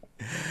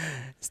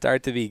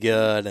 Start to be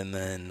good and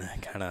then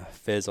kind of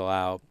fizzle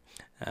out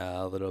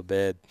a little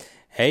bit.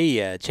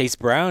 Hey, Chase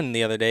Brown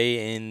the other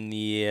day in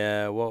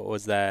the what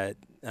was that?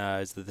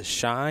 Is it the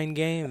Shrine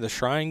game? The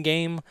Shrine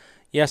game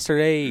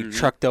yesterday, he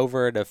trucked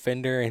over a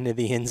defender into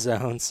the end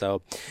zone,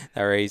 so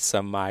that raised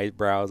some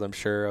eyebrows, I'm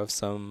sure, of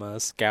some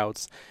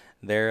scouts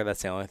there.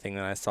 That's the only thing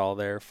that I saw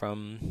there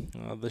from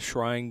the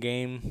Shrine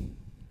game.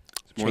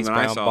 Chase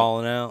Brown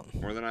balling out.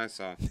 More than I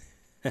saw.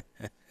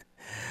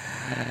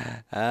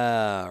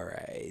 All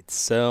right,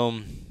 so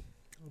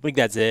I think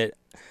that's it.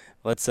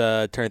 Let's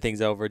turn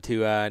things over to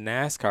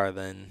NASCAR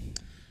then.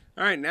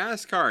 All right,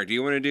 NASCAR. Do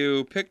you want to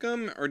do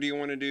Pick'em or do you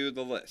want to do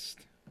the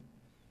list?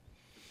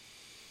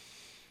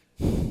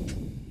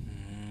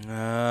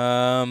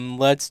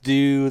 Let's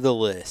do the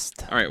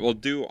list. All right, we'll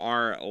do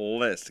our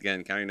list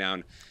again, counting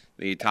down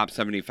the top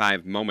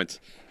 75 moments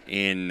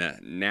in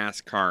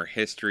NASCAR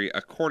history,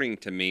 according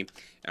to me.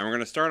 And we're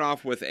going to start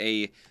off with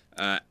a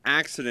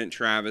accident,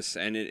 Travis,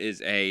 and it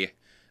is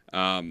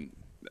an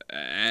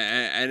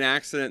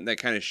accident that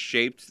kind of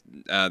shaped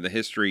the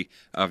history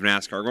of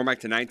NASCAR. Going back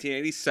to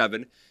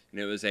 1987, and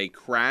it was a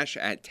crash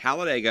at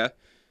Talladega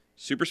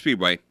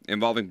Superspeedway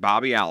involving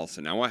Bobby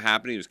Allison. Now, what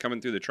happened? He was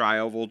coming through the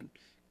tri-oval,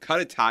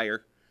 cut a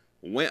tire,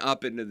 went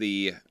up into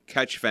the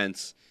catch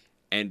fence,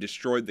 and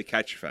destroyed the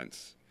catch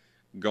fence,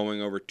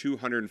 going over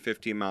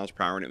 215 miles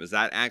per hour. And it was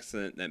that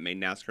accident that made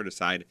NASCAR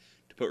decide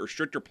to put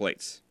restrictor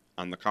plates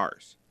on the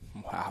cars.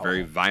 Wow.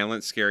 Very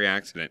violent, scary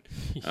accident.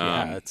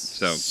 Yeah, it's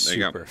so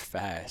super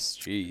fast.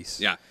 Jeez.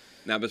 Yeah.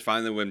 That was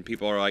finally when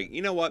people are like,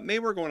 you know what,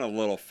 maybe we're going a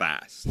little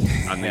fast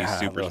on these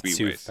super speedways.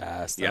 Too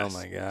fast. Yes. Oh,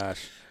 my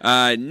gosh.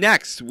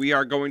 Next, we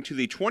are going to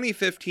the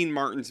 2015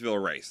 Martinsville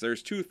race.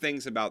 There's two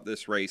things about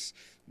this race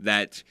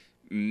that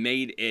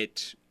made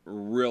it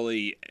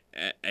really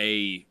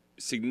a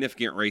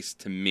significant race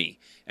to me.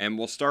 And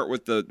we'll start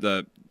with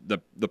the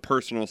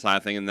personal side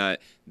of thing, in that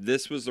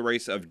this was the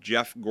race of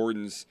Jeff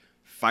Gordon's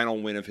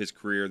final win of his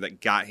career that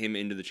got him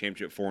into the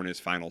championship four in his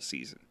final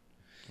season.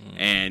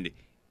 And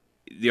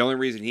the only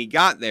reason he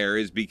got there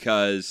is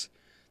because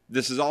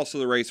this is also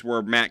the race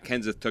where Matt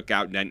Kenseth took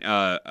out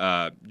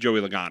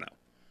Joey Logano.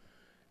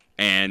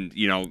 And,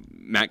 you know,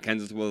 Matt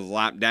Kenseth was a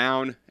lap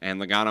down, and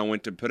Logano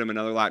went to put him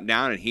another lap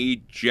down, and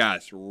he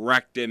just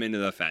wrecked him into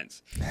the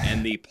fence.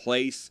 And the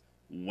place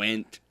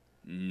went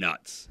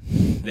nuts.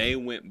 They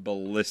went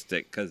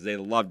ballistic because they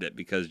loved it,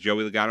 because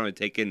Joey Logano had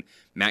taken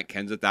Matt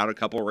Kenseth out a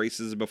couple of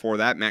races before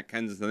that. Matt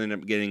Kenseth ended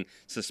up getting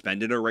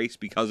suspended a race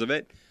because of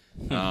it.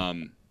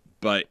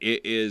 But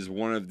it is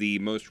one of the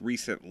most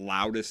recent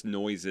loudest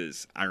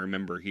noises I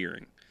remember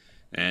hearing.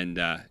 And,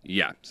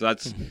 so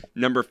that's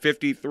number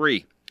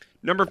 53.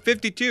 Number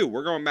 52,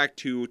 we're going back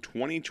to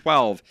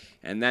 2012,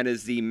 and that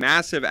is the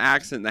massive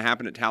accident that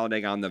happened at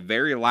Talladega on the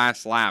very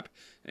last lap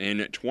in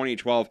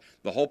 2012.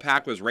 The whole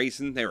pack was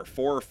racing. They were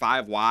 4 or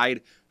 5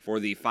 wide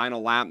for the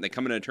final lap. They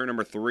come into turn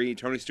number 3.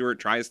 Tony Stewart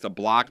tries to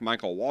block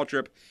Michael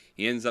Waltrip.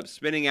 He ends up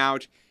spinning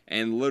out,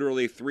 and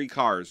literally 3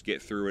 cars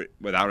get through it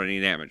without any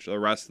damage. The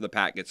rest of the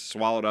pack gets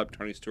swallowed up.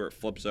 Tony Stewart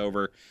flips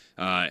over,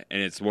 and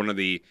it's one of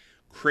the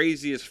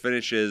craziest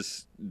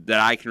finishes that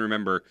I can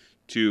remember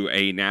to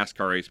a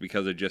NASCAR race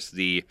because of just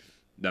the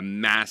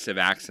massive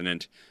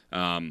accident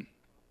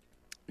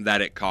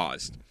that it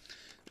caused.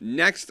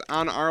 Next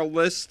on our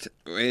list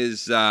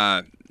is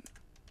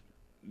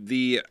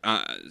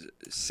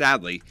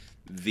sadly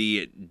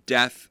the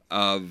death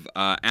of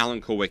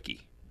Alan Kulwicki.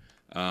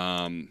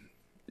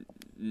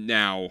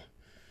 Now,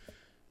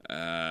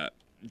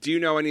 do you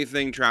know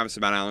anything, Travis,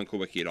 about Alan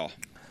Kulwicki at all?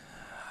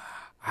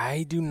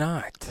 I do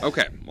not.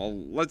 Okay, well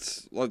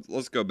let's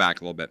go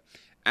back a little bit.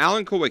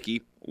 Alan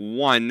Kulwicki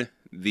won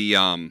the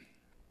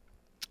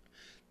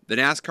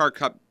NASCAR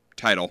Cup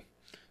title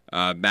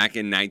back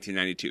in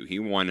 1992. He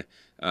won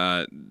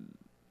the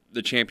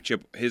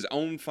championship, his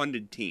own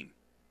funded team.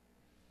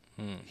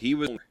 He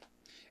was,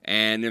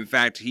 and in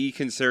fact, he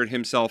considered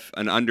himself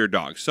an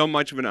underdog. So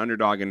much of an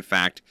underdog, in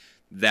fact,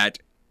 that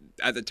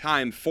at the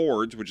time,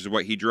 Fords, which is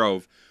what he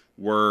drove,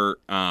 were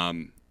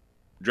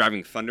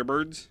driving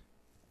Thunderbirds.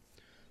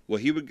 Well,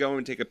 he would go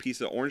and take a piece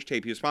of orange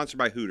tape. He was sponsored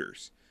by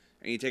Hooters.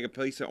 And he'd take a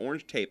piece of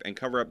orange tape and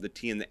cover up the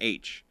T and the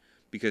H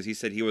because he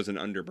said he was an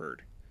underbird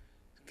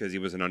because he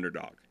was an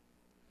underdog.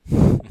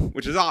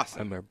 Which is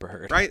awesome.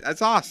 Underbird. Right?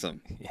 That's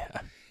awesome.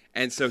 Yeah.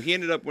 And so he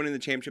ended up winning the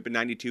championship in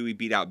 92. He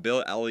beat out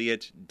Bill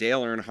Elliott,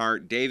 Dale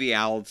Earnhardt, Davey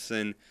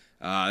Allison.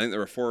 I think there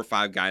were 4 or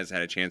 5 guys that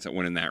had a chance at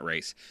winning that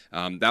race.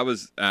 That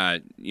was,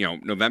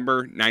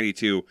 November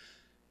 92.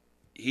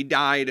 He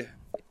died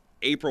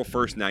April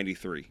 1st,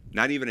 93.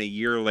 Not even a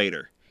year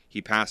later,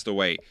 he passed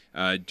away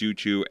due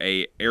to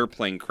a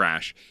airplane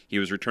crash. He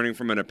was returning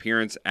from an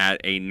appearance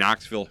at a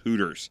Knoxville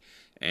Hooters,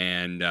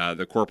 and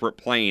the corporate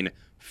plane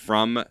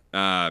from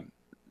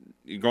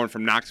going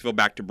from Knoxville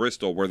back to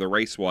Bristol, where the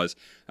race was,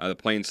 the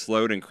plane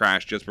slowed and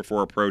crashed just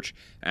before approach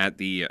at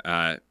the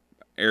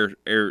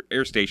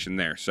air station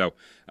there. So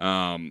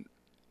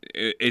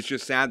it's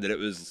just sad that it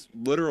was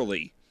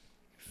literally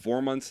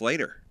 4 months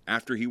later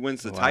after he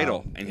wins the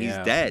title, and he's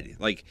dead.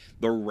 Like,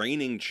 the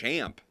reigning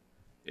champ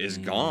is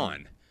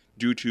gone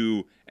due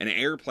to an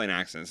airplane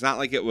accident. It's not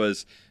like it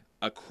was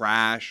a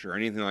crash or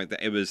anything like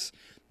that. It was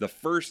the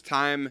first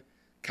time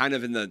kind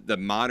of in the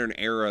modern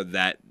era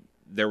that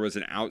there was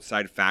an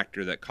outside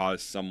factor that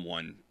caused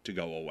someone to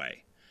go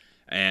away.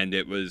 And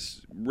it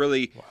was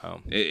really,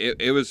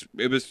 it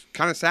was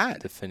kind of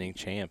sad. Defending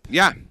champ.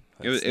 Yeah.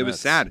 It was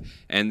sad.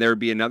 And there would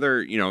be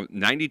another,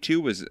 93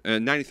 was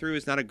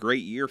not a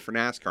great year for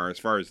NASCAR as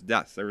far as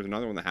deaths. There was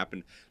another one that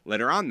happened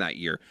later on that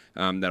year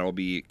that'll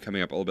be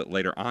coming up a little bit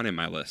later on in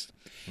my list.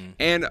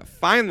 And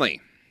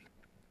finally,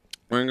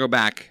 we're going to go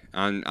back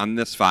on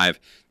this 5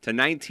 to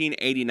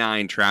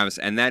 1989, Travis,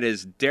 and that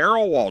is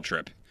Darrell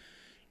Waltrip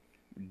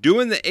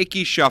doing the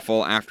icky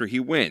shuffle after he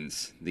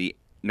wins the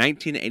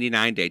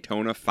 1989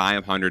 Daytona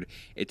 500.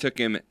 It took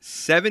him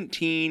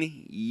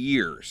 17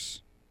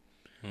 years.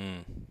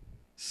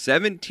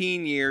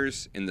 17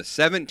 years in the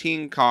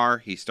 17 car.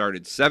 He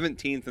started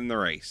 17th in the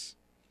race.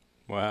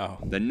 Wow.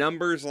 The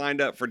numbers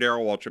lined up for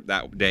Darrell Waltrip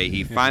that day.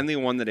 He finally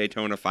won the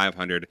Daytona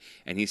 500,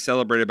 and he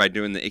celebrated by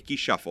doing the icky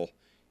shuffle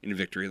in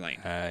victory lane.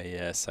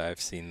 Yes,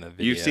 I've seen the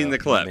video. You've seen the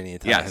clip. Many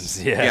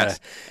times. Yes. Yes.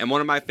 And one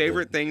of my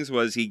favorite things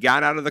was he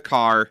got out of the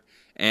car,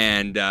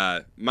 and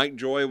Mike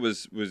Joy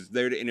was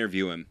there to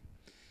interview him.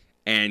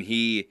 And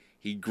he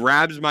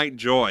grabs Mike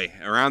Joy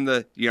around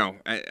the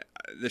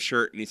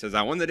shirt, and he says,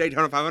 "I won the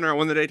Daytona 500. I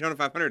won the Daytona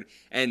 500."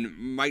 And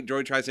Mike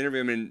Joy tries to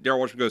interview him, and Darrell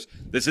Waltrip goes,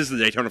 "This is the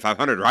Daytona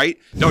 500, right?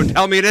 Don't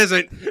tell me it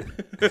isn't."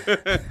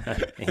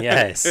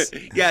 Yes.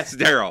 Yes,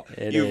 Darrell,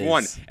 you've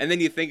won. is. And then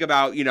you think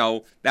about,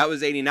 that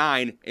was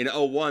 89. In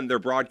 01, they're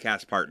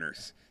broadcast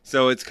partners.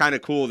 So it's kind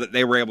of cool that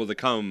they were able to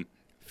come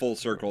full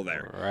circle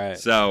there. Right.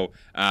 So,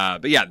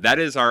 but yeah, that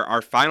is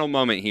our final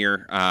moment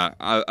here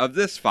of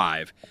this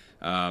 5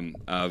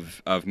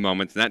 of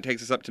moments, and that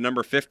takes us up to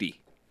number 50.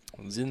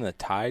 Was he in the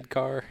Tide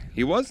car?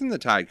 He was in the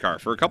Tide car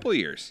for a couple of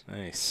years.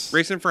 Nice.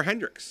 Racing for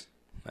Hendricks.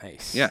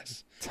 Nice.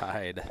 Yes.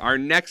 Tide. Our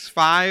next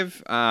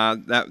 5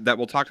 that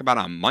we'll talk about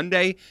on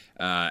Monday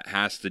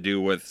has to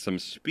do with some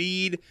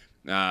speed,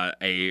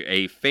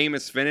 a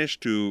famous finish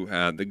to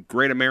the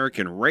Great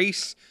American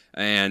Race,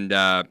 and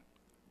a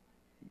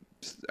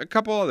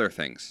couple other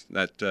things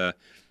that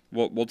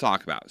we'll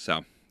talk about.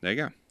 So there you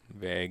go.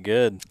 Very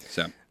good.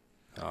 So,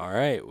 all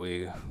right,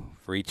 we've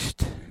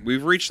reached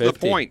 50. The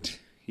point.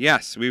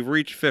 Yes, we've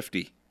reached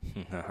 50.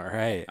 All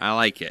right. I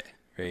like it.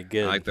 Very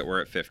good. I like that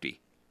we're at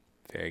 50.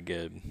 Very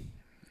good.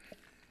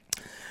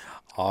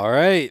 All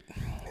right.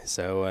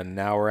 So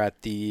now we're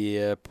at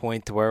the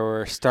point where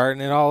we're starting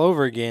it all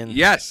over again.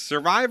 Yes,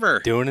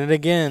 Survivor. Doing it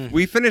again.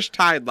 We finished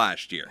tied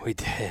last year. We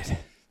did.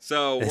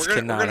 So This we're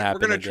cannot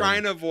happen gonna again. try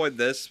and avoid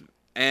this.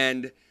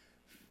 And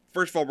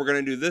first of all, we're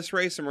gonna do this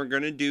race, and we're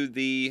gonna do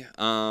the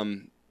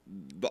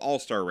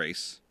All-Star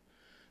race.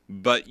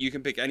 But you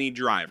can pick any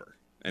driver.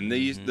 And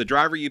the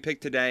driver you pick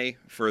today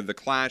for the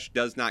Clash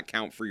does not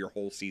count for your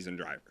whole season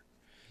driver.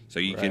 So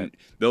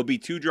there'll be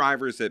 2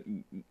 drivers that,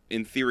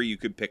 in theory, you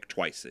could pick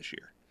twice this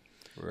year.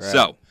 Right.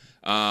 So,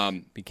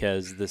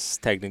 because this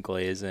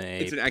technically isn't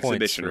it's an points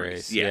exhibition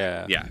race.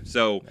 Yeah.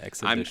 So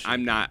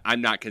Exhibition.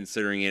 I'm not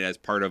considering it as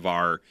part of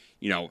our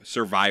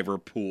survivor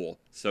pool,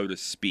 so to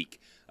speak.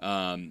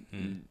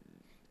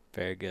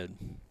 Very good.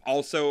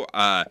 Also,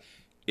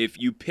 if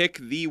you pick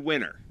the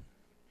winner,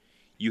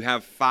 you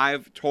have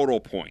 5 total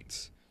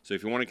points. So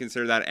if you want to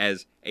consider that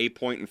as a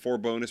point and 4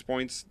 bonus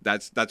points,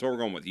 that's what we're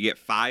going with. You get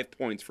 5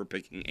 points for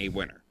picking a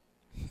winner.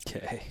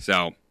 Okay.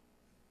 So,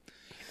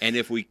 and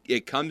if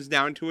it comes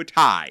down to a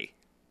tie,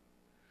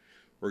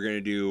 we're going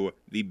to do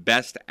the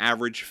best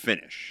average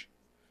finish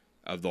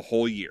of the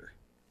whole year.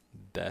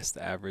 Best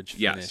average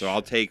finish. Yeah, so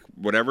I'll take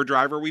whatever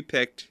driver we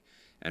picked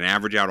and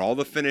average out all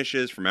the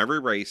finishes from every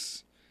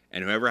race,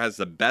 and whoever has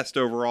the best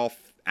overall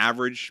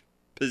average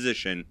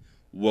position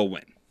will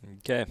win.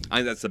 Okay. I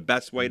think that's the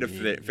best way to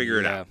figure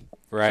it out.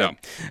 Right.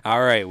 So, all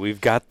right. We've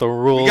got the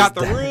rules. We got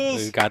the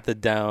rules. We've got the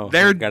down.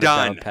 They're got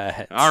done. It down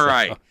pat, all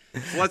right.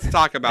 So let's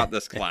talk about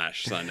this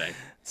Clash Sunday.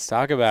 Let's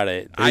talk about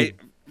it.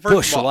 First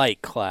Busch of all-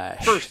 Light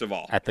Clash. First of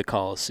all, at the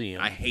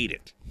Coliseum. I hate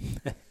it.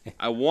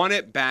 I want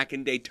it back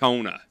in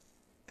Daytona.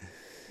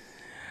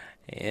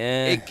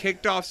 Yeah. It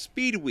kicked off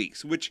Speed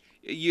Weeks, which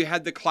you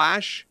had the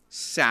Clash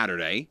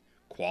Saturday,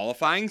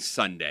 qualifying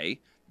Sunday,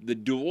 the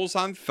duels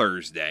on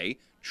Thursday,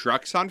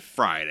 trucks on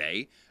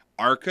Friday,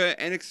 ARCA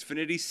and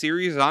Xfinity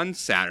Series on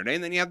Saturday,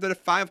 and then you have the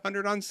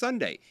 500 on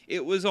Sunday.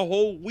 It was a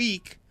whole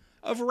week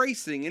of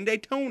racing in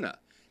Daytona.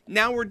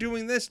 Now we're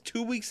doing this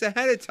 2 weeks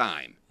ahead of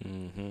time.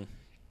 Mm-hmm.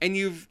 And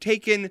you've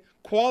taken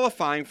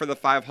qualifying for the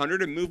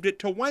 500 and moved it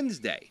to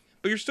Wednesday.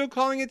 But you're still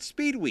calling it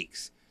Speed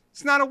Weeks.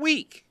 It's not a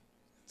week.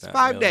 It's Not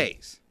 5 really.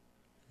 days.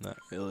 Not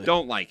really.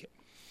 Don't like it.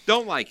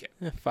 Don't like it.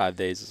 5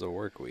 days is a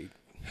work week.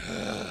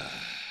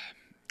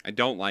 I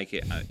don't like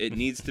it. It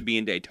needs to be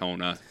in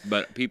Daytona,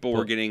 but people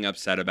were getting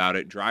upset about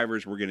it.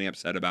 Drivers were getting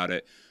upset about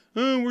it.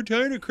 Oh, we're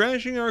tired of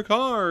crashing our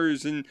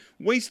cars and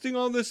wasting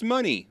all this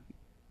money.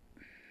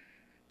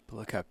 But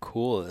look how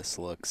cool this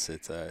looks.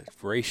 It's a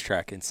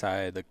racetrack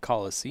inside the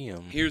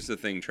Coliseum. Here's the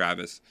thing,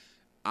 Travis.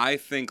 I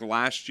think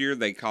last year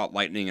they caught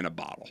lightning in a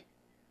bottle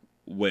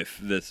with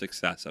the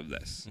success of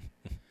this.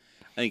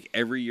 I think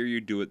every year you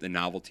do it, the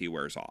novelty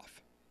wears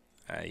off.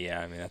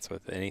 Yeah, I mean, that's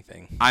with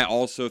anything. I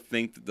also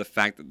think that the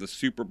fact that the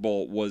Super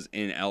Bowl was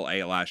in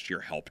L.A. last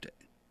year helped it.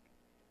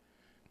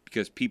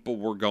 Because people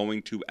were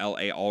going to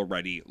L.A.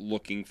 already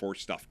looking for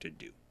stuff to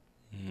do.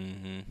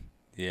 Mm-hmm.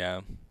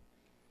 Yeah.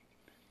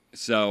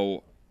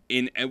 So,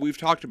 and we've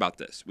talked about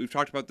this. We've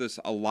talked about this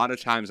a lot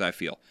of times, I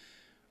feel.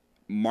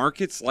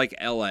 Markets like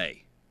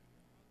L.A.,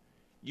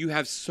 you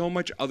have so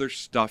much other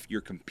stuff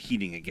you're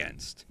competing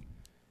against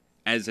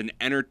as an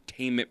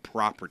entertainment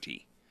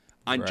property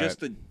on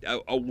just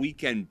a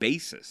weekend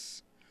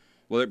basis.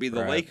 Whether it be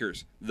the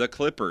Lakers, the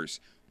Clippers,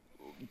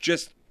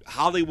 just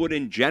Hollywood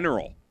in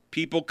general.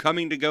 People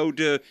coming to go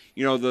to,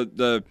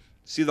 the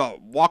see the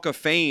Walk of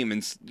Fame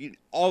and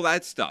all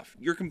that stuff.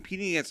 You're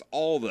competing against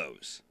all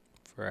those.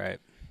 Right.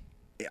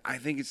 I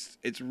think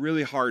it's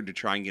really hard to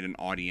try and get an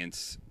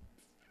audience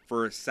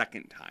for a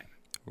second time.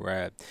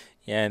 Right.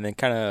 Yeah, and then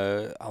kind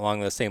of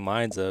along the same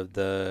lines of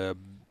the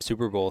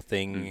Super Bowl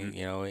thing,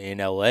 in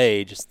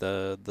LA, just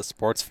the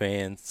sports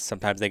fans,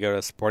 sometimes they go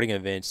to sporting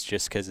events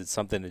just because it's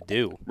something to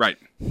do. Right.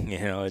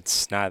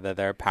 It's not that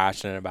they're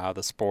passionate about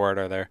the sport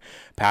or they're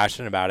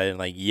passionate about it. And,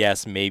 like,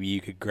 yes, maybe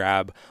you could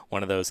grab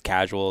one of those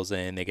casuals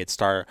and they could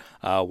start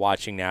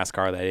watching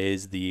NASCAR. That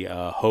is the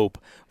hope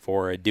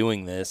for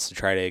doing this, to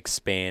try to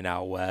expand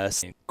out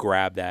west and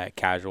grab that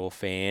casual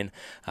fan.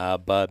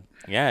 But,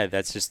 yeah,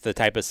 that's just the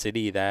type of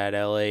city that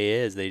L.A.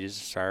 is. They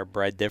just are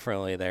bred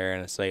differently there.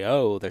 And it's like,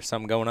 oh, there's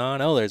something going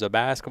on. Oh, there's a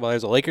basketball.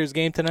 There's a Lakers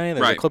game tonight.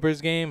 There's a Clippers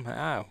game.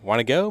 Want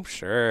to go?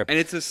 Sure. And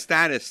it's a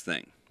status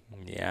thing.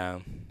 Yeah.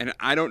 And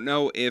I don't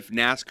know if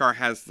NASCAR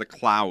has the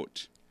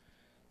clout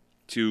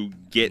to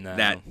get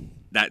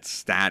that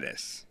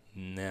status.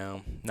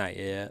 No, not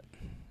yet.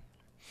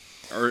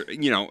 Or,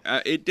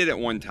 it did at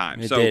one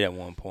time. It did at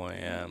one point,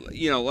 yeah.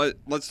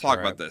 Let's talk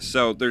about this.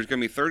 So there's going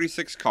to be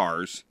 36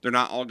 cars. They're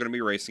not all going to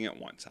be racing at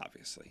once,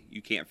 obviously.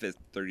 You can't fit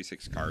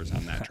 36 cars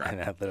on that track. On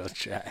that little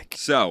track.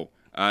 So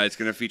it's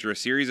going to feature a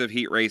series of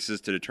heat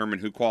races to determine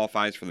who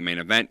qualifies for the main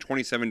event.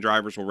 27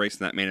 drivers will race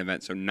in that main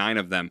event, so 9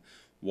 of them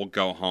will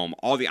go home.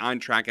 All the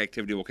on-track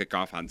activity will kick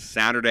off on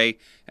Saturday,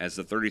 as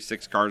the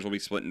 36 cars will be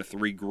split into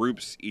 3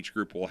 groups. Each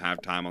group will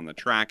have time on the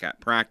track at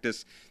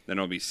practice. Then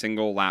it'll be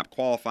single-lap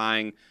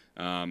qualifying.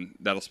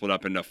 That'll split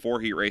up into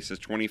 4 heat races,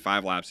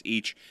 25 laps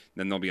each.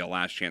 Then there'll be a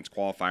last chance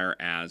qualifier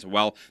as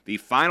well. The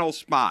final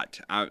spot,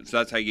 so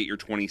that's how you get your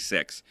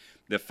 26.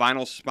 The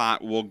final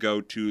spot will go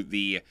to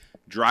the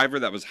driver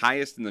that was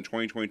highest in the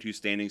 2022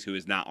 standings who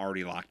is not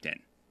already locked in.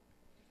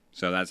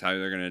 So that's how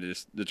they're going to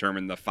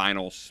determine the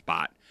final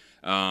spot.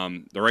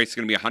 The race is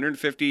going to be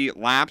 150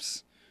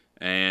 laps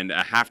and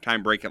a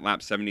halftime break at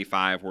lap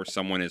 75 where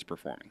someone is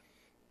performing.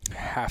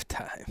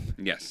 Halftime.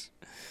 Yes.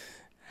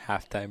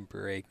 Halftime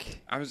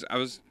break. I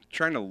was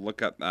trying to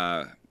look up.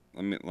 Let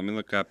me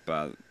look up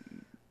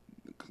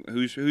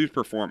who's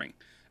performing.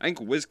 I think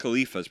Wiz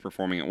Khalifa is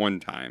performing at one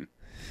time.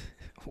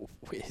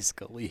 Wiz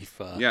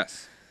Khalifa.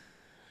 Yes.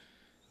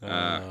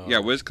 Yeah,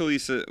 Wiz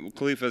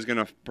Khalifa is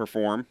going to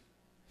perform,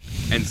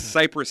 and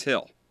Cypress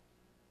Hill.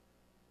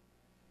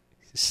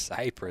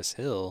 Cypress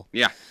Hill.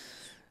 Yeah.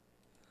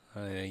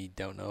 I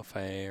don't know if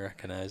I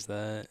recognize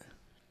that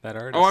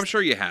artist. Oh, I'm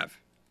sure you have.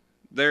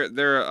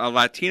 They're a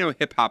Latino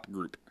hip hop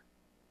group.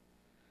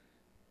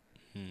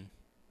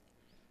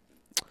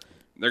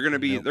 They're gonna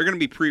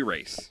be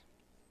pre-race.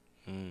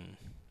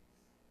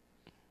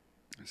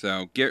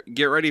 So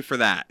get ready for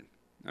that.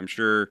 I'm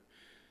sure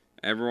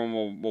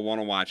everyone will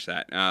want to watch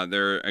that.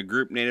 They're a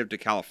group native to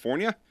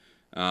California.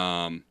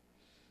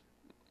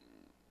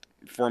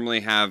 Formerly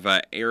have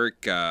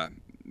Eric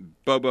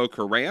Bobo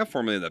Correa,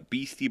 formerly the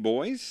Beastie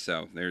Boys.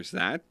 So there's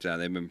that.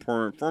 They've been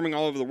performing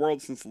all over the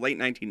world since the late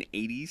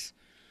 1980s.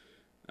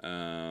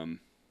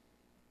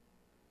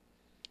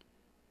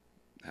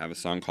 Have a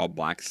song called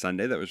Black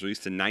Sunday that was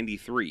released in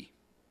 93.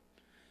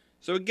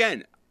 So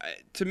again,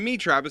 to me,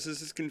 Travis, this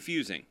is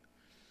confusing.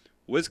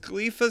 Wiz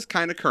Khalifa's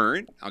kind of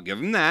current. I'll give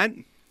him that.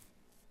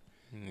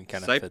 It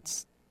kind of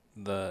fits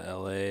the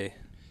L.A.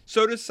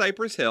 So does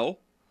Cypress Hill.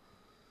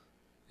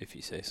 If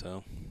you say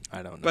so.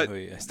 I don't know. But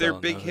their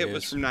big hit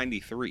was from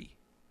 93.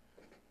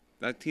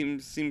 That team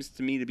seems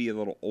to me to be a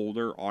little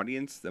older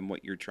audience than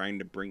what you're trying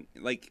to bring.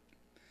 Like,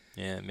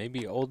 yeah,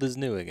 maybe old is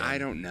new again. I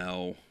don't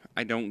know.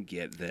 I don't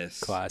get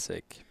this.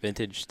 Classic.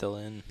 Vintage still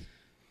in.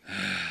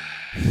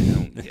 I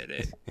don't get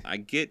it. I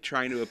get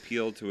trying to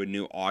appeal to a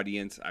new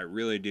audience. I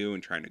really do,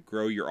 and trying to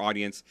grow your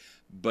audience.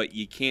 But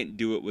you can't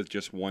do it with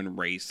just one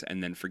race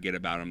and then forget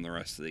about them the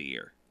rest of the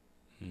year.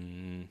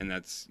 And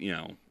that's,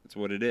 that's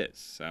what it is.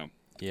 So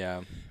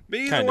yeah. But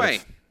either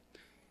way,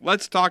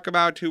 let's talk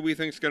about who we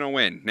think's going to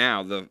win.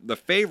 Now, the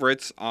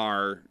favorites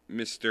are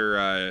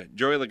Mr.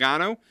 Joey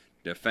Logano,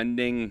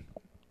 defending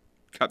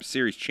Cup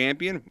Series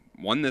champion,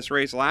 won this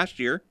race last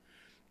year.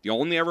 The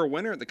only ever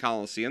winner at the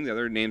Coliseum. The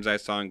other names I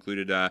saw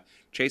included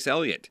Chase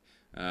Elliott,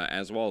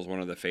 as well as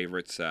one of the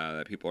favorites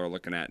that people are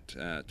looking at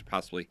to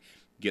possibly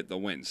get the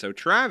win. So,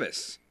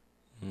 Travis,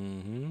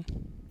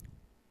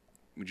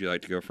 would you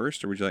like to go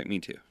first, or would you like me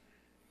to?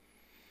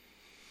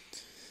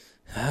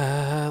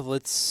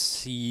 Let's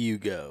see you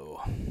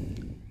go.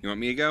 You want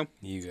me to go?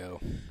 You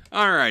go.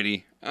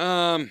 Alrighty.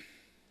 I'm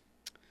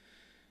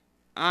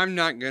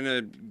not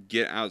gonna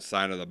get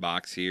outside of the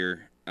box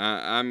here.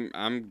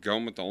 I'm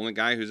going with the only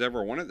guy who's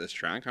ever won at this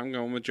track. I'm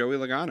going with Joey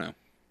Logano.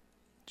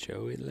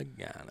 Joey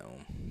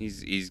Logano.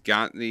 He's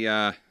got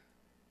the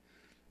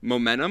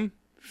momentum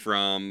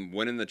from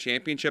winning the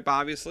championship,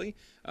 obviously,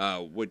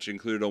 which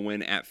included a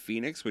win at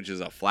Phoenix, which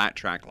is a flat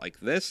track like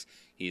this.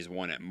 He's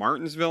won at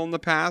Martinsville in the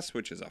past,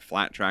 which is a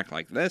flat track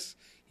like this.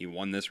 He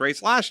won this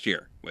race last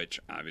year, which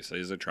obviously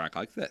is a track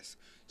like this.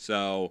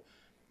 So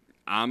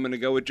I'm going to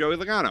go with Joey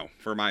Logano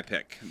for my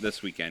pick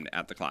this weekend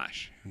at the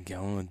Clash.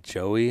 Going with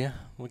Joey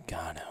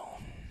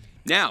Logano.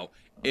 Now,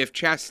 if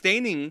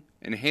Chastaining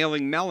and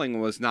hailing Melling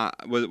was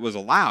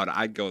allowed,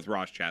 I'd go with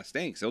Ross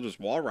Chastain, because he'll just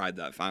wall ride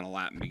that final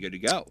lap and be good to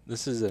go.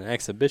 This is an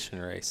exhibition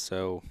race,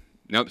 so...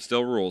 Nope,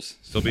 still rules.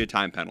 Still be a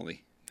time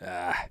penalty.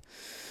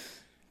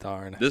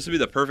 Darn. This would be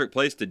the perfect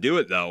place to do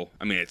it, though.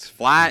 I mean, it's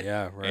flat.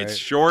 Yeah, right. It's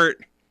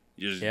short.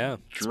 You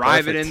just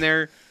drive it in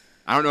there.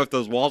 I don't know if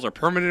those walls are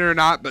permanent or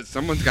not, but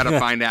someone's got to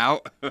find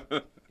out.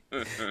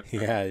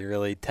 Yeah, you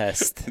really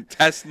test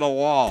the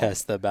wall.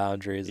 Test the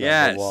boundaries of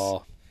the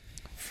wall.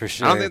 For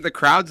sure. I don't think the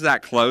crowd's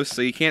that close,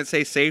 so you can't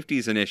say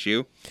safety's an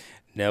issue.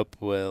 Nope.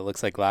 Well, it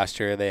looks like last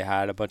year they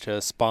had a bunch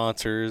of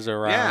sponsors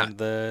around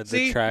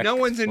the track. No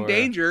one's in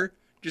danger.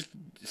 Just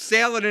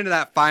sail it into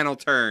that final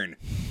turn.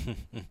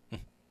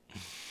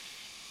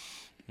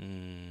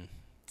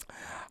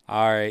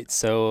 All right,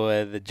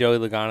 so the Joey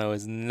Logano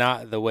is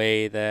not the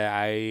way that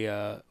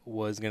I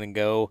was going to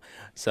go,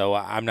 so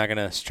I'm not going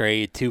to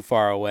stray too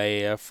far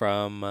away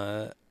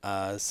from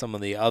some of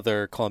the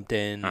other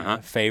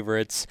clumped-in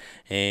favorites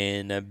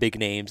and big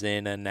names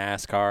in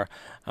NASCAR.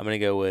 I'm going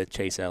to go with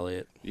Chase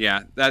Elliott.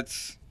 Yeah,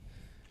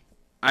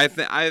 I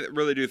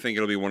really do think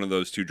it'll be one of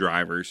those two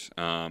drivers.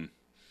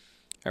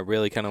 I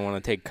really kind of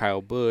want to take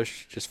Kyle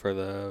Busch just for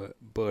the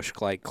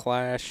Busch-like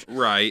clash.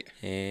 Right.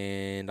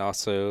 And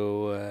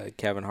also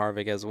Kevin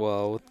Harvick as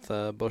well with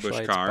the Busch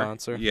Light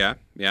sponsor. Yeah,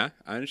 I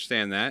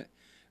understand that.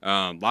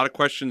 A lot of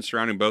questions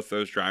surrounding both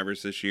those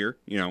drivers this year.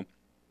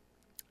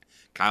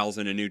 Kyle's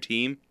in a new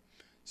team,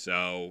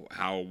 so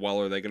how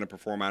well are they going to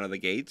perform out of the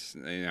gates?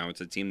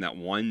 It's a team that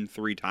won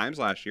 3 times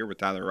last year with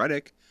Tyler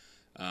Reddick.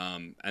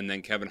 And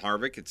then Kevin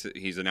Harvick,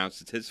 he's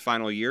announced it's his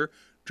final year.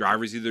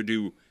 Drivers either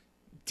do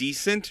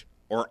decent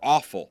or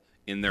awful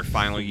in their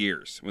final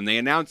years. When they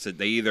announce it,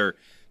 they either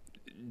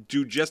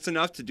do just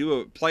enough to do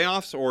a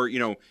playoffs, or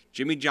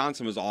Jimmy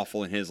Johnson was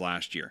awful in his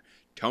last year.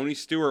 Tony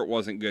Stewart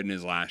wasn't good in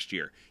his last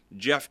year.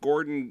 Jeff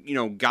Gordon,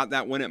 got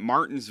that win at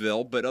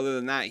Martinsville, but other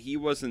than that, he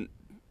wasn't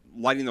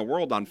lighting the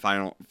world on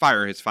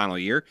fire his final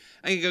year.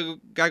 I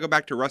gotta go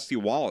back to Rusty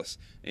Wallace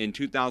in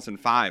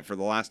 2005 for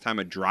the last time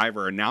a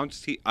driver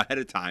announced ahead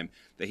of time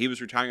that he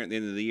was retiring at the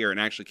end of the year, and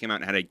actually came out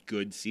and had a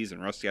good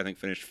season. Rusty, I think,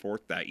 finished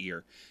 4th that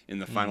year in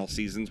the final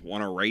seasons,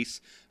 won a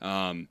race,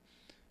 and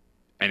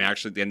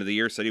actually at the end of the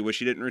year said he wished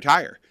he didn't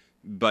retire,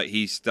 but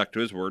he stuck to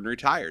his word and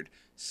retired.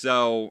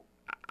 So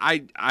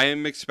I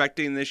am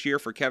expecting this year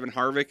for Kevin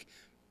Harvick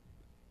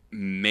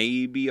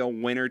maybe a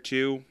win or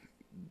two.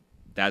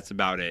 That's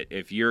about it.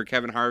 If you're a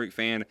Kevin Harvick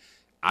fan,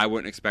 I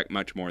wouldn't expect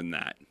much more than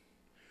that.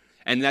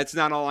 And that's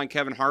not all on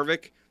Kevin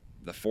Harvick.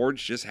 The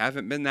Fords just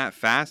haven't been that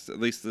fast. At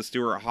least the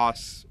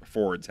Stewart-Haas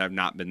Fords have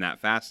not been that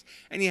fast.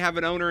 And you have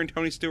an owner in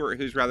Tony Stewart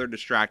who's rather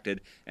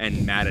distracted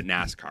and mad at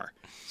NASCAR.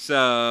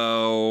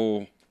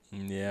 So,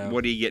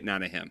 what are you getting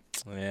out of him?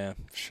 Yeah,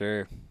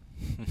 sure.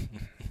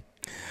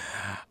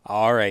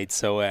 All right,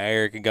 so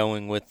Eric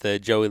going with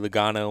Joey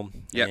Logano,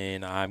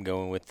 and I'm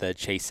going with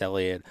Chase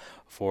Elliott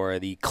for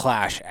the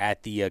Clash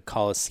at the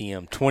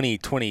Coliseum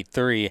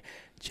 2023.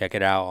 Check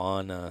it out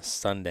on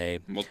Sunday.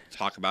 We'll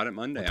talk about it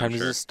Monday. What time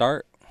does it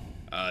start?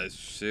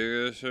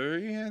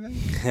 6:30, I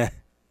think.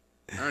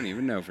 I don't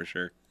even know for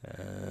sure.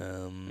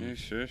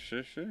 Sure.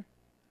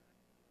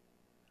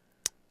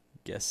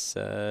 Guess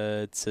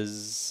it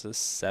says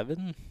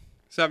 7.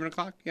 7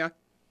 o'clock. Yeah.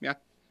 That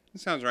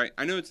sounds right.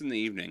 I know it's in the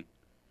evening.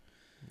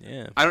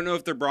 Yeah. I don't know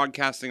if they're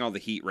broadcasting all the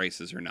heat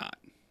races or not.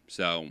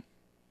 So,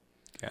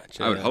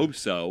 gotcha. I would hope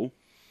so.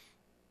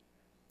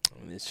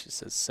 It just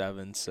says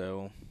 7,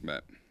 so.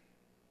 But.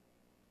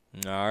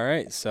 All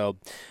right, so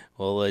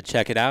we'll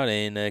check it out,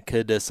 and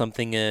could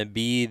something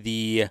be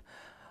the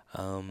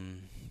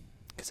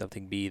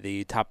something be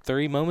the top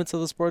 3 moments of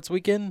the sports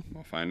weekend?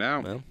 We'll find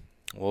out. Well,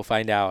 we'll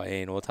find out,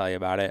 and we'll tell you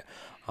about it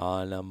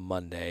on a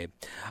Monday.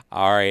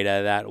 All right,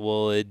 that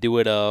will do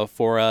it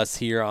for us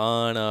here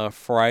on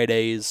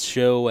Friday's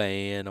show,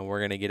 and we're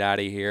going to get out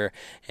of here,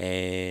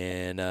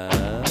 and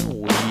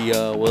we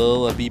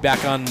will be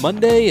back on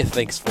Monday.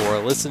 Thanks for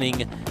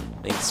listening.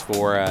 Thanks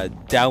for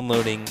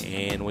downloading,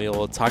 and we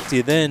will talk to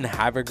you then.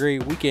 Have a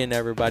great weekend,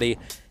 everybody,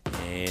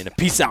 and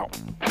peace out.